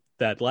doesn't.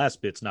 That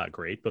last bit's not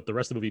great, but the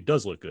rest of the movie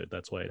does look good.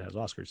 That's why it has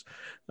Oscars.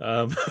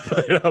 Oh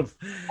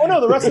no,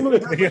 the rest of the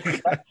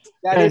movie.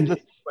 That is the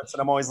sequence,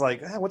 and I'm always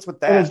like, what's with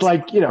that? And it's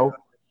like,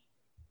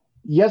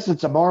 yes,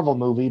 it's a Marvel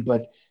movie,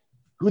 but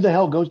who the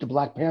hell goes to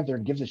Black Panther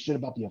and gives a shit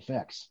about the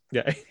effects?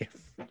 Yeah.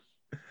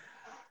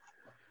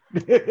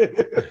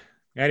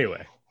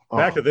 Anyway,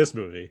 back to this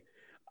movie.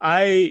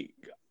 I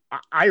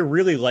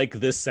really like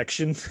this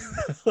section.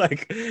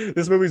 Like,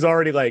 this movie's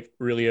already like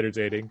really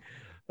entertaining.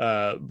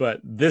 But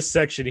this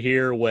section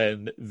here,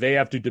 when they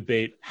have to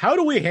debate, how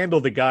do we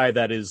handle the guy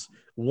that is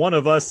one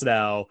of us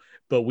now,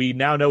 but we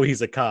now know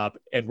he's a cop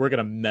and we're going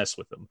to mess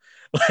with him.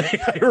 Like,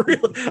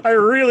 I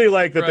really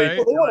like that.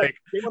 Right.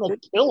 They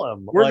want to kill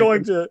him. We're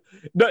going to,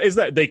 no, is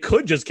that they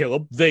could just kill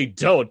him. They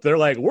don't. They're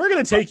like, we're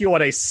going to take you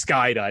on a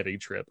skydiving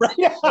trip.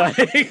 Yeah. Like,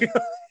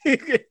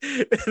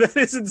 that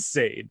is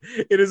insane.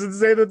 It is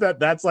insane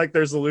that's like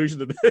their solution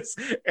to this.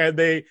 And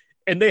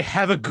they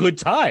have a good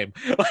time.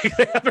 Like,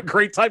 they have a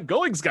great time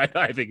going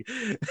skydiving.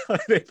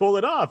 They pull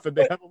it off and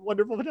they have a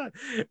wonderful time.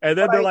 And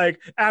then they're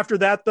like, after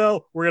that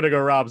though, we're going to go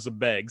rob some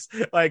banks.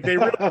 Like, they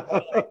really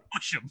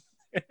push him.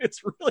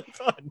 It's really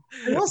fun.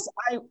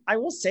 I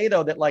will say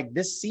though that like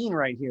this scene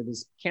right here,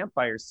 this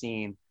campfire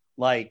scene,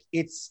 like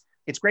it's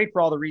great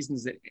for all the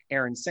reasons that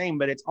Aaron's saying,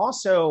 but it's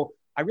also,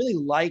 I really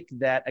like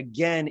that.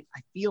 Again,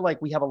 I feel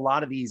like we have a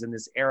lot of these in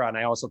this era. And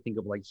I also think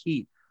of like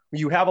Heat, where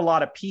you have a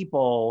lot of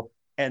people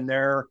and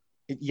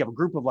you have a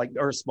group of like,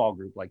 or a small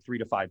group, like 3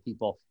 to 5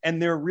 people,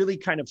 and they're really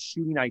kind of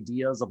shooting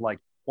ideas of like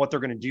what they're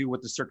going to do,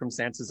 what the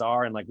circumstances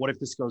are. And like, what if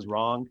this goes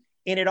wrong?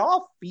 And it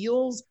all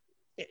feels,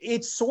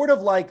 it's sort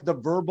of like the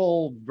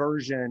verbal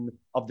version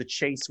of the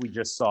chase we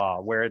just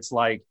saw, where it's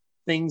like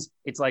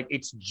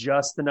it's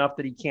just enough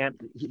that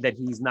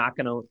he's not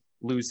going to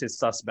lose his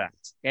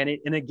suspect. And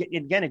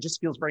again, it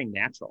just feels very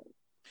natural.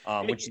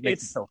 Which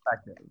makes it so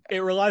effective. It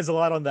relies a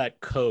lot on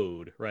that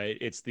code, right?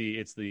 It's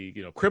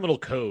the criminal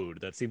code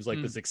that seems like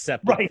this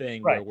accepted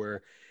thing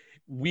where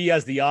we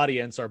as the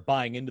audience are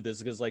buying into this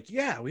because like,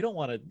 yeah, we don't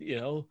want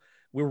to,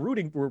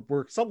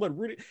 we're somewhat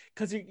rooting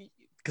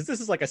because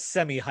this is like a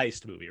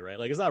semi-heist movie, right?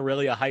 Like, it's not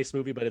really a heist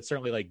movie, but it's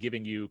certainly like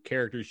giving you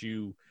characters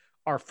you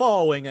are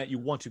following that you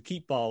want to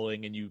keep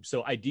following, and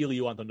so ideally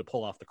you want them to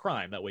pull off the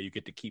crime. That way you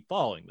get to keep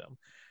following them.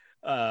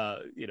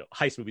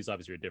 Heist movies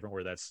obviously are different,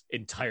 where that's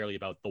entirely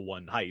about the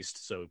one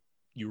heist, so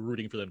you're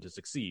rooting for them to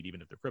succeed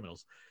even if they're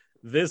criminals.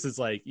 This is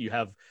like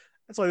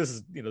that's why this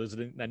is, there's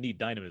a neat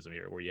dynamism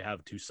here where you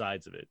have two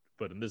sides of it,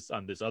 but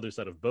on this other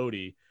side of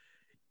Bodhi,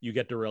 you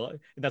get to realize,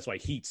 and that's why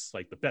Heat's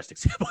like the best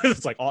example.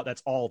 It's like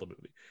that's all the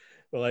movie,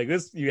 but like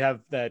this, you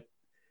have that,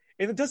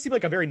 and it does seem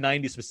like a very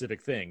 90s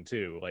specific thing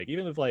too. Like,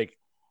 even if like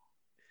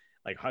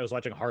I was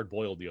watching Hard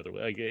Boiled the other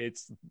way, like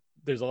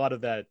there's a lot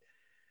of that.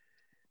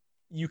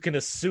 You can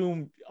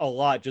assume a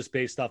lot just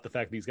based off the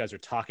fact that these guys are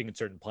talking in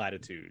certain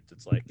platitudes.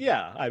 It's like,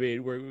 yeah, I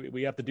mean,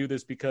 we have to do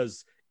this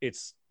because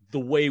it's the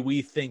way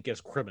we think as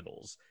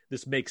criminals.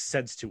 This makes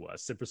sense to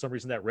us. And for some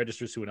reason that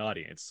registers to an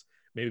audience,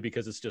 maybe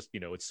because it's just,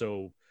 it's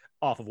so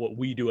off of what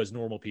we do as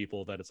normal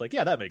people that it's like,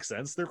 yeah, that makes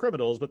sense. They're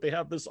criminals, but they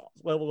have this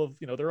level of,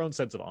 their own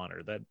sense of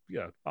honor, that,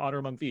 honor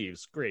among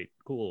thieves. Great.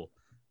 Cool.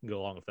 Can go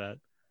along with that.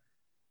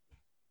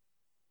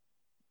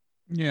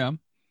 Yeah.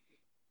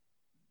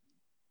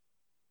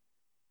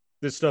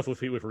 This stuff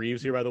with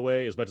Reeves here, by the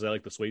way, as much as I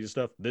like the Swayze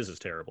stuff, this is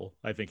terrible.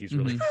 I think he's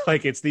really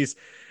like, it's these,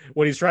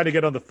 when he's trying to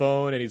get on the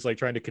phone and he's like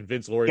trying to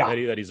convince Lori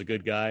Petty that he's a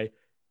good guy.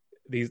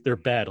 They're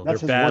bad.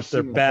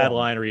 They're bad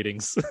line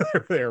readings.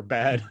 They're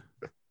bad.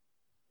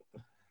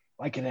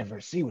 I can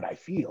never see what I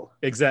feel.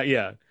 Exactly.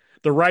 Yeah.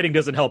 The writing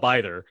doesn't help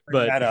either,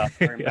 but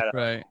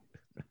right.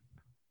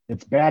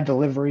 It's bad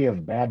delivery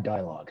of bad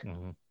dialogue.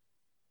 Mm-hmm.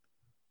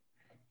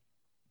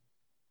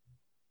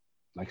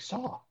 Like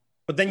Saw.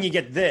 But then you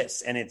get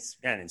this, and it's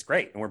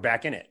great, and we're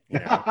back in it.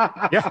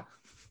 Yeah.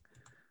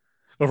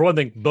 But for one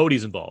thing,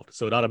 Bodhi's involved,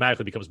 so it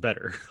automatically becomes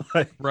better.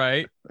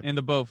 Right, and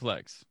the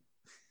Bowflex.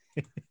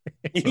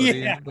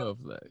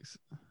 Bowflex.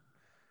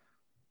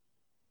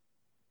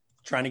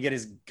 Trying to get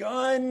his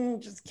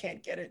gun, just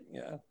can't get it.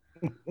 Yeah.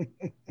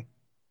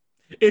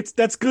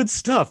 That's good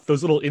stuff.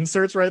 Those little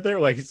inserts right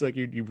there, like it's like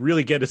you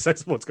really get a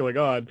sense of what's going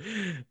on,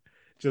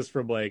 just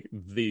from like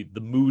the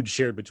mood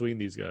shared between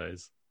these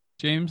guys.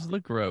 James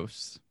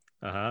LaGrosse.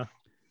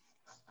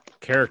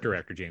 character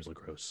actor James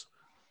LaGrosse,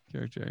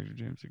 Character actor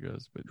James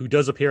LaGrosse, but who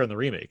does appear in the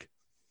remake.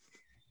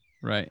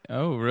 right.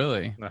 Oh,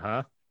 really?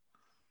 Uh-huh.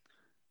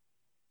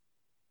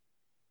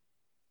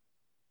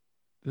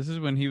 This is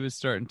when he was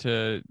starting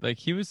to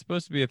he was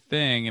supposed to be a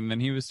thing, and then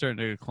he was starting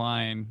to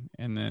decline,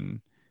 and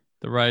then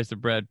the rise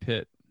of Brad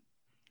Pitt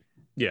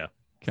Yeah.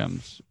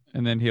 comes,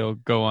 and then he'll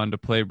go on to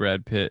play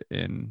Brad Pitt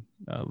in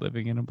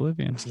Living in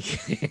Oblivion.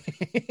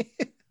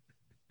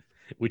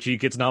 Which he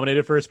gets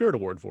nominated for a Spirit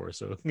Award for.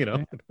 So,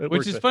 it Which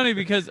works is out. funny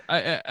because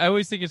I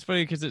always think it's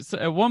funny because it's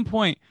at one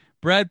point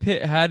Brad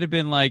Pitt had to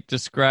been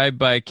described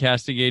by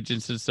casting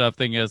agents and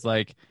something as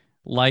like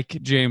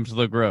James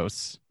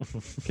LaGrosse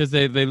because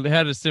they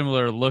had a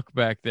similar look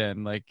back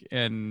then.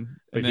 And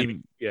But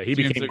then he James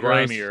became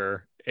LaGrosse-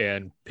 grimier,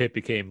 and Pitt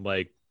became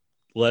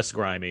less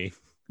grimy.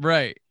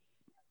 right.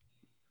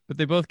 But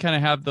they both kind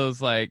of have those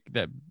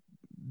that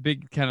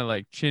big kind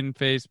of chin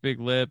face, big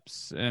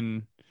lips,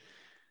 and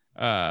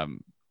it's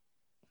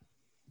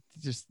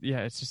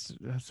just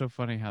so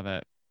funny how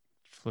that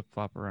flip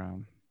flop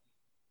around.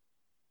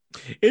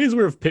 It is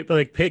weird.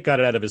 Pitt got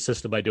it out of his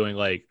system by doing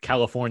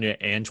California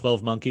and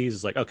 12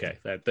 Monkeys. It's okay,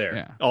 there.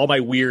 Yeah. All my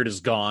weird is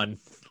gone.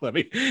 Let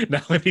me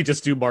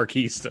just do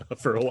marquee stuff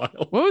for a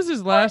while. What was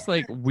his last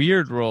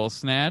weird role?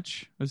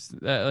 Snatch? Was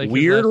that his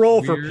Weird last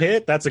role for weird-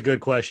 Pitt? That's a good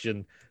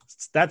question.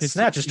 That His-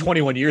 Snatch is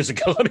 21 years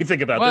ago. Let me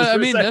think about Well, this. I for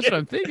a mean, that's second. what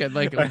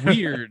I'm thinking.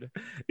 Weird.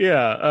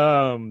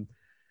 Yeah.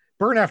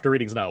 Burn After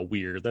Reading's not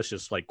weird. That's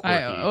just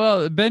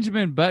quirky.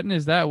 Benjamin Button,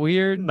 is that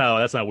weird? No,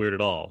 that's not weird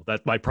at all.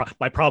 That my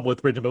problem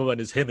with Benjamin Button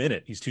is him in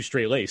it. He's too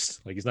straight laced.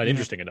 He's not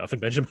interesting enough in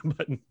Benjamin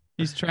Button.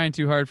 He's trying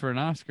too hard for an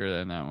Oscar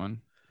in that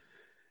one.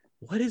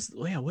 What is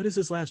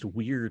his last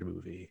weird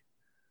movie?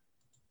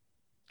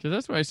 Because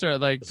that's why I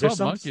started Is there 12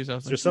 some, Monkeys. I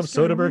was is there like, some this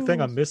guy Soderbergh thing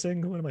rules. I'm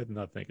missing? What am I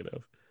not thinking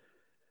of?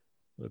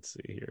 Let's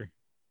see here.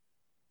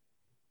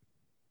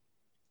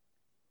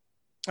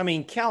 I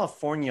mean,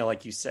 California,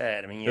 like you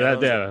said. I mean,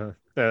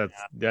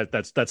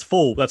 That's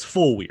full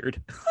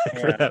weird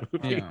for that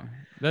movie. Yeah,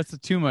 that's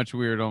too much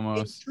weird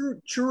almost.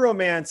 True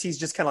Romance. He's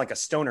just kind of like a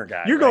stoner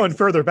guy. You're right? going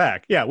further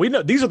back. Yeah, we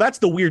know that's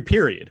the weird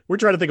period. We're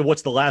trying to think of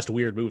what's the last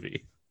weird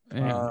movie.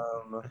 Yeah.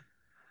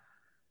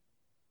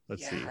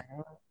 Let's see.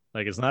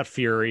 It's not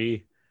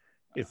Fury.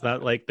 It's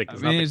not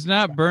it's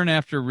not Burn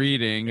After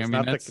Reading. It's I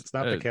mean, it's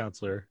not the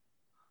Counselor.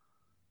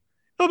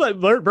 Oh,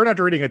 but Burn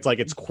After Reading,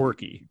 it's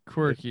quirky.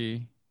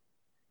 quirky.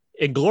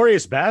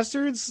 Inglorious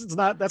Bastards.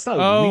 That's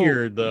not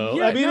weird though.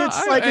 Yeah, I mean,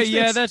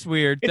 that's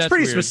weird. It's That's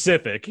pretty weird.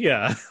 specific.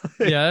 Yeah.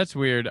 Yeah, that's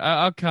weird.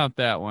 I'll count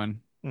that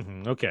one,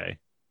 Okay.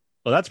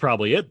 Well, that's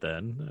probably it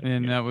then.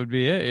 and that would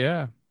be it.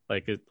 Yeah.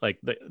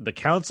 The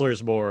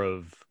Counselor's more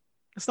of.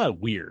 It's not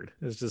weird.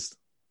 It's just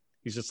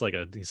he's just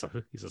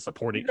he's a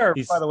supporting.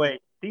 By the way,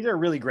 these are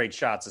really great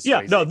shots. Of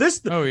Yeah. Swayze. No. This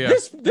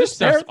This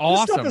stuff's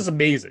awesome. stuff is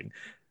amazing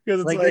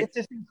because it's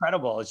just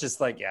incredible. It's just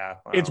wow.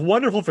 It's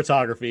wonderful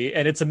photography,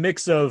 and it's a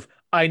mix of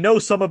I know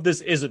some of this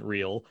isn't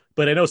real,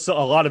 but I know a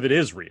lot of it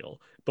is real.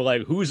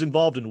 But who's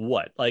involved in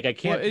what? I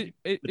can't. Well,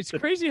 it's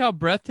crazy how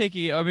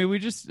breathtaking. I mean,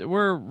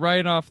 we're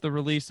right off the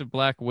release of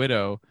Black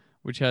Widow,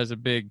 which has a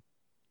big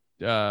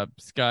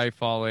sky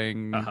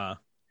falling. Uh-huh.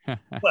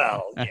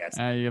 Well, yes.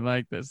 You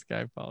like the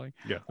sky falling?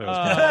 Yeah. That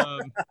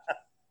was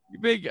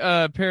Big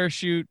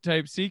parachute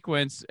type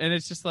sequence, and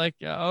it's just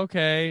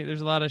okay,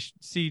 there's a lot of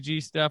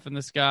CG stuff in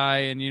the sky,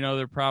 and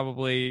they're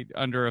probably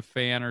under a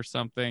fan or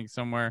something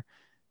somewhere.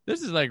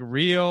 This is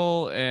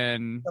real,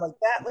 and Like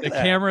that. Look the at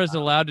that. camera is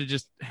allowed to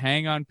just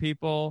hang on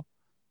people.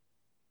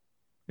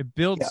 It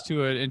builds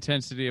to an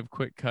intensity of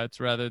quick cuts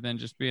rather than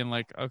just being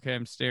okay,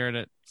 I'm staring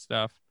at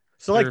stuff.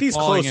 So They're these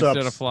falling close-ups,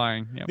 instead of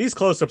flying. Yep. these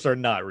close-ups are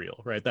not real,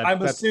 right?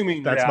 I'm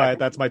assuming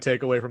that's my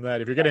takeaway from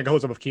that. If you're getting a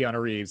close-up of Keanu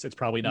Reeves, it's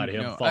probably not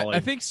him No, falling. I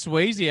think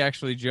Swayze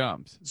actually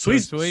jumped. So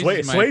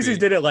Swayze might be.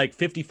 did it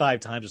 55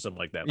 times or something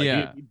like that.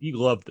 Yeah. he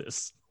loved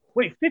this.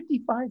 Wait,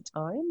 55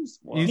 times?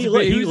 Wow. He's He a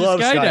loves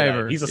skydiver.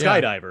 skydiving. He's a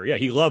Yeah. skydiver. Yeah,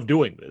 he loved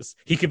doing this.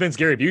 He convinced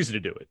Gary Busey to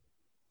do it,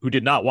 who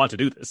did not want to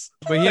do this.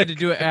 But he had to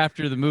do it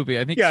after the movie.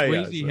 I think Yeah,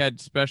 Swayze so- had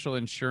special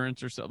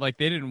insurance or something.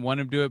 They didn't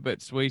want him to do it, but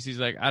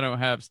Swayze's I don't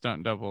have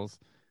stunt doubles.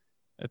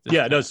 At this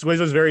Yeah, time. no, Swayze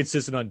was very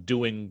insistent on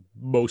doing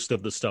most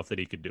of the stuff that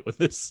he could do with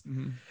this.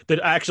 Mhm. That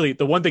actually,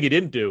 the one thing he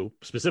didn't do,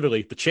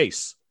 specifically, the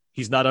chase.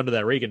 He's not under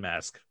that Reagan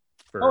mask.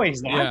 Oh,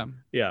 he's not?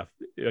 Yeah.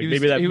 Yeah. He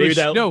Maybe was-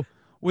 that. No,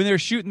 when they were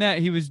shooting that,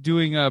 he was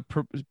doing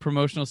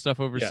promotional stuff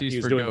Yeah, overseas he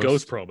was for doing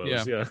Ghost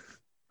promos. Yeah.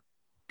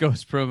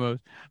 Ghost promos.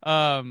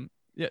 Yeah,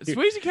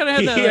 Swayze kind of had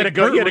He that. had a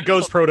Burt ghost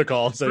Reynolds-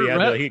 protocol, so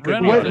Burt he could.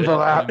 Reynolds Waiting for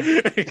that.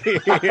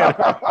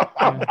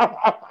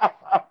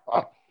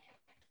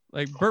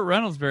 Burt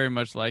Reynolds very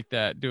much like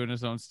that, doing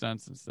his own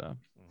stunts and stuff.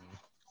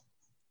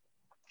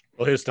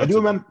 Well, his I stunts. do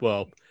remember.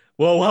 Well.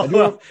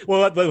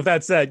 With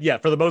that said, yeah,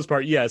 for the most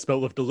part, yes. But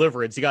with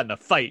Deliverance, he got in a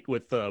fight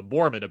with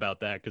Borman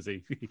about that because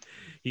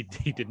he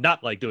did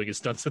not like doing his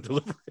stunts with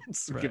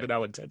Deliverance, Right. given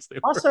how intense they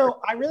were. Also,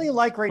 I really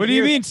like What do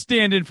you mean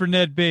standing for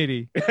Ned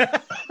Beatty?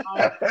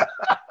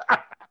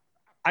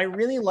 I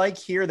really like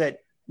here that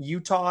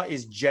Utah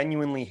is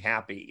genuinely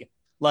happy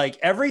Like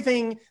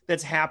everything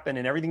that's happened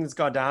and everything that's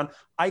gone down,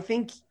 I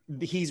think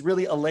he's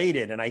really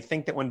elated. And I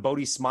think that when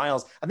Bodhi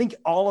smiles, I think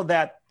all of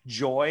that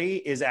joy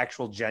is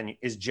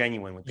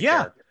genuine with the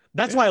character.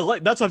 That's why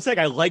that's what I'm saying.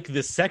 I like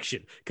this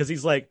section because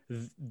he's like,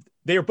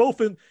 they are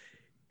both in.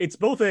 It's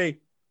both a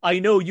I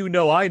know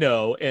I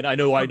know, and I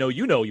know I know.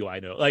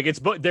 Like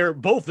they're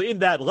both in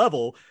that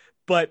level,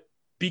 but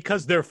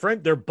because their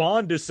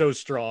bond is so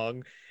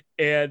strong,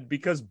 and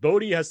because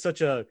Bodhi has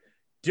such a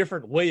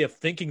different way of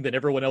thinking than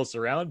everyone else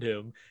around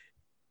him,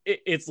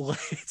 it's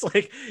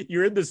like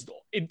you're in this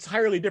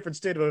entirely different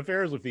state of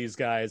affairs with these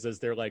guys as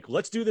they're like,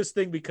 let's do this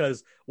thing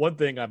because one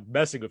thing I'm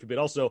messing with you, but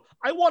also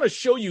I want to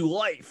show you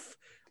life.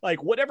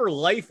 Like whatever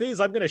life is,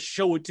 I'm going to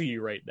show it to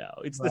you right now.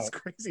 It's this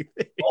crazy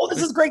thing. Oh,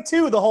 this is great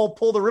too. The whole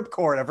pull the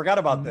ripcord. I forgot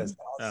about this.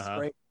 Oh, this is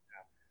great.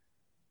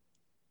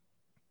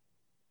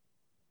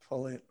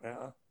 Pull it.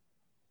 Yeah.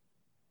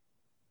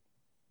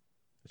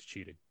 It's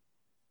cheating.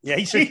 Yeah,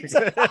 he cheats.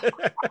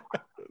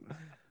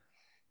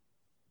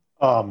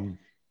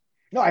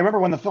 No, I remember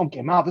when the film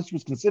came out, this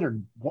was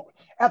considered,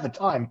 at the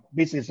time,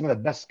 basically some of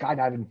the best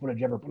skydiving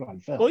footage ever put on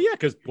film. Well, yeah,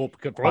 because for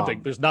one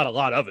thing, there's not a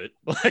lot of it.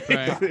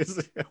 Yeah,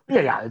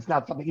 it's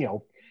not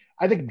something,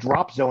 I think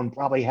Drop Zone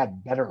probably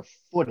had better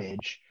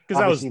footage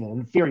because that was an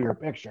inferior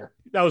picture.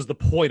 That was the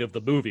point of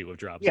the movie with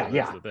Drop Zone.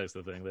 That's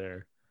the thing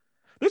there.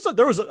 That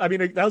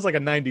was like a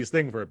 90s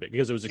thing for a bit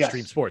because it was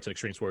extreme sports and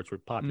extreme sports were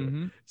popular.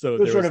 Mm-hmm. So it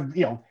was sort of,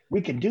 we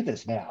can do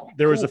this now.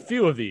 There was a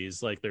few of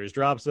these, like there's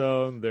Drop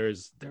Zone,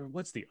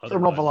 what's the other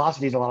Terminal one?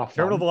 Velocity is a lot of fun.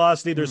 Terminal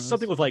Velocity, there's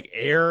something with like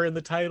air in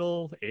the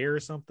title, air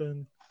or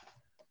something.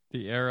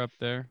 The air up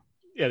there.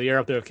 Yeah, the air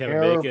up there with Kevin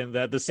Bacon.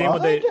 That the same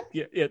one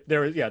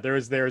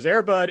there's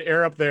Air Bud,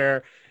 air up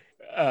there,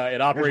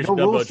 and Operation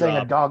no Dumbo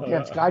Drop. A dog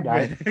can't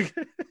skydive.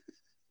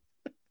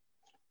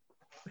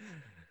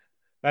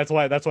 That's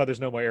why there's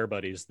no more Air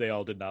Buddies. They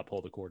all did not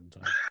pull the cord in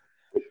time.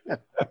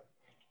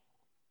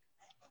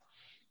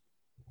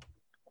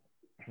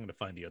 I'm going to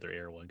find the other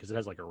Air one because it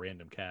has like a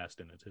random cast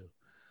in it too.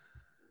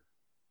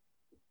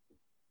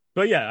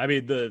 But yeah, I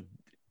mean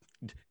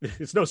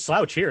it's no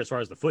slouch here as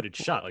far as the footage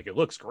shot. Like it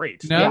looks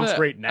great. It looks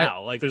great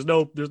now. Like there's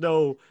no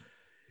the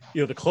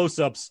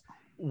close-ups.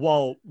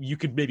 While you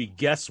could maybe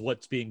guess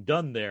what's being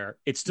done there,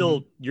 it's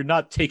still you're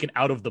not taken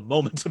out of the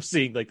moment of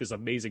seeing like this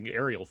amazing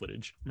aerial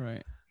footage.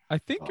 Right. I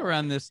think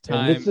around this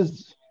time this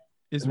is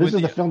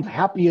the film's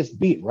happiest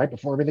beat right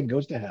before everything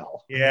goes to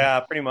hell. Yeah,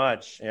 pretty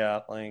much.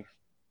 Yeah, like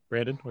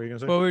Brandon, what are you gonna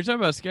say? Well, we were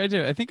talking about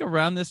skydiving. I think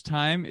around this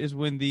time is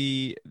when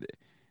the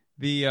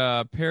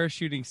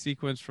parachuting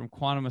sequence from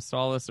Quantum of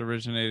Solace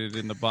originated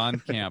in the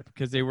Bond camp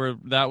because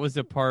that was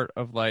a part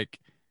of like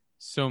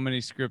so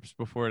many scripts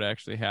before it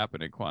actually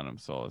happened in Quantum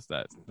of Solace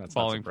that's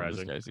falling from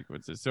the sky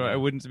sequences. So I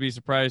wouldn't be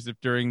surprised if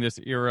during this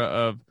era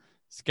of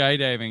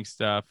skydiving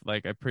stuff,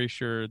 like I'm pretty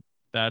sure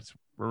that's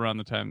around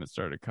the time it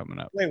started coming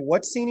up.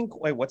 What scene,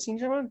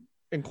 John?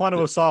 In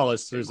Quantum of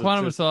Solace, there's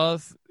Quantum of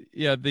Solace.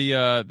 Yeah,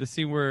 the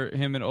scene where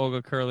him and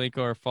Olga Kurylenko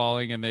are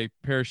falling and they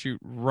parachute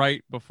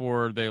right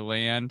before they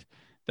land.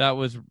 That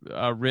was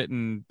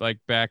written like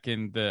back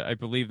in I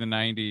believe the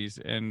 90s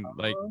and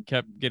like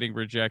kept getting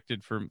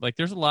rejected for like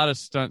there's a lot of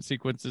stunt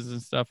sequences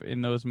and stuff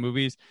in those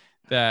movies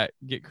that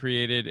get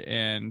created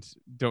and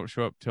don't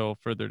show up till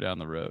further down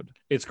the road.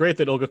 It's great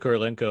that Olga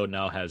Kurylenko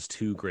now has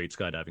 2 great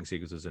skydiving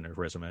sequences in her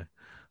resume.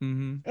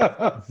 Mm-hmm.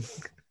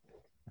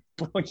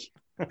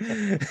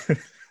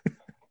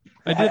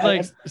 I did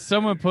like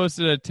someone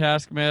posted a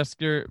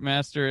Taskmaster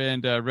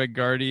and Red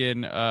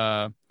Guardian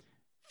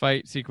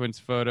fight sequence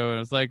photo and it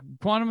was like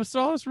Quantum of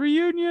Solace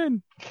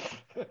reunion.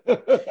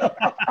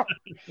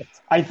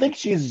 I think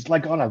she's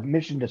like on a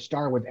mission to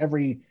star with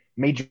every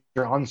major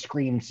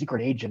on-screen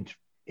secret agent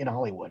in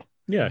Hollywood.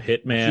 Yeah,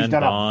 Hitman. She's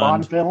done Bond. A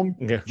Bond film.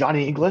 Yeah.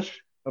 Johnny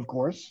English, of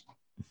course.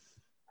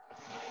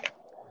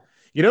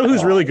 You know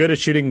who's really good at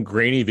shooting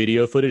grainy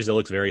video footage that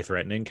looks very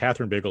threatening?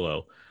 Catherine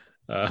Bigelow.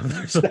 She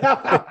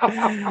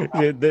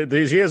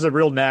has a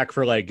real knack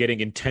for like getting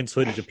intense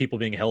footage of people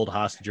being held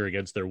hostage or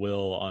against their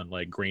will on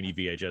like grainy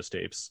VHS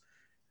tapes.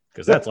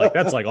 Because that's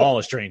like all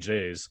a Strange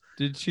Days.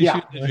 Did she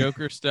shoot the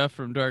Joker stuff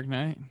from Dark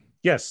Knight?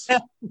 Yes.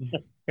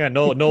 Yeah,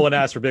 Nolan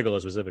asked for Bigelow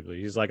specifically.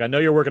 He's like, I know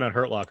you're working on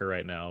Hurt Locker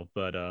right now,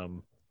 but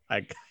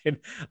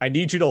I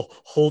need you to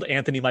hold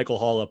Anthony Michael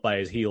Hall up by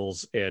his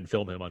heels and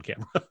film him on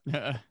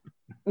camera.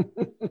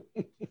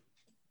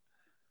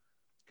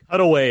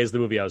 Cutaway is the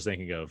movie I was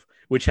thinking of,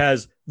 which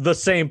has the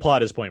same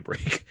plot as Point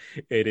Break.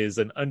 It is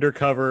an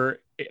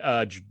undercover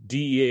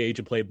DEA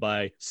agent played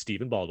by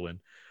Stephen Baldwin,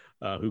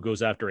 who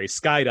goes after a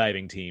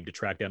skydiving team to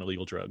track down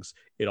illegal drugs.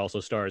 It also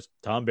stars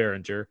Tom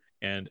Berenger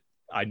and,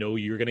 I know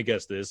you're going to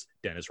guess this,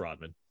 Dennis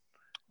Rodman.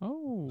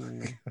 Oh.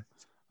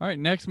 All right,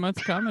 next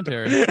month's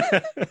commentary.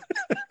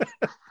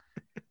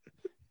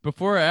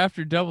 Before or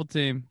after Double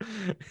Team?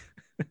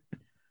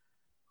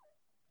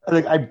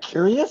 I'm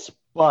curious,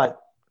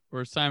 but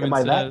or Simon am I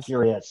says, that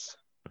curious?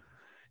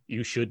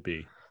 You should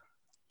be.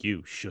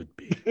 You should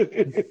be.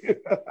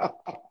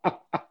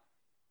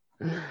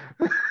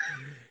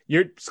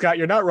 Scott,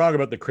 you're not wrong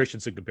about the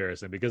Christensen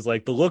comparison because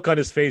like the look on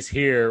his face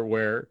here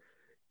where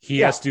he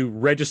has to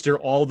register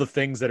all the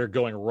things that are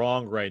going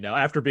wrong right now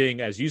after being,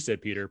 as you said,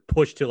 Peter,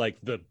 pushed to like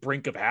the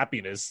brink of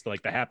happiness,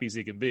 like the happiest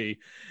he can be.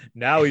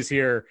 Now he's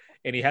here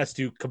and he has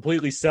to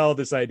completely sell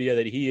this idea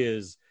that he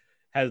has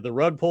the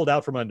rug pulled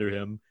out from under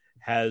him,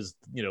 has,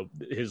 you know,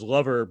 his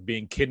lover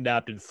being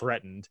kidnapped and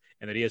threatened,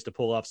 and that he has to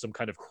pull off some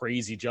kind of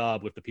crazy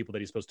job with the people that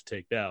he's supposed to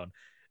take down.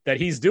 That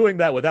he's doing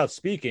that without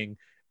speaking.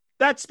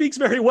 That speaks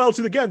very well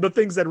to, again, the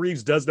things that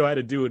Reeves does know how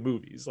to do in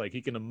movies. Like,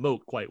 he can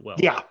emote quite well.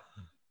 Yeah.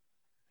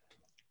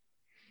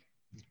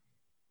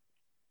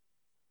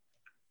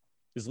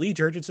 Is Lee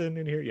Jurgensen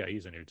in here? Yeah,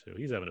 he's in here too.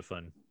 He's having a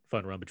fun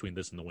run between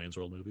this and the Wayne's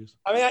World movies.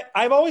 I mean,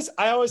 I always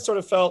sort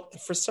of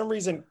felt, for some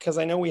reason, because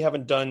I know we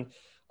haven't done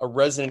a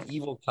Resident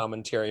Evil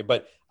commentary,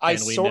 but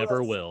we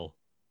never will.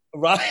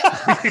 Right.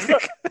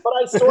 But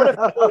I sort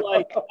of feel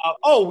like,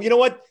 you know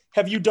what?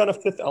 Have you done a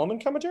Fifth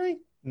Element commentary?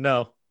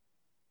 No.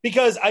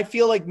 Because I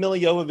feel like Milla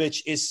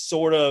Jovovich is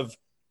sort of,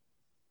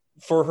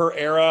 for her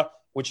era,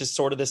 which is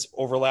sort of this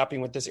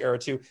overlapping with this era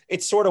too,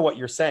 it's sort of what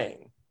you're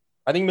saying.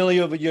 I think Milla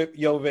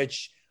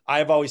Jovovich,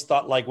 I've always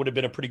thought like would have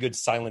been a pretty good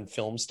silent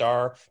film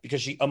star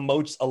because she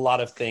emotes a lot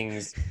of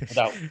things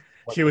without.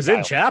 She was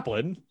in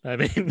Chaplin. I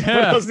mean,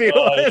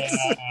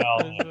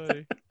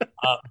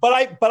 but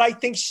I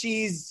think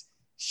she's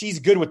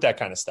good with that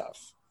kind of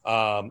stuff.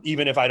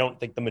 Even if I don't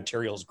think the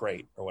material's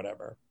great or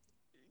whatever.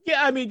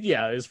 Yeah, I mean,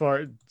 yeah. As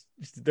far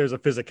there's a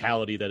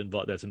physicality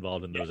that's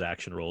involved in those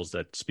action roles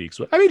that speaks.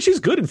 I mean, she's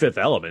good in Fifth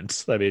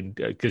Element. I mean,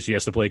 because she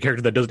has to play a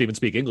character that doesn't even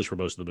speak English for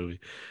most of the movie.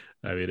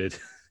 I mean, it.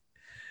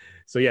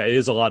 So yeah, it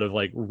is a lot of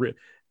like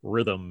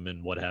rhythm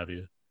and what have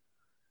you.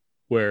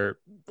 Where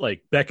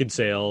like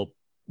Beckinsale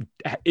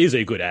is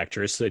a good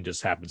actress and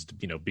just happens to,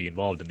 you know, be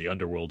involved in the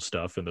underworld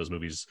stuff. And those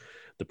movies,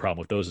 the problem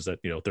with those is that,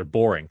 you know, they're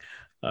boring.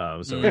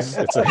 So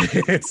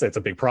it's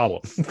a big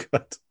problem.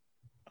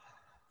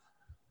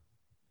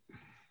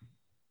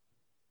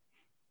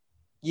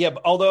 Yeah,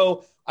 but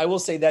although I will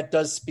say that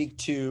does speak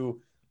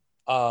to,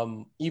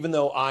 even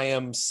though I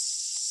am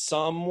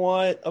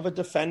somewhat of a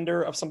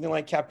defender of something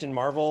like Captain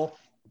Marvel,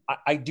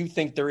 I do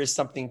think there is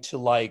something to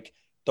like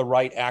the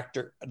right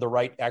actor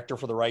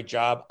for the right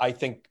job. I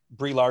think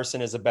Brie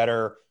Larson is a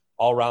better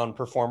all-round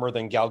performer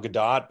than Gal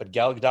Gadot, but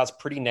Gal Gadot's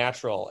pretty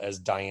natural as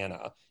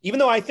Diana, even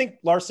though I think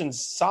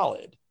Larson's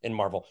solid in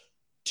Marvel.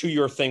 To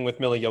your thing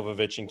with Milla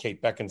Jovovich and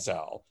Kate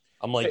Beckinsale,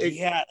 I'm like,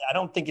 I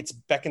don't think it's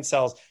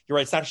Beckinsale's. You're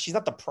right. She's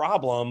not the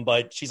problem,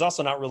 but she's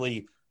also not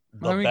really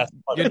the best.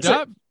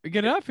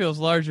 Gadot feels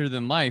larger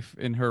than life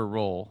in her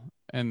role.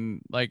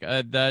 And like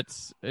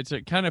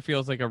it kind of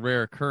feels like a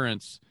rare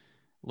occurrence,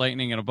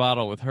 lightning in a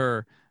bottle with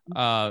her,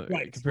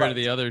 compared to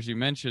the others you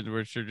mentioned,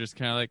 which are just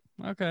kind of like,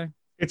 okay.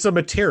 It's a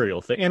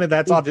material thing, and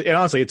that's obvious. And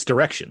honestly, it's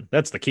direction.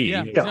 That's the key.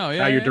 Yeah. How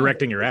you're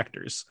directing your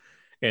actors.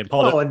 And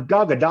and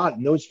Gal Gadot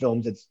in those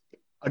films, it's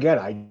again,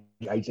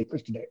 I say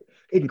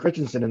Hayden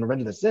Christensen in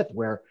Revenge of the Sith,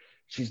 where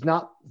she's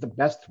not the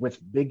best with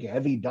big,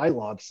 heavy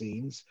dialogue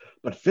scenes,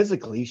 but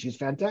physically she's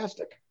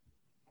fantastic.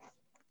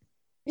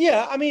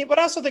 Yeah, I mean, but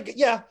I also think,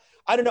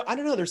 I don't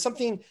know. There's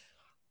something.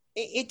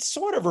 It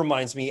sort of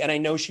reminds me, and I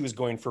know she was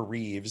going for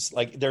Reeves.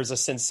 Like, there's a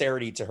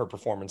sincerity to her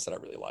performance that I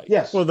really like.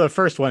 Yes. Well, the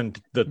first one,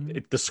 the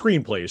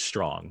screenplay is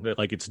strong.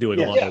 Like, it's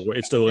doing a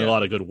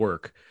lot of good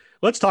work.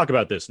 Let's talk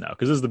about this now,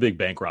 because this is the big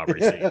bank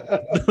robbery scene,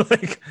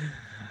 like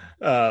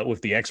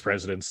with the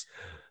ex-presidents.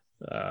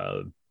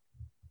 By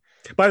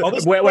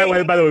the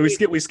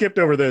way, we skipped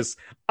over this.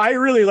 I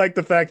really like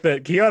the fact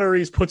that Keanu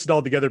Reeves puts it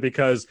all together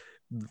because,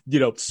 you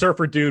know,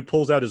 surfer dude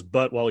pulls out his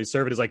butt while he's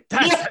surfing. He's like,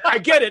 I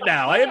get it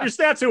now. I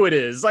understand that's who it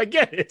is. I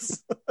get it.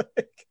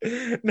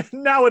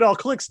 Now it all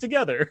clicks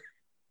together.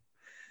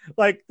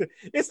 Like,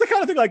 it's the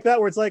kind of thing like that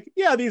where it's like,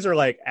 yeah, these are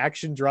like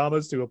action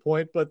dramas to a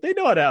point, but they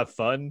know how to have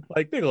fun.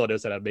 Like, Bigelow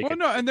knows how to make it.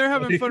 No, and they're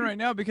having fun right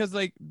now because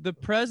like the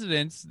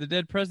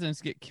dead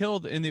presidents get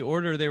killed in the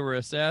order they were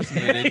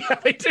assassinated. Yeah,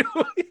 they do.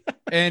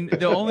 And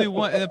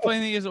the funny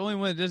thing is, the only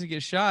one that doesn't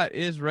get shot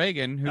is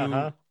Reagan,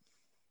 who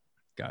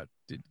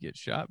did get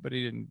shot, but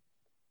he didn't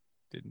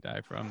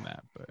die from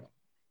that. But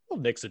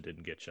Nixon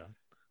didn't get shot.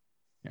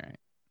 All right.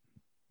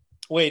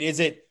 Wait, is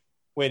it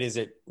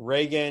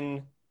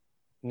Reagan,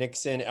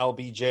 Nixon,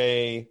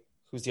 LBJ?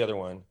 Who's the other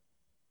one?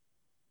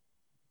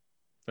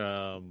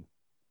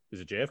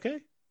 Is it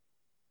JFK?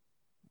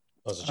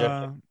 Oh, is it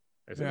JFK?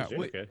 I think it's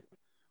JFK.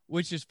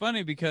 Which is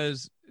funny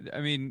because,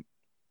 I mean,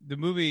 the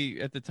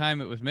movie at the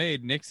time it was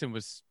made, Nixon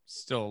was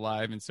still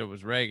alive, and so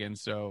was Reagan.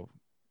 So,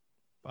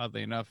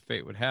 oddly enough,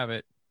 fate would have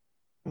it,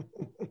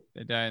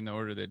 they die in the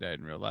order they died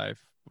in real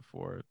life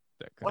before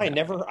that. I had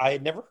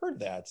never heard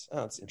that.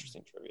 Oh, that's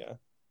interesting trivia.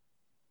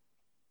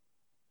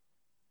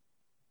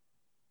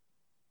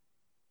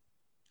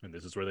 And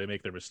this is where they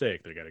make their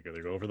mistake. They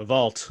go over the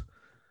vault.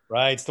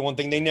 Right, it's the one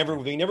thing they never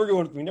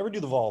do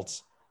the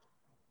vaults.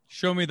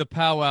 Show me the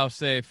powwow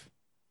safe.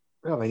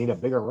 Well, they need a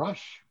bigger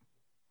rush.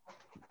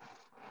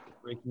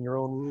 Breaking your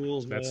own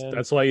rules, man.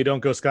 That's why you don't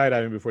go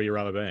skydiving before you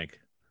rob a bank.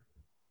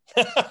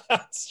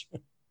 That's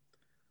true.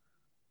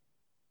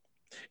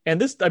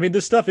 And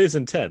this stuff is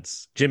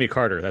intense. Jimmy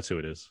Carter, that's who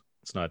it is.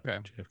 It's not Okay.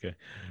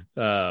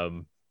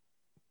 JFK.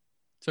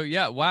 So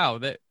yeah, wow.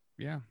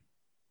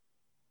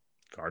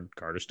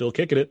 Carter's still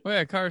kicking it. Oh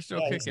yeah, Carter's still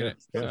Yeah, kicking it.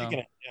 They're So. kicking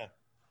it. Yeah.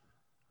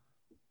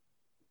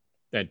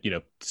 And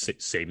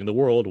saving the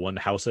world one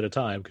house at a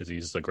time because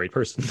he's a great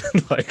person.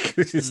 Like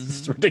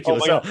it's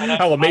ridiculous Oh my God.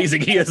 how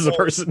amazing he is as a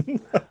person.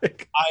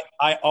 Like,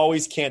 I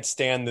always can't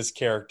stand this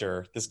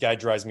character. This guy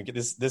drives me.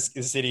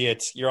 This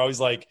idiot. You're always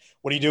like,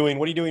 what are you doing?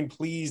 What are you doing?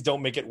 Please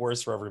don't make it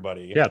worse for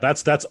everybody. yeah,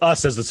 that's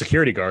us as the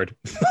security guard.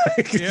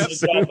 Like, Yep.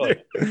 Exactly.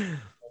 What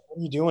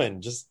are you doing?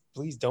 Just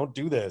please don't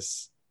do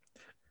this.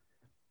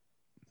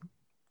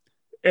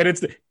 And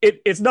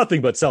it's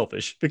nothing but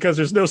selfish because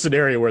there's no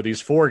scenario where these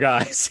four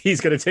guys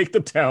he's going to take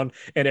them down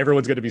and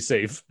everyone's going to be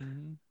safe.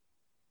 Mhm.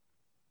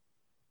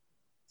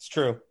 It's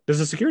true. Does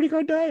the security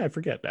guard die? I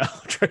forget now.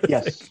 I'm trying to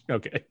Yes. think.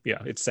 Okay.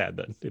 Yeah, it's sad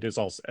then. It is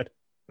all sad.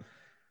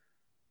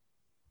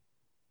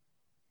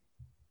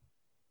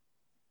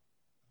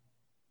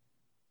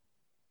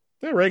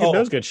 Yeah, Reagan Oh,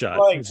 does get shot.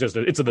 right. It's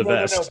in the No,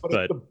 vest, but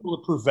but it's the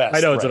bulletproof vest. I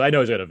know right. I know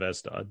he's got a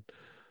vest on.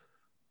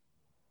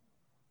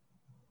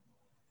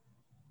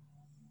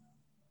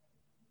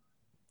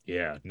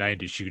 Yeah,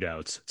 90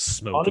 shootouts, Oh, this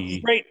smoky. is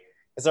great.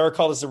 As I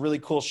recall, this is a really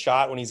cool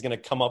shot when he's going to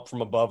come up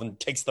from above and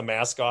takes the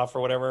mask off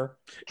or whatever.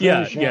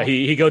 Yeah, Shot. yeah.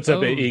 He goes up.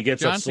 Oh, He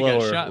gets Johnson up got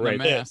slower, shot in right,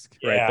 the mask.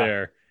 right Yeah.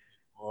 there.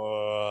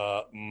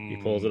 He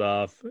He pulls it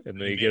off, and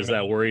then he gives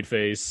that worried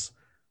face.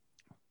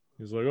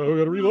 He's like, "Oh, I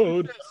gotta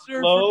reload."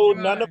 Load,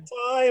 not enough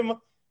time.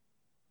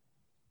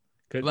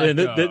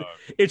 And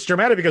it's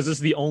dramatic because this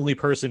is the only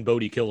person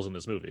Bodhi kills in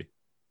this movie.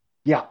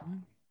 Yeah.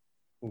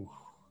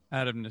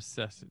 Out of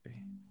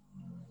necessity.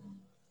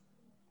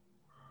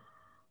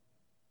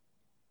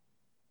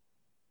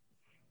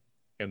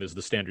 And there's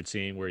the standard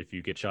scene where if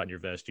you get shot in your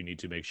vest, you need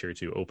to make sure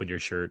to open your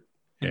shirt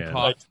And and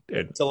cough.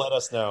 and To let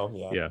us know.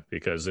 Yeah. yeah,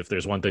 because if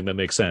there's one thing that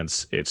makes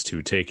sense, it's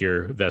to take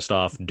your vest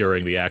off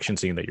during the action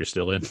scene that you're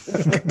still in.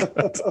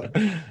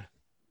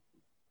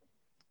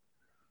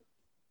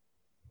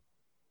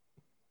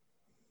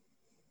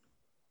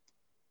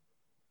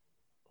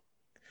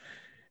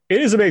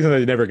 It is amazing that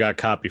they never got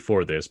caught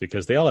before this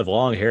because they all have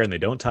long hair and they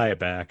don't tie it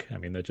back. I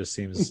mean, that just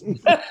seems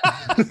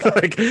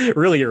like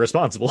really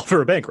irresponsible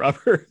for a bank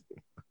robber.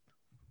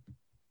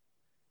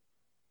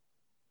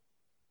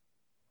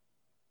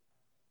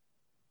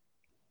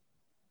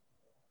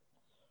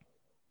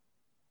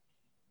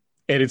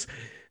 And it's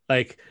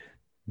like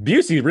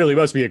Busey really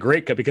must be a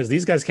great cut because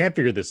these guys can't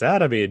figure this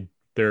out. I mean,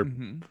 they're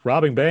Mhm.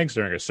 robbing banks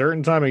during a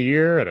certain time of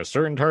year at a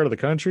certain part of the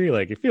country.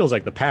 Like it feels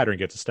like the pattern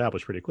gets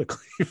established pretty quickly.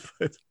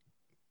 But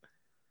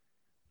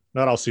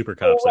not all super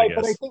cops, Right, I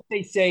but guess.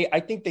 I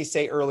think they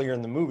say earlier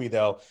in the movie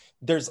though,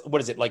 there's what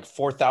is it like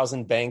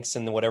 4,000 banks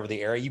in the whatever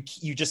the area.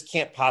 You just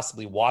can't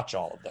possibly watch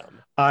all of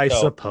them. I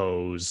So-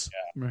 suppose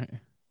Right.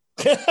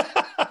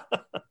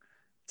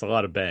 it's a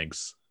lot of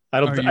banks. I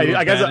don't. Are you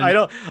I guess abandoned? I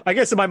don't. I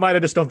guess in my mind, I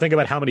just don't think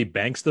about how many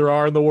banks there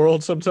are in the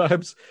world.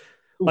 Sometimes,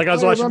 like I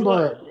was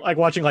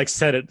watching, like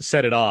set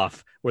it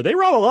off, where they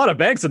rob a lot of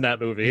banks in that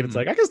movie, and it's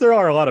like I guess there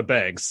are a lot of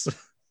banks.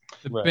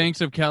 The Right. banks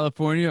of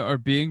California are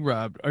being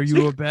robbed. Are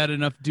you a bad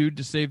enough dude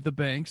to save the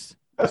banks?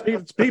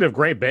 Speaking of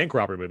great bank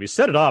robbery movies,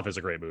 Set It Off is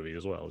a great movie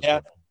as well. Yeah.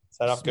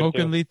 Set off good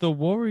Smoking too. Lethal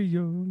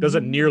Warrior.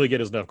 Doesn't nearly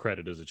get enough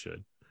credit as it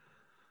should.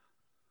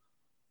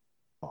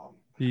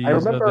 These I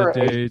remember are a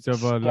the days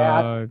of our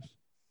stat- lives.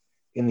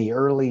 in the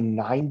early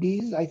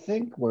 90s, I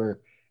think, where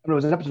it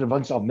was an episode of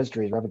Unsolved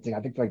Mysteries referencing, I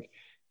think like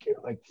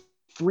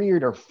 3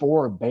 or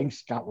 4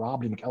 banks got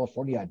robbed in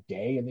California a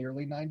day in the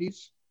early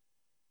 90s.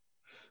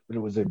 But it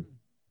was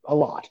a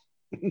lot.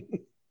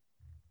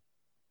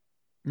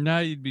 Now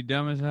you'd be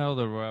dumb as hell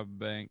to rob a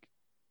bank.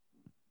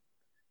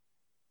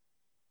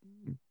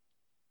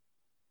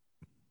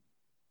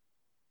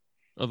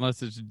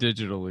 Unless it's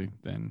digitally,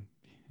 then.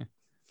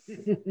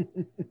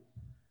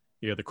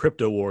 Yeah, the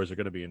crypto wars are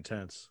going to be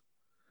intense.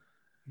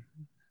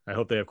 I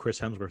hope they have Chris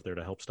Hemsworth there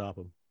to help stop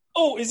them.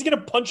 Oh, is he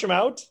gonna punch him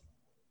out?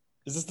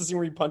 Is this the scene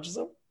where he punches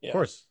him? Yeah.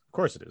 Of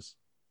course it is.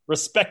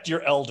 Respect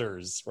your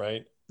elders,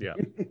 right? Yeah.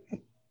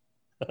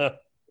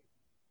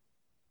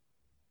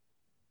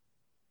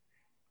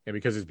 And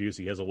because it's Busey,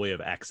 he has a way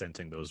of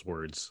accenting those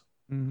words.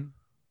 Mhm.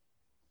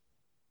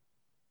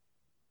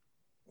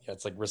 Yeah,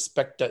 it's like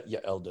respect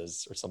your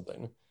elders or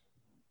something.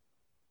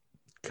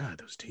 God,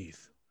 those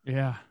teeth.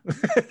 Yeah.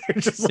 They're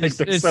just like His,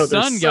 they're his so,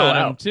 they're son so got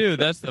him out. too.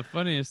 That's the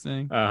funniest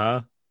thing.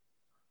 Uh-huh.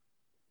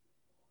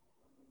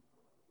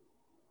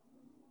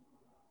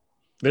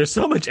 There's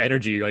so much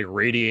energy like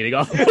radiating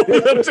off of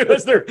them too,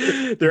 as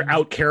they're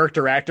out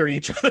character acting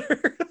each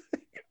other.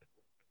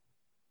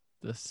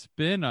 The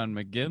spin on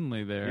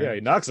McGinley there. Yeah,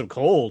 he knocks him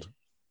cold.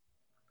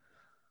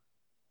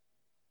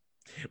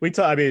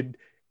 I mean,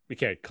 we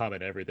can't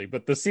comment everything,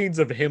 but the scenes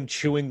of him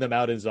chewing them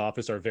out in his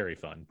office are very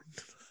fun.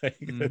 Like,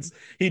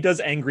 he does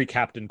angry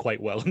captain quite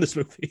well in this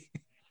movie.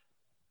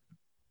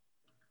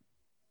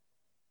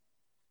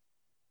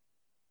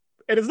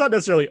 And it's not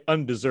necessarily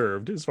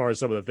undeserved as far as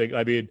some of the things.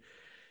 I mean,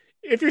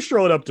 if you're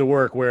strolling up to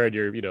work wearing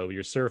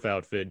your surf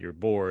outfit and you're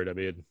bored, I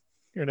mean,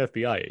 you're an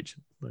FBI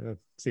agent.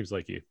 Seems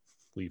like you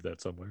leave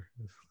that somewhere.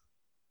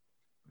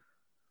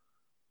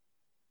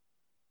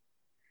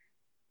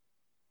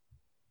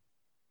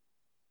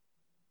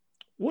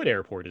 What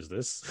airport is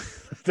this?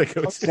 That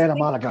goes to Santa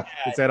Monica.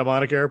 the Santa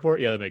Monica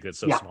Airport? Yeah, they make it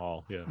so Yeah.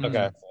 small. Yeah. Mhm.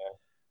 Okay.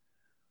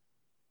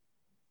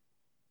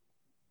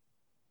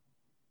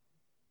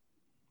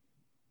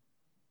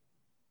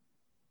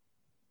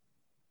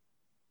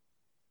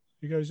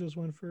 You guys just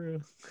went for a...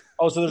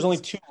 Oh, so there's only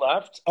 2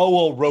 left? Oh,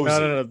 well, Rosie.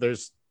 No.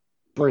 There's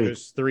 3.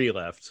 3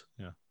 left.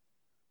 Yeah.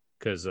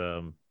 Because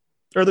or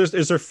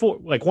is there 4?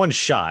 Like one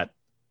shot.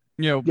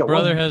 Yeah, Yeah,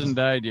 brother one- hasn't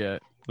died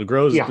yet.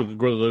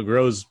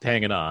 LeGros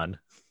hanging on.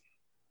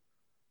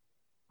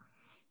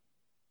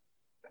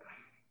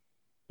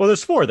 Well,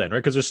 there's 4 then, right?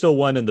 Because there's still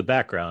one in the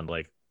background,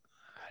 like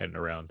heading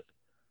around.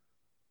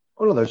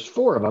 Oh no, there's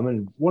 4 of them,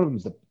 and one of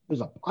them's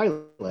there's a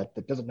pilot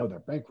that doesn't know they're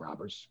bank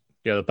robbers.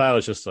 Yeah, the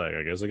pilot's just like,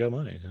 I guess I got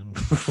money.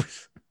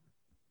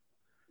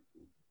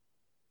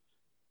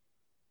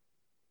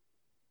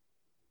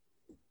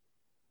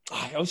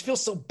 I always feel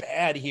so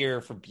bad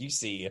here for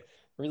Busey. I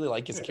really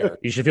like his character.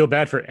 You should feel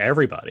bad for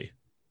everybody.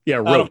 Yeah,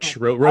 don't Roach.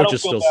 Roach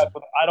is still.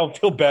 I don't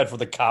feel bad for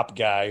the cop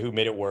guy who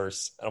made it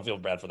worse. I don't feel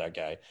bad for that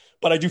guy,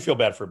 but I do feel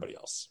bad for everybody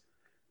else.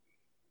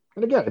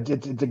 And again,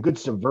 it's a good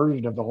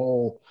subversion of the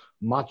whole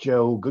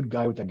macho good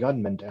guy with a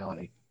gun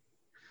mentality.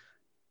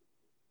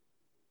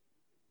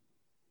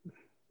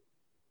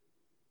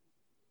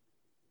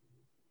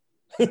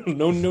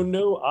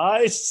 No.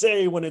 I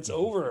say when it's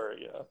over.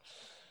 Yeah.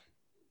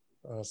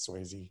 Oh,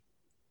 Swayze.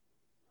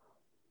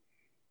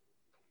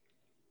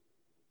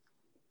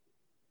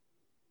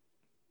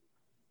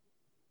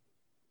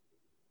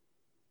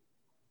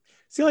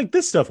 See, like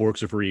this stuff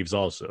works with Reeves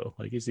also.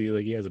 Like you see,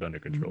 like he has it under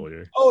control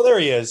here. Oh, there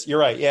he is. You're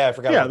right. Yeah, I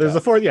forgot. Yeah, about there's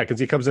that. the 4th. Yeah,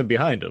 because he comes in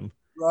behind him.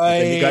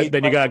 Right.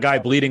 Then you got a guy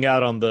bleeding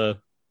out on the.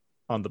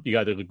 You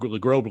got the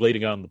Legros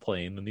bleeding out on the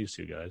plane, and these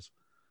 2 guys.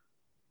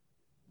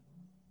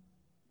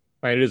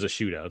 Right, it is a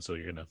shootout, so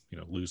you're gonna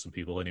lose some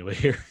people anyway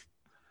here.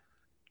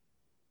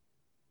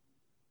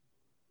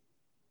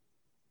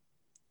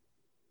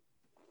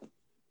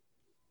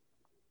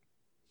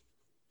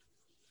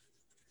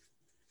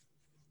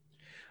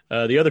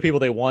 The other people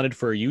they wanted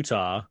for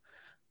Utah,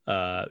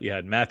 you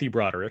had Matthew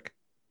Broderick,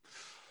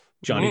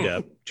 Johnny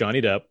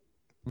Depp,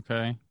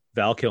 Okay.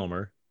 Val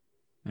Kilmer,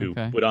 who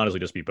Okay. would honestly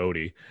just be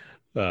Bodhi,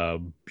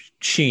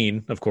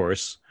 Sheen, of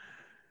course,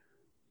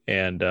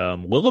 and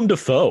Willem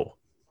Dafoe,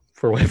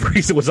 for whatever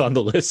reason, was on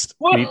the list.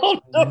 And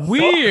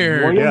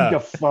Weird. William Yeah.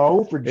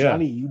 Dafoe for Yeah.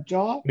 Johnny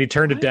Utah? he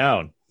turned it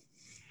down.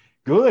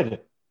 Good.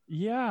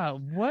 Yeah.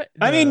 What?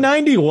 I mean, the-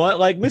 91,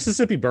 like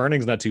Mississippi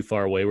Burning's not too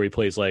far away, where he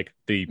plays like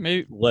the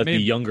maybe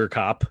younger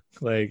cop.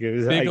 Like,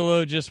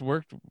 Bigelow just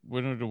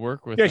wanted to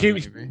work with. yeah, him,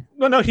 he maybe.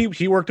 no,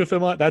 he worked with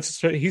him.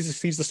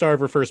 He's the star of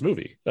her first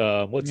movie.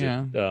 What's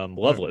Yeah. it?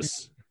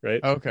 Loveless,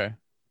 right? Okay.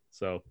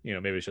 So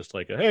maybe it's just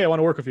like, hey, I want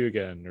to work with you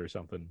again or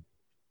something.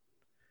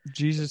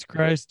 Jesus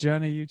Christ,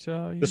 Johnny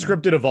Utah. The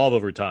script did evolve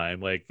over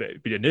time. Like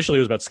initially,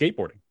 it was about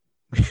skateboarding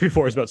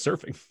before it was about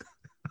surfing.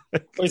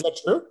 Oh, is that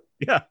true?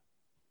 Yeah.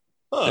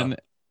 Huh.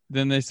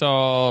 Then they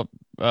saw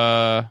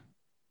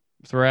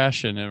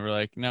Thrashing and were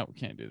like, no, we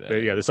can't do that.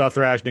 They saw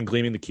Thrashing and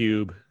Gleaming the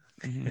Cube,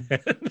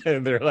 Mhm.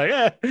 and they're like,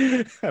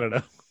 I don't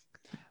know.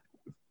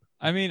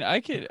 I mean,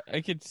 I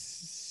could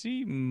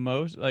see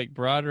most like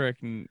Broderick.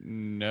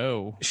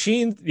 No,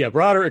 Sheen,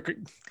 Broderick,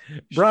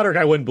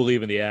 I wouldn't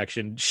believe in the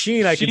action.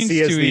 Sheen, I can Sheen's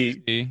see as too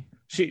the easy.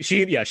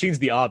 Sheen's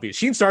the obvious.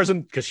 Sheen stars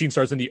in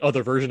the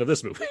other version of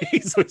this movie,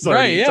 so it's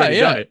Right, already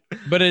done it.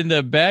 but in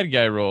the bad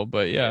guy role.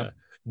 But yeah.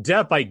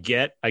 Depp, I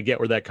get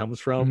where that comes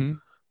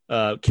from.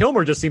 Mhm.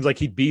 Kilmer just seems like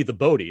he'd be the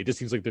Bodhi. It just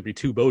seems like there'd be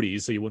 2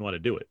 Bodhis, so you wouldn't want to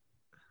do it.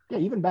 Yeah,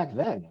 even back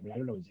then. I mean, I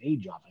don't know his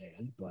age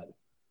offhand, but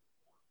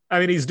I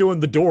mean, he's doing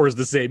The Doors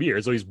the same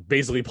year, so he's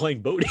basically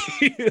playing Bodhi.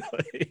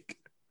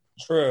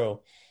 True.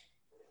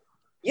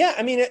 Yeah,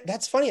 I mean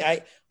that's funny.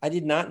 I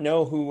did not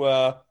know who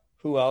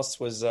else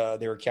was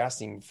they were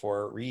casting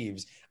for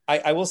Reeves.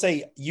 I will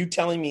say, you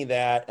telling me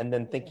that and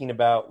then thinking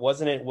about,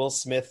 wasn't it Will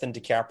Smith and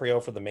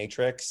DiCaprio for The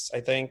Matrix? I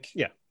think.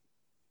 Yeah.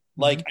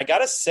 Like I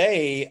gotta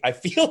say, I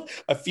feel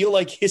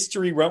like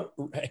history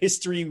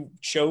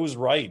chose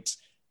right.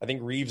 I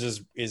think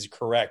Reeves is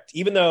correct,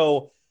 even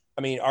though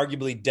I mean,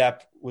 arguably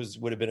Depp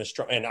would have been a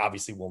strong, and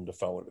obviously Willem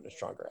Dafoe would have been a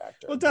stronger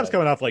actor. Well, Depp's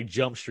coming off like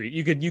Jump Street.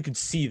 You could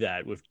see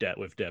that with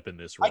Depp in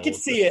this role. I could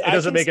see it. It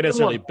doesn't I make can it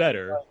necessarily see it.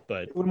 better,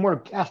 but it would more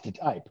have cast a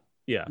type.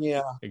 yeah,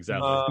 Yeah,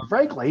 exactly.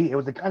 Frankly, it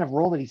was the kind of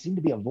role that he seemed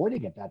to be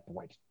avoiding at that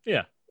point.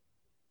 Well,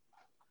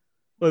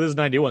 this is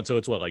 91, so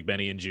it's what, like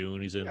Benny and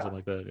June he's in, Yeah. something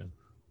like that. Yeah.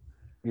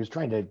 He was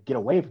trying to get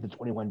away from the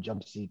 21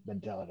 Jump Street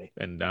mentality.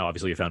 And now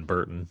obviously you found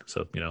Burton,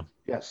 so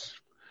Yes.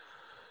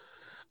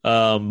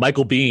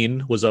 Michael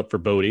Biehn was up for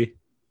Bodhi.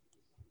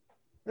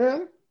 Yeah,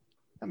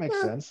 that makes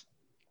sense.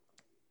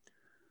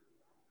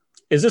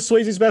 Is this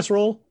Swayze's best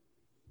role?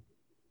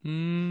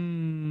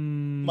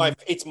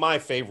 it's my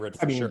favorite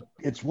for I mean, sure.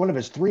 it's one of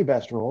his 3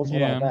 best roles. How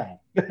Yeah. about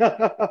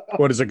that?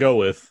 What does it go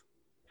with?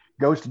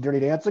 Ghost and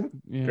Dirty Dancing.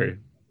 Yeah. Great.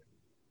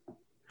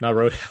 Not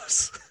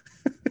Roadhouse.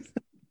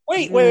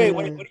 Wait.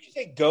 What did you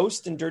say?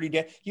 Ghost and Dirty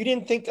Dan? You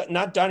didn't think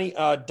not Donnie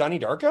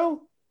Darko?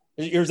 Or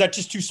is that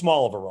just too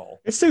small of a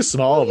role? It's too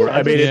small. Yeah,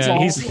 I mean,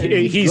 yeah.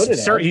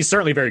 he's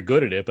certainly very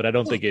good at it, but I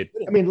don't think it.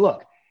 I mean,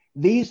 look,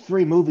 these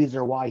 3 movies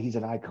are why he's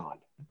an icon.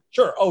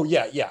 Sure. Oh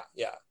yeah.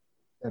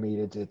 I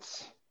mean,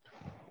 it's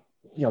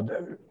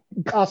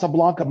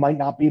Casablanca might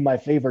not be my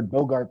favorite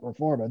Bogart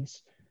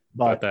performance,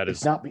 but that it's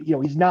is not.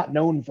 He's not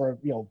known for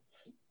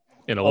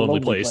in a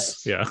lonely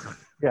place. Yeah.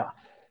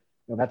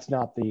 That's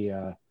not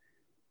the.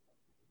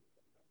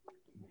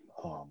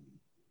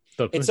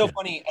 It's so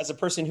funny. As a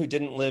person who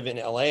didn't live in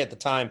LA at the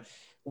time,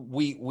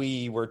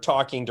 we were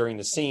talking during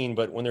the scene,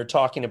 but when they're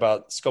talking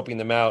about scoping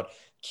them out,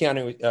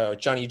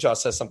 Johnny Utah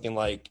says something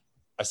like,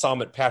 "I saw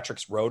him at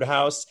Patrick's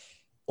Roadhouse."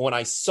 When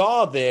I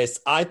saw this,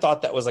 I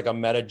thought that was like a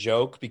meta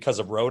joke because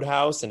of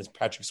Roadhouse and it's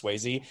Patrick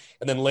Swayze.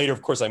 And then later,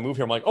 of course, I moved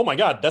here. I'm like, oh my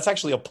God, that's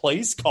actually a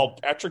place called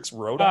Patrick's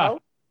Roadhouse.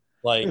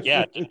 Like,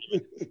 yeah. I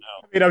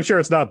mean, I'm sure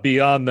it's not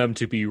beyond them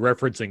to be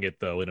referencing it,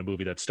 though, in a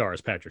movie that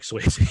stars Patrick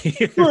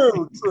Swayze.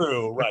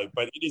 True, right.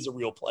 But it is a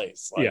real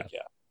place. Like,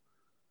 yeah.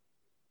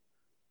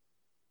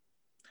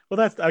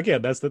 Well,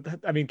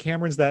 I mean,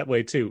 Cameron's that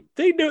way too.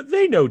 They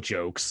know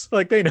jokes.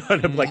 Like they know how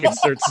to like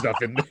insert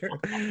stuff in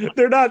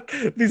there.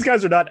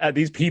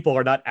 These people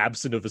are not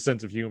absent of a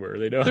sense of humor.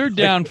 They know they're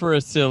down for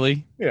a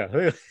silly.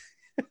 Yeah.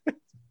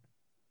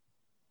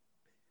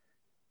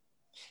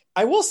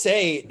 I will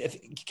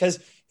say, because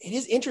it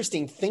is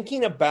interesting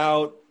thinking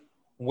about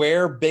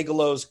where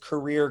Bigelow's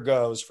career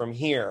goes from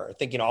here,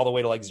 thinking all the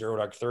way to like Zero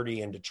Dark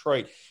 30 in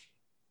Detroit.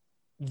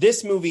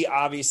 This movie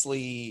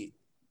obviously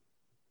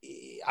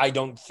I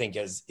don't think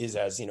is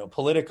as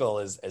political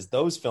as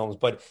those films,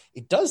 but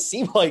it does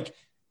seem like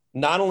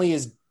not only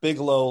is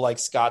Bigelow, like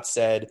Scott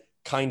said,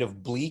 kind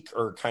of bleak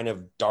or kind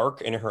of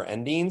dark in her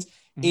endings,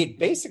 it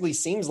basically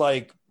seems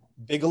like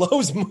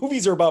Bigelow's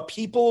movies are about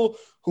people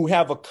who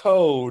have a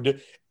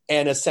code,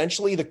 and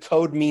essentially the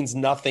code means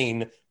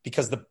nothing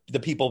because the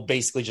people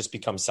basically just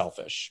become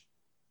selfish.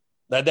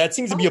 That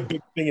seems to be a big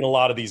thing in a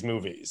lot of these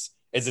movies.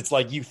 Is it's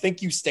like you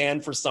think you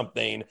stand for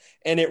something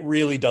and it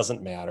really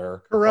doesn't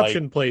matter.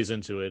 Corruption plays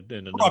into it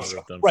in a number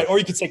of them. Right. Or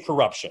you could say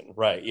corruption.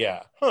 Right.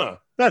 Yeah. Huh.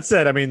 That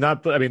said, I mean,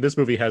 this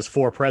movie has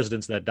 4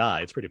 presidents that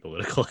die. It's pretty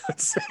political.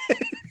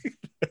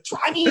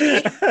 I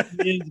mean,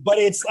 but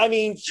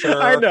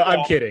sure. I know.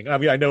 I'm kidding. I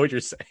mean, I know what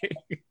you're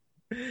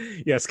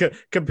saying. Yes.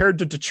 Compared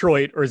to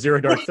Detroit or Zero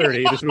Dark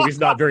 30, this movie's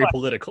not very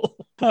political.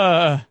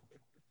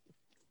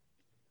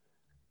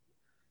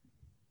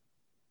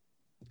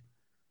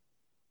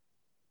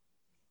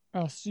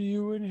 I'll see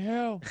you in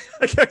hell.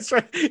 He's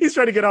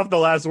trying to get off the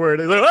last word.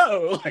 He's like,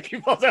 oh, like he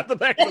falls out the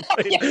back of the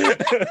plane.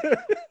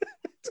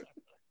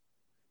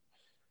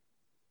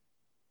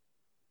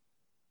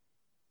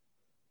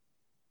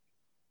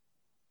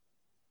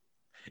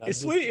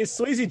 Is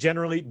Swayze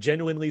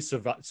genuinely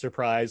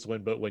surprised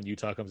when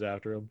Utah comes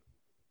after him?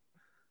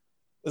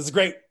 This is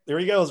great. There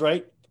he goes,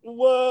 right?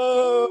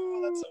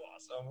 Whoa, that's so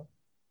awesome.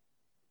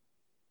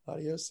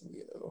 Adios,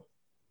 amigo.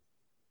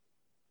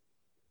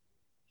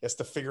 He has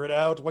to figure it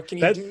out. What can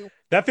he do?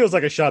 That feels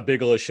like a shot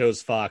Bigelow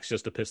shows Fox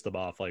just to piss them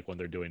off, like when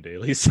they're doing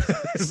dailies.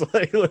 It's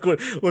like, look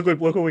what we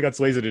got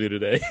Swayze to do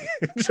today.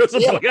 Shows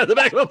him going out the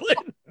back of a plane.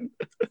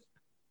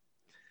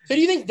 So do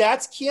you think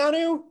that's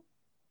Keanu?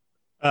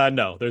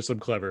 No, there's some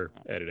clever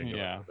editing going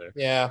on there.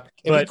 Yeah,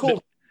 it'd be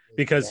cool.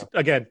 Because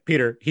again,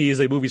 Peter, he is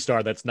a movie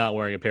star that's not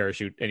wearing a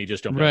parachute, and he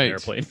just jumped out of an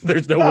airplane.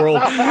 There's no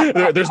world.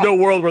 There's no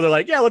world where they're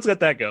like, yeah, let's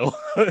let that go.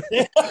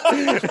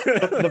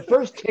 The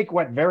first take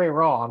went very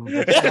wrong.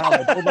 But now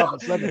they pulled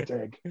off a second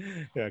take.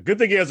 Yeah, good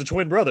thing he has a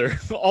twin brother,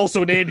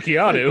 also named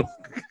Keanu.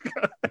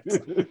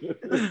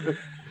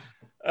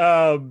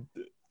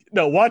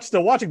 No,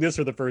 watching this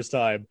for the first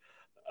time.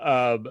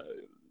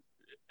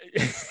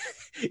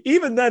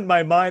 Even then,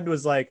 my mind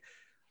was like,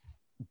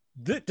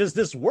 does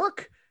this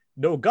work?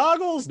 No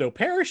goggles, no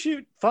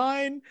parachute,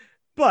 fine.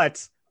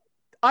 But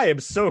I am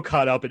so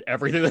caught up in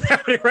everything that's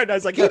happening right now.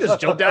 It's like, he just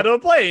jumped out of a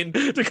plane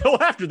to go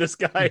after this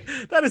guy.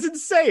 That is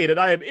insane, and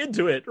I am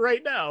into it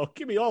right now.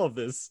 Give me all of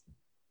this.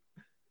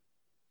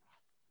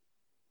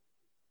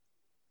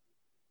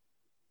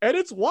 And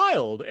it's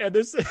wild. And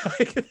this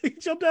he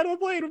jumped out of a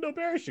plane with no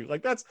parachute.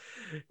 Like that's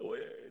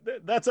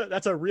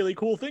a really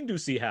cool thing to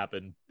see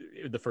happen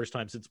the first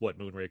time since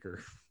Moonraker.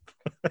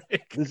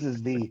 This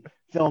is the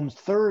film's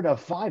 3rd of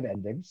 5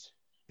 endings.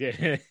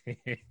 Yeah.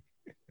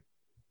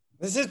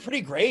 This is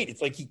pretty great.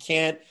 It's like he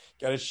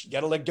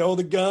gotta let go of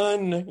the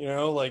gun, Yeah,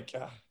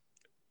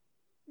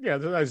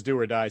 the nice do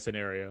or die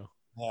scenario.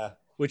 Yeah.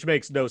 Which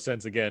makes no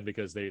sense again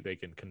because they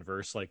can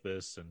converse like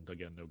this, and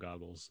again, no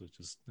goggles, which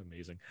is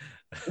amazing.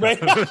 Right.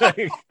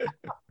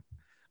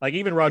 Like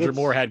even Roger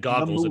Moore had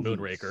goggles in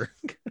Moonraker.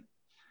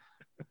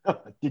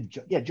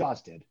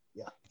 Jaws did.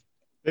 Yeah.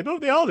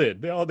 They all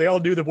did. They all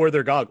knew them wore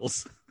their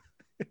goggles.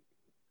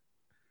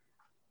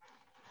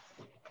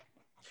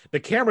 The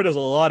camera does a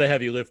lot of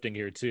heavy lifting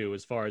here too,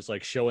 as far as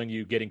like showing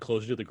you getting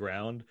closer to the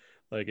ground.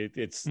 Like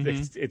it's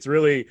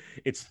really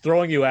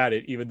throwing you at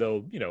it, even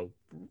though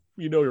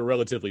you're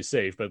relatively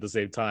safe, but at the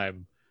same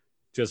time,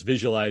 just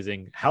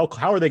visualizing how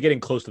are they getting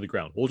close to the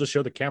ground. We'll just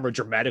show the camera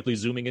dramatically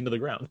zooming into the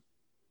ground.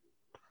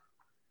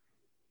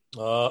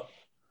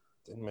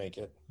 Didn't make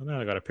it. Well, now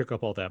I got to pick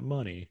up all that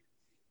money.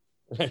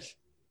 Right.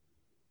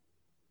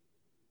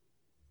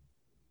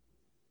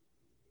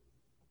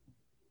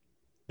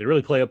 They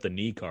really play up the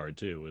knee card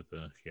too with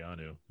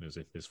Keanu,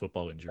 his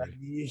football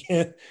injury.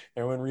 Yeah,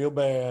 it went real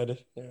bad.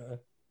 Yeah.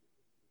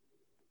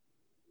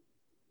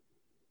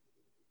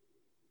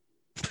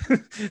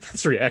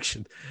 That's the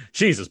reaction.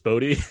 Jesus,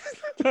 Bodie.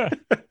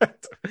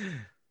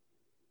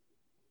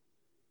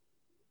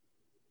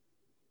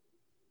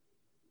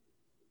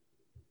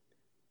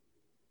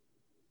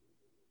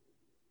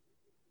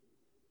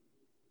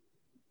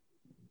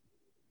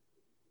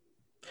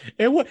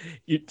 And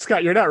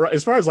Scott, you're not right.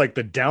 As far as like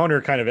the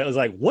downer kind of it was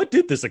like, what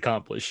did this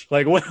accomplish?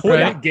 Like, what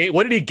Right.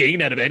 did he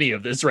gain out of any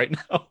of this right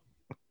now?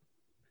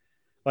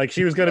 Like,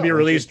 she was going to be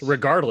released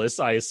regardless,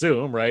 I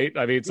assume, right?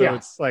 I mean, so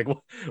it's like,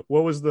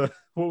 what was the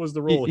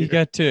role He here?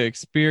 got to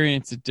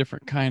experience a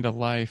different kind of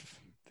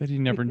life that he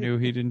never knew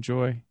he'd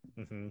enjoy.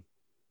 Mm-hmm.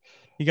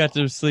 He got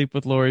to sleep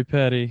with Lori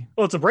Petty.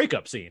 Well, it's a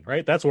breakup scene,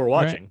 right? That's what we're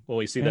watching. Well,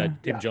 we see that him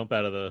Yeah. jumping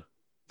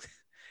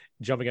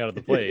out of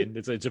the plane.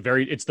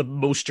 It's the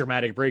most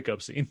dramatic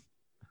breakup scene.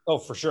 Oh,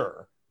 for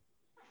sure.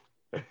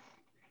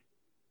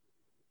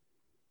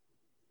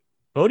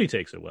 Bodhi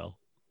takes it well.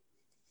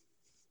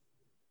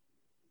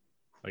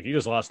 Like, he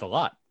just lost a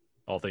lot,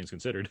 all things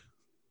considered.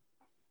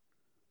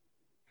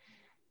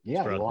 Yeah,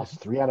 he brother. lost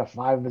 3 out of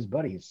 5 of his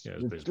buddies. Yeah,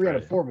 his 3 out brother.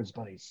 of 4 of his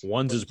buddies.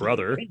 One's his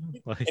brother.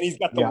 And he's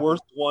got the Yeah.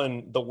 worst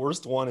one. The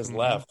worst one is Mhm.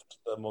 left.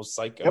 The most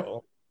psycho.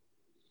 Yep.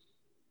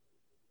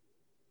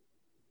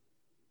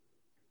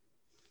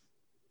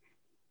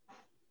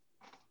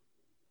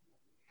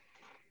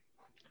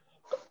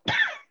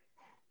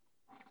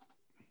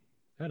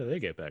 How do they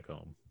get back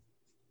home?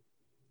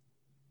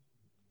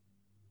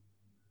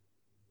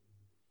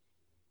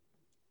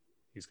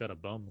 He's got a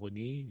bum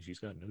knee. She's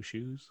got no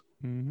shoes.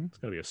 Mm-hmm. It's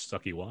gonna be a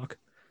sucky walk.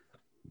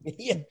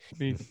 Yeah.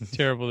 Be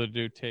terrible to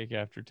do take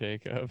after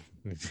take of.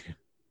 If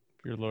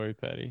you're Lori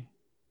Petty.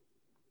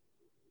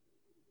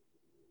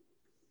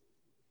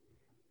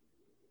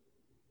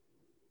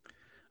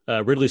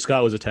 Ridley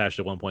Scott was attached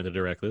at one point to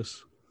direct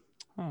this.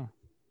 Huh.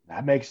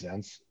 That makes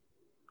sense.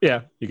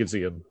 Yeah, you can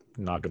see him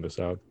knocking this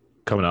out,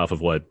 coming off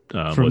of what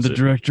From what's the it?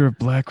 director of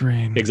Black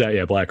Rain, Exactly.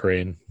 Yeah, Black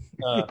Rain.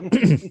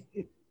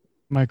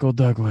 Michael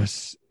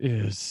Douglas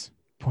is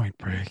Point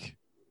Break.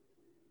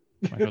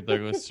 Michael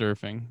Douglas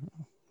surfing.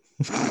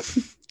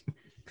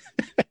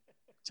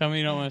 Tell me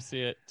you don't want to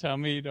see it. Tell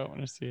me you don't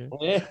want to see it.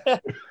 Yeah.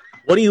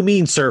 What do you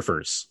mean,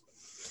 surfers?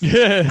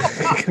 Yeah.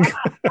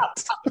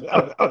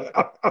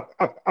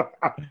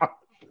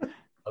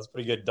 That's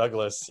pretty good,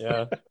 Douglas.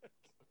 Yeah.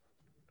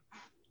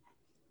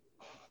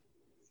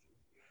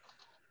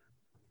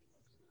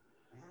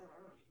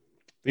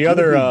 The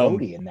other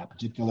Bodhi in that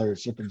particular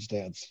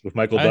circumstance. with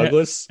Michael I-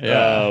 Douglas.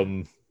 yeah.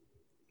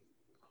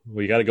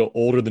 Well, you got to go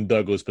older than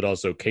Douglas, but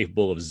also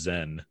capable of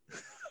Zen.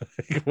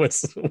 What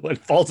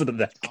falls into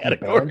that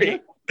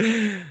category?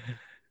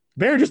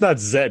 Behringer's not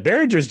Zen.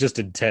 Behringer's just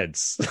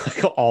intense,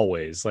 like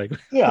always. Like,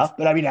 Yeah,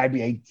 but I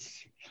mean,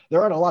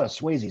 there aren't a lot of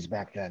Swayzes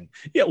back then.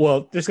 yeah,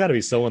 well, there's got to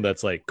be someone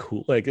that's like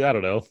cool. Like, I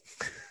don't know.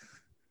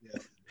 Yeah.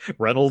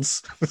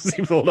 Reynolds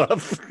seems old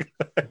enough.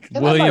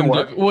 that might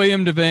work.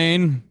 William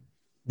Devane.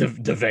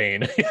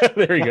 Devane. Yeah,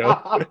 there you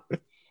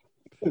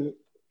go.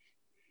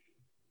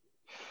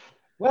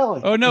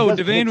 Well, Oh no, he does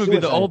Devane commit would be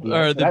the suicide old at the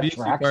or end, the so that beauty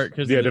tracks. part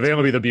because Yeah, Devane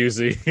will be the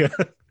Busey. Yeah.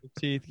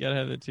 teeth. Gotta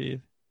have the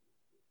teeth.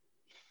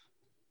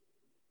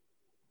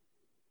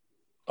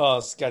 Oh,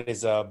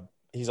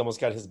 he's almost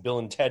got his Bill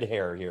and Ted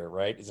hair here,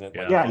 right? Isn't it?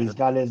 Yeah. Yeah, he's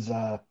got his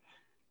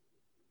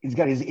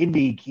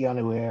indie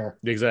Keanu hair.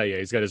 Exactly. Yeah,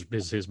 he's got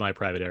his My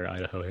Private Air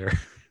Idaho hair.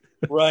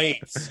 Right.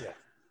 Yeah.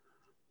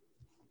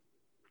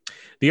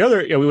 The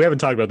other, we haven't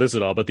talked about this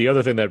at all, but the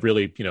other thing that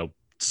really,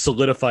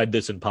 solidified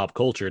this in pop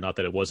culture, not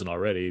that it wasn't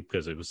already,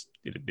 because it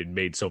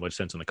made so much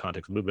sense in the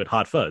context of the movie, but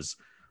Hot Fuzz.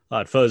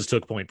 Hot Fuzz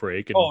took Point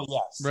Break and Oh,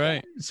 yes.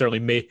 Right. certainly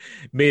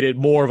made it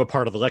more of a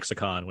part of the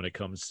lexicon when it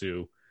comes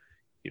to,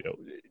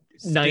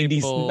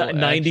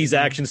 90s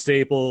action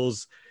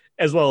staples,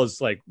 as well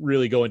as like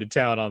really going to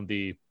town on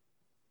the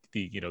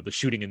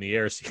shooting in the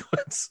air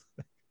sequence.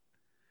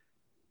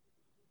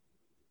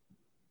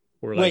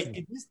 Or like,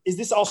 Wait, is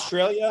this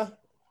Australia?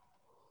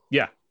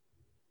 yeah,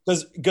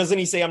 Because doesn't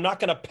he say I'm not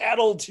going to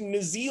paddle to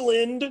New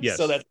Zealand? Yes.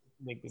 So that's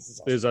I think this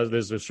is Australia.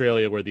 there's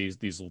Australia where the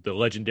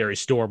legendary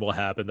storm will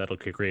happen that'll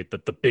create the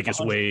biggest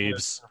 100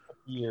 waves.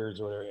 years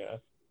or whatever. Yeah.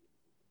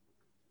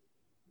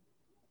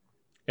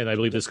 And I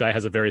believe this guy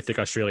has a very thick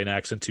Australian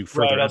accent to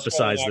further Right,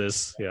 emphasize Australian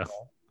this. Yeah.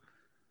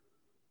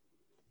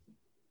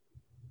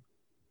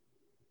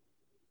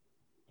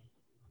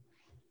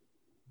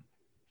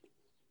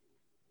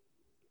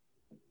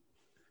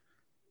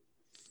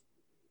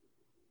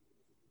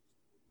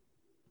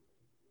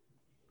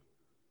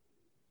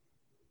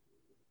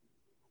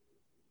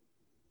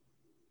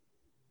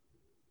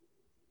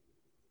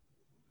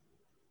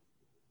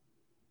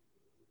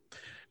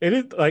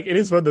 it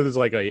is fun that there's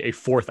like a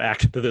fourth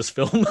act to this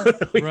film.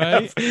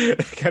 Right.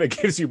 It kind of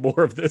gives you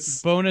more of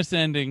this. Bonus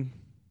ending.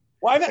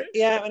 Well,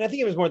 and I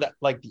think it was more that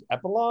like the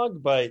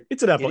epilogue, but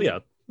It's an epilogue, yeah.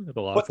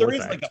 but there is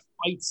like a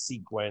fight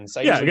sequence.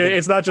 Yeah,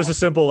 it's not just a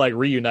simple like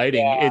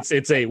reuniting. Yeah.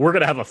 It's we're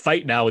gonna have a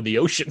fight now in the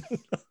ocean.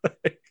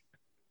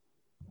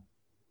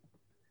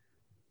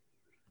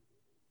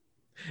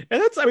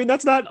 And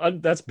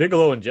that's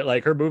Bigelow and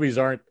like her movies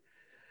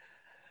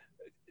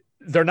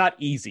they're not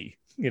easy.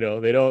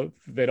 They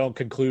don't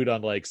conclude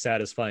on like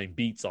satisfying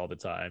beats all the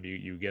time.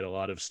 You get a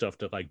lot of stuff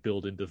to like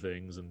build into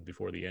things and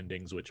before the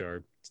endings, which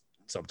are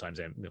sometimes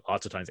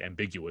lots of times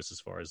ambiguous as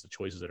far as the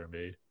choices that are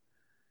made.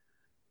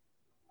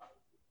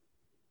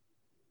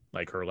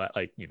 Like her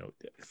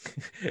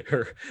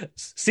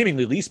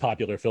seemingly least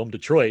popular film,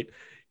 Detroit.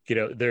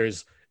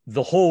 There's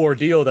the whole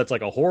ordeal that's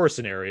like a horror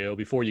scenario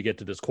before you get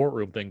to this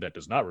courtroom thing that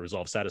does not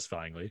resolve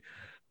satisfyingly.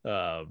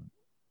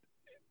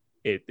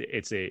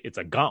 It's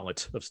a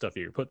gauntlet of stuff that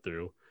you're put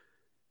through.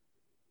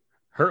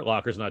 Hurt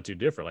Locker's not too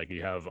different. Like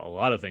you have a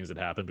lot of things that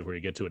happen before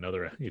you get to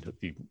another. You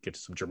get to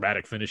some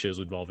dramatic finishes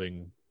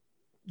involving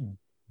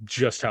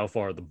just how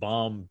far the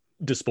bomb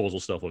disposal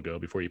stuff will go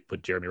before you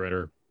put Jeremy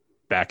Renner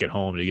back at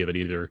home to give it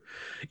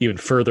even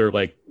further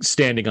like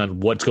standing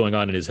on what's going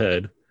on in his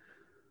head.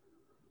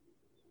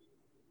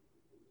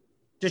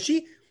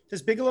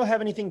 Does Bigelow have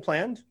anything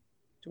planned?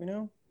 Do we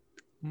know?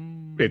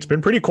 It's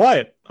been pretty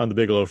quiet on the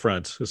Bigelow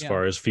front as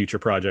far as future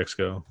projects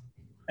go.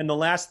 And the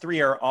last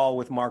three are all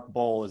with Mark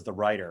Bowl as the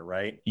writer,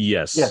 right?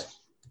 Yes.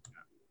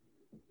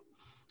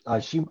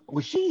 Was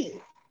she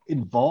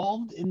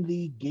involved in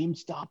the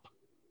GameStop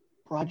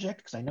project?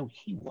 Because I know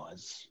he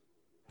was.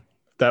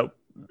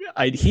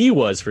 He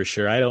was for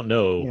sure. I don't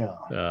know.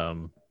 Yeah.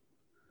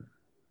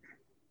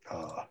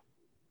 Of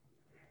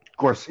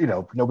course,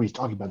 nobody's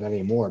talking about that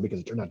anymore because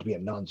it turned out to be a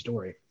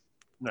non-story.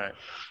 Right.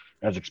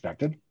 As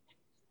expected.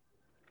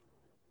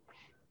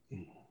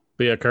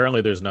 But yeah, currently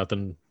there's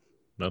nothing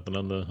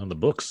on the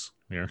books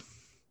here.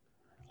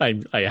 I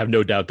have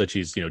no doubt that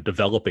she's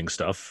developing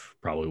stuff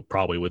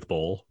probably with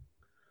Bowl.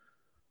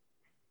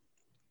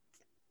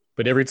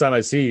 But every time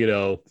I see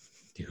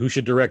who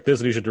should direct this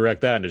and who should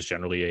direct that, and it's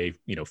generally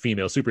a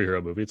female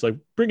superhero movie, it's like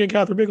bring in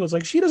Catherine Bigelow. It's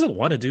like she doesn't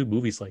want to do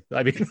movies like that.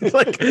 I mean, it's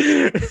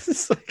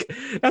like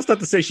that's not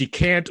to say she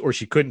can't or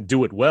she couldn't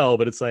do it well,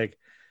 but it's like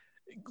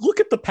look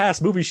at the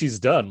past movies she's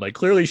done. Like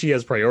clearly she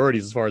has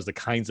priorities as far as the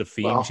kinds of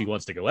themes she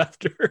wants to go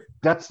after.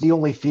 That's the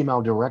only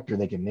female director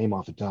they can name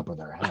off the top of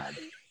their head.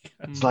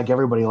 It's like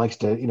everybody likes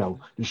to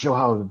to show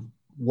how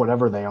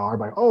whatever they are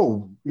by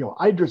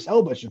Idris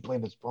Elba should play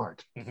this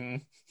part. Mm-hmm.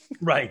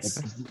 Right.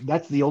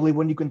 That's the only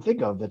one you can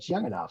think of that's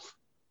young enough.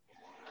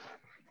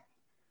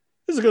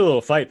 This is a good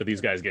little fight that these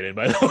guys get in,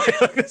 by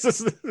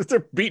the way.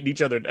 They're beating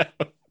each other down.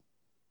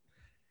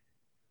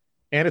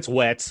 And it's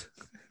wet.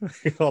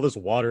 All this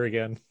water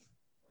again.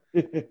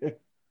 It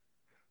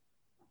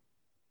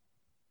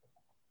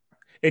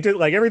just,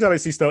 like every time I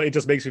see stuff, it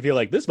just makes me feel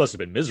like this must have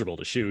been miserable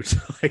to shoot.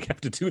 Like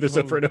have to do this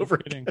over and over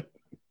again.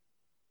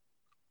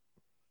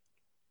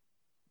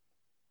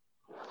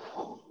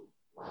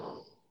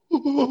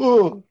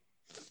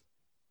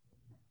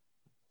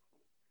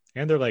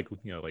 And they're like,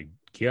 like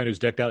Keanu's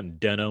decked out in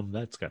denim.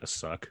 That's gotta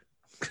suck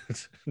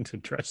to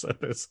dress like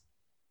this.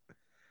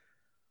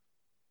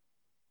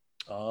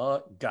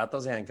 Oh, got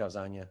those handcuffs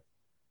on you.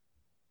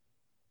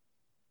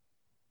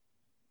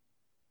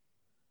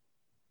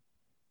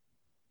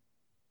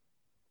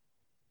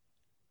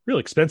 Real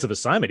expensive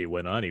assignment he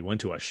went on. He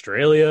went to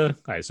Australia.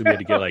 I assume he had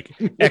to get like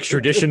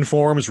extradition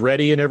forms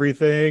ready and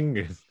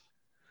everything.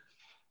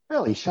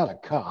 Well, he shot a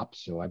cop,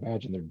 so I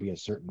imagine there'd be a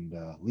certain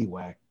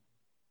leeway.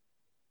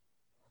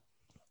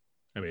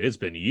 I mean, it's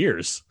been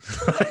years.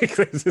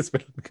 It's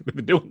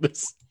been doing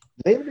this.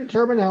 They ever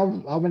determine how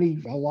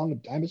long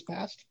the time has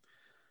passed?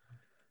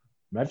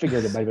 I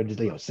figured it might have been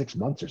just 6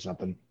 months or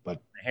something,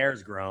 but The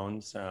hair's grown,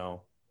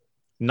 so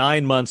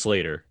 9 months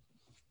later.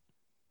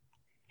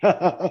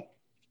 That's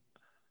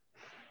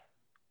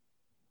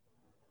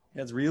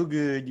real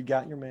good. You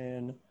got your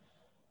man.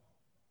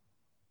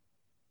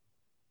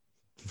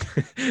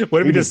 What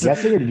did we just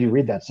guessing, or did you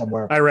read that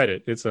somewhere? I read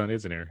it. It's in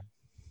here.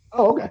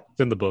 Oh, okay. It's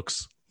in the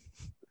books.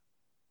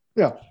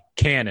 Yeah.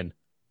 Canon.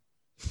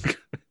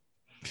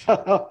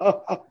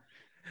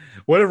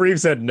 What if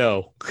Reeves said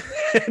no?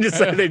 Just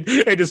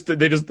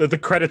the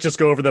credits just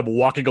go over them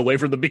walking away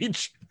from the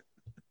beach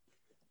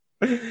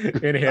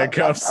in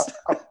handcuffs.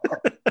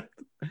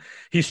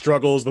 He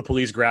struggles. The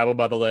police grab him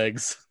by the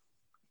legs.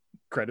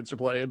 Credits are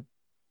playing.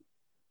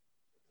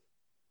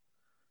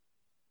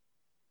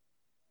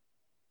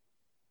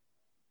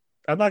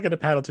 I'm not going to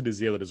paddle to New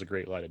Zealand is a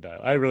great line of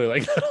dialogue. I really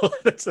like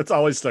that. That's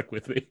always stuck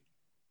with me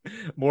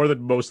more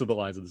than most of the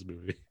lines of this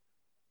movie.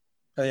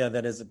 Oh yeah,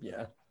 that is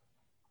yeah.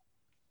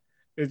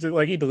 It's just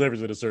like he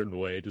delivers it a certain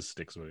way. It just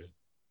sticks with you.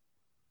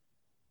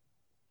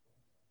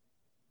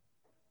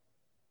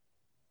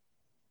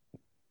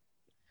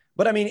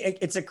 But I mean,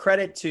 it's a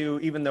credit to,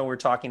 even though we're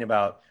talking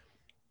about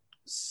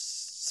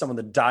some of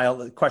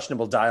the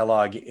questionable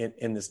dialogue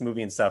in this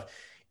movie and stuff,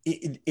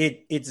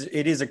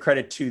 it is a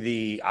credit to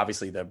the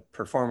obviously the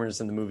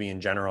performers in the movie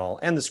in general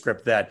and the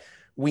script that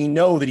we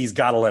know that he's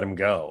got to let him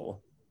go.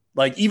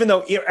 Like, even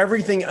though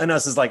everything in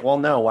us is like, well,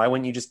 no, why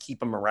wouldn't you just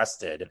keep him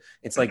arrested?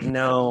 It's like,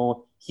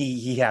 no,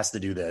 he has to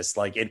do this.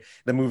 Like,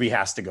 the movie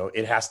has to go.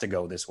 It has to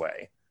go this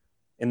way.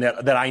 And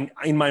that I,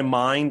 in my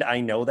mind,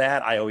 I know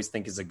that. I always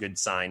think is a good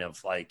sign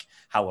of like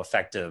how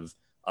effective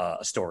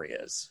a story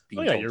is.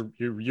 Oh yeah,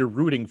 you're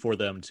rooting for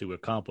them to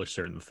accomplish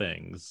certain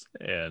things,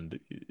 and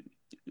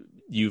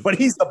but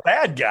he's the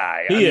bad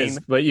guy. He is,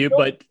 but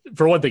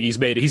for one thing, he's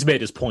made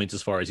his points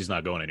as far as he's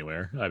not going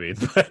anywhere. I mean,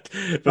 but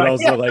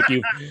also like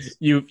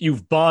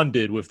you've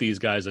bonded with these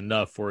guys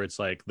enough where it's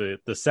like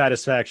the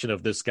satisfaction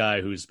of this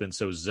guy who's been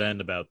so zen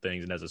about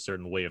things and has a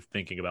certain way of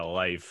thinking about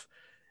life.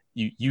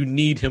 You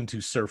need him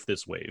to surf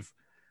this wave.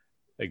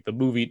 Like the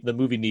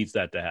movie needs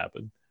that to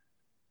happen.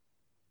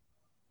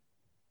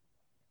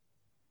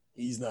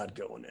 He's not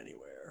going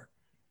anywhere.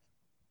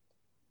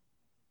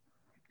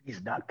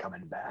 He's not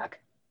coming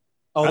back.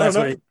 Oh, that's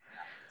what he's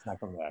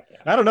not coming back. Yeah.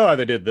 I don't know how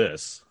they did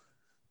this,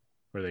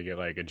 where they get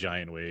like a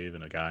giant wave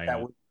and a guy.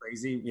 That was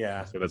crazy.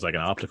 Yeah. So that's like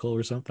an optical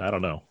or something. I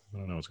don't know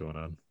what's going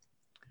on.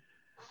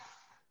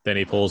 Then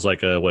he pulls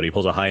he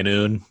pulls a high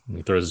noon. And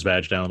he throws his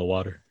badge down in the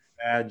water.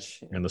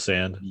 Badge in the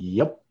sand.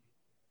 Yep.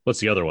 What's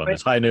the other one?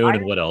 It's High Noon,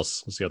 and what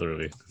else? What's the other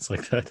movie? It's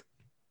like that.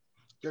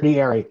 Dirty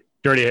Harry.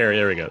 Dirty Harry.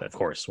 There we go. Of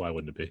course. Why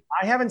wouldn't it be?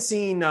 I haven't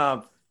seen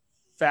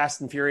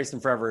Fast and Furious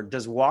in forever.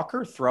 Does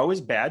Walker throw his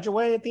badge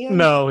away at the end?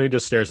 No, he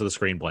just stares at the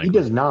screen blankly. He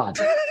does not.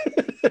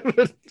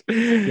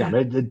 Yeah,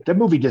 the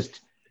movie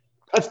just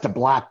cuts to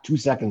black 2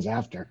 seconds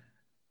after.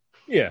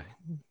 Yeah.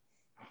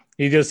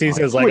 He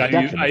says like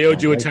I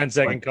owed you a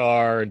 10-second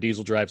car, and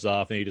Diesel drives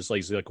off, and he just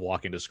he's like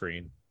walking the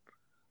screen.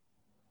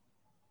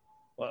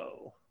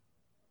 Whoa.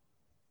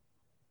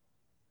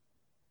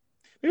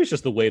 Maybe it's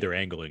just the way they're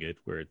angling it,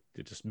 where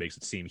it just makes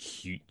it seem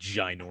huge,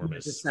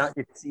 ginormous.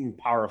 It seems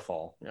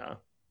powerful. Yeah.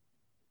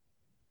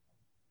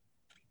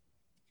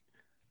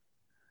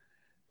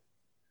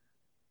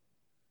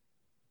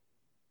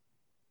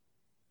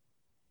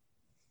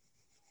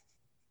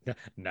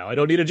 Now I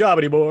don't need a job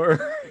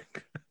anymore.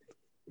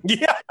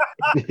 Yeah.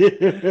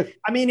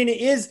 I mean, and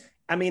it is.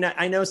 I mean,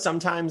 I know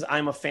sometimes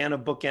I'm a fan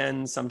of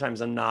bookends.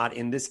 Sometimes I'm not.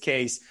 In this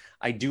case,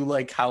 I do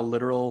like how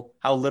literal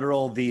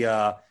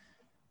the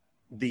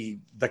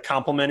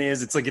compliment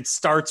is. It's like it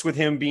starts with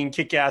him being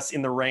kick-ass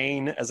in the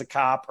rain as a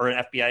cop or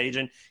an FBI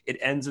agent. It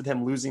ends with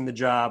him losing the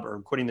job or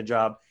quitting the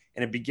job.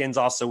 And it begins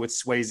also with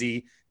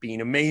Swayze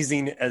being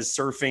amazing as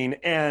surfing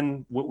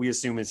and what we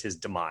assume is his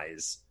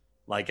demise.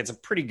 Like, it's a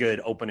pretty good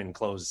open and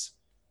close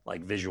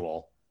like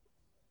visual.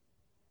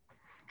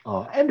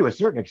 And to a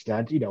certain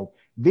extent,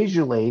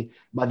 visually,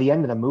 by the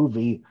end of the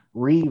movie,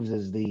 Reeves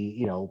is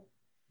the,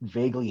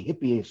 vaguely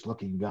hippie-ish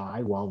looking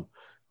guy, while,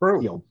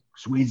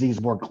 Swayze's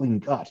more clean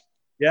cut.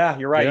 Yeah,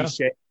 you're right. Yeah. He's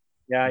shaved.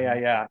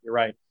 Yeah. You're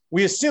right.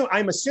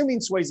 I'm assuming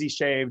Swayze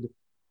shaved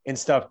and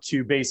stuff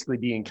to basically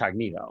be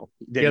incognito.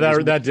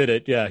 That did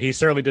it. Yeah, he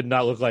certainly did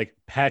not look like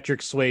Patrick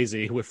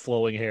Swayze with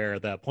flowing hair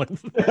at that point.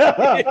 But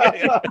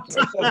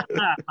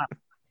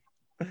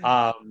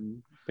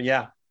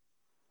yeah.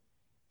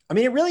 I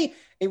mean, it really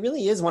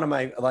is one of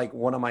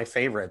my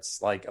favorites,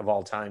 like, of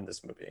all time,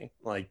 this movie.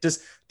 Like,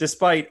 just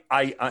despite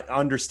I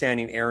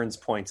understanding Aaron's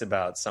points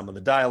about some of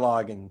the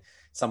dialogue and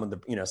some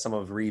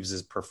of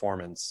Reeves's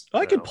performance.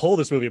 I could pull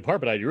this movie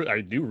apart, but I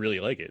do really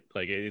like it.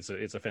 Like, it's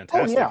a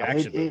fantastic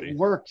action movie. It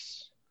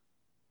works.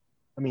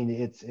 I mean,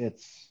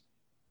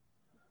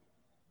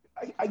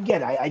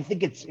 I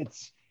think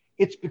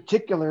its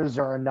particulars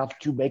are enough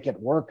to make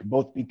it work,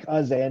 both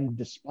because and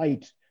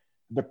despite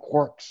the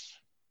quirks,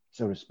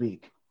 so to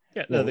speak.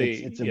 Yeah,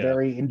 it's a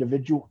very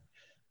individual.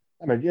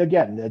 I mean,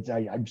 again,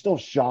 I'm still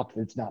shocked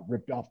that it's not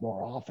ripped off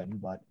more often,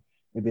 but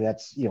maybe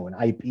that's an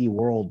IP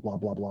world, blah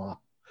blah blah.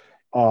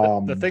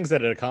 The things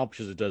that it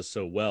accomplishes, it does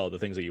so well. The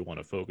things that you want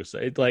to focus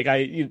on. Like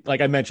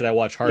I mentioned, I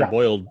watched Hard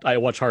Boiled. I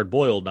watched Hard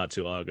Boiled not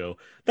too long ago.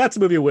 That's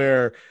a movie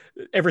where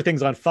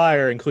everything's on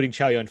fire, including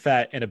Chow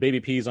Yun-fat, and a baby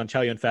pees on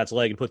Chow Yun-fat's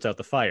leg and puts out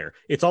the fire.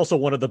 It's also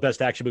one of the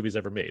best action movies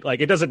ever made. Like,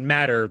 it doesn't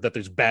matter that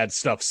there's bad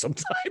stuff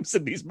sometimes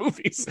in these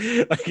movies.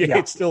 Like,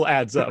 it still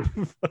adds up.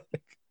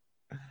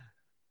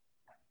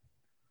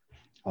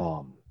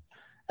 And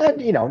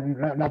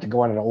not to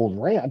go on an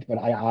old rant, but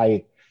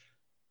I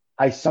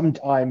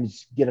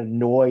sometimes get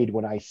annoyed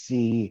when I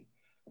see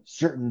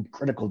certain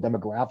critical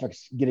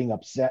demographics getting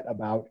upset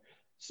about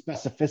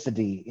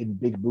specificity in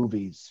big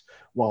movies,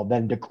 while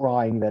then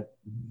decrying that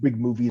big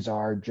movies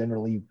are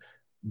generally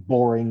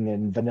boring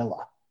and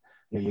vanilla.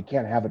 You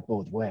can't have it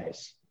both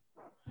ways.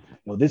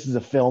 This is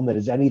a film that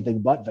is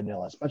anything but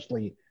vanilla,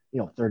 especially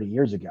 30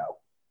 years ago.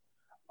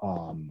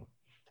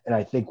 And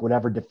I think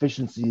whatever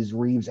deficiencies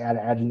Reeves had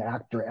an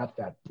actor at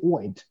that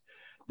point,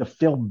 the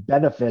film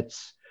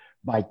benefits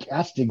by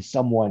casting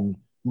someone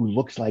who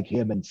looks like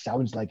him and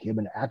sounds like him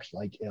and acts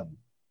like him.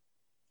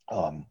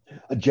 A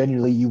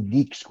genuinely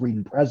unique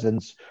screen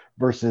presence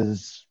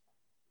versus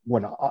a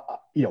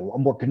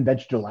more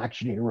conventional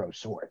action hero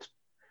sort.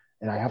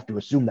 And I have to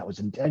assume that was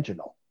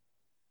intentional.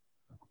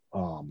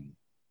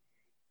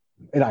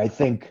 And I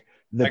think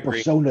the I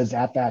agree. personas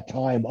at that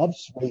time of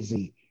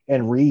Swayze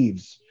and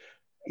Reeves,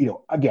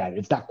 again,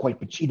 it's not quite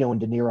Pacino and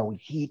De Niro and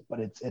Heat, but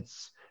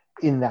it's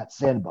in that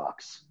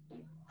sandbox.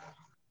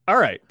 All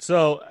right,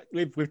 so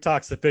we've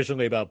talked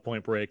sufficiently about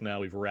Point Break. Now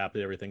we've wrapped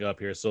everything up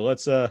here. So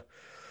let's where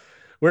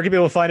can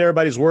people find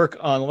everybody's work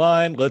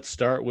online? Let's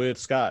start with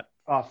Scott.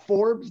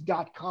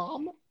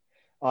 Forbes.com,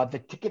 the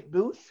ticket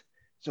booth.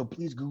 So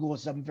please Google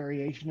some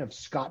variation of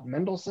Scott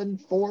Mendelson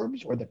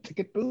Forbes or the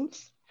ticket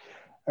booth.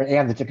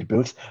 And the ticket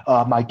booth.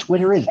 My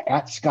Twitter is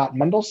 @Scott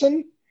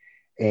Mendelson,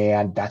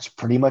 and that's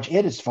pretty much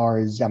it as far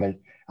as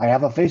I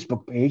have a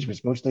Facebook page, but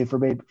it's mostly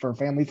for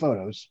family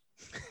photos.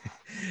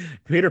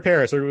 Peter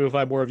Paris, where can we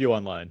find more of you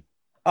online?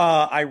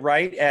 I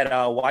write at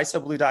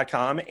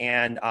whysobblue.com,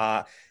 and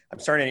I've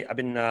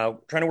been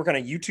trying to work on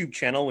a YouTube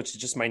channel, which is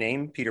just my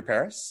name, Peter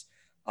Paris,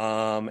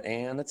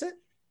 and that's it.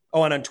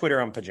 Oh, and on Twitter,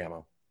 I'm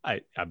Pajamo.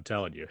 I'm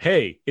telling you,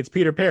 hey, it's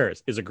Peter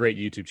Paris is a great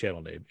YouTube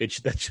channel name. That's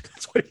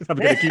what I'm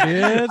going to keep.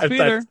 It's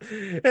Peter.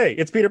 Hey,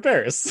 it's Peter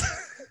Paris.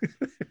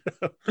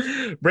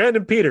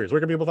 Brandon Peters, where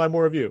can people find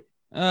more of you?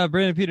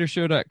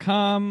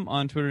 BrandonPetersShow.com,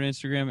 on Twitter and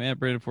Instagram at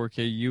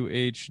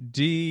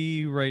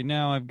Brandon4KUHD. Right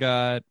now, I've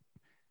got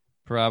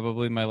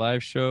probably my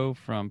live show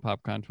from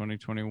PopCon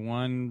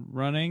 2021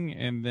 running,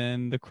 and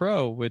then The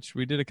Crow, which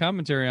we did a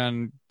commentary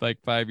on like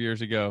 5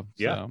 years ago.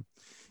 Yeah. So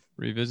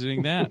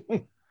revisiting that.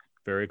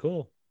 Very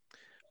cool.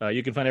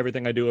 You can find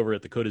everything I do over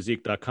at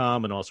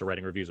thecodeofzeke.com, and also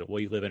writing reviews at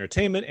We Live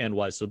Entertainment and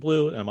Why So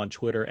Blue. And I'm on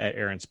Twitter at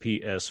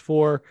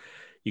AaronsPS4.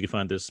 You can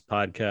find this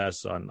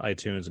podcast on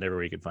iTunes and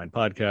everywhere you can find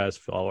podcasts.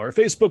 Follow our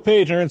Facebook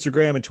page, our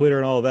Instagram, and Twitter,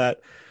 and all of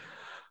that.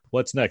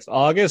 What's next?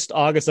 August.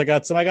 I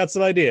got some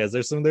ideas.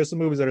 There's some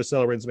movies that are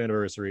celebrating some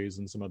anniversaries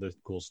and some other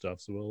cool stuff.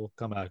 So we'll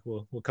come back.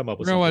 We'll come up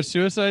with. We're gonna watch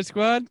Suicide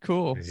Squad.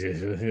 Cool. But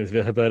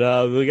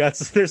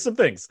there's some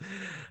things.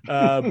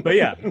 But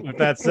yeah, with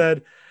that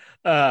said.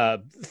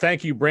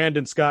 Thank you,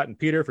 Brandon, Scott, and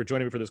Peter, for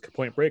joining me for this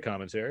Point Break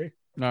commentary.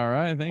 All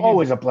right, thank you.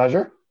 Always a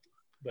pleasure.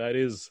 That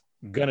is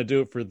gonna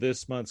do it for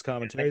this month's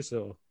commentary.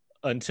 So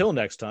until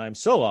next time,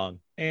 so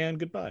long and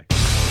goodbye.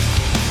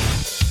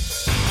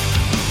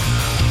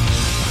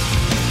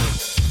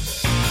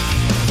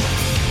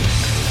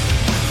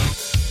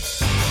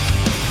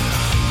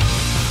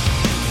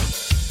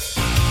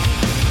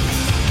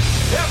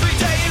 Every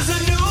day is a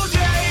new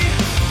day.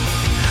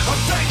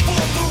 I'm thankful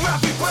for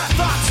every breath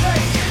I take.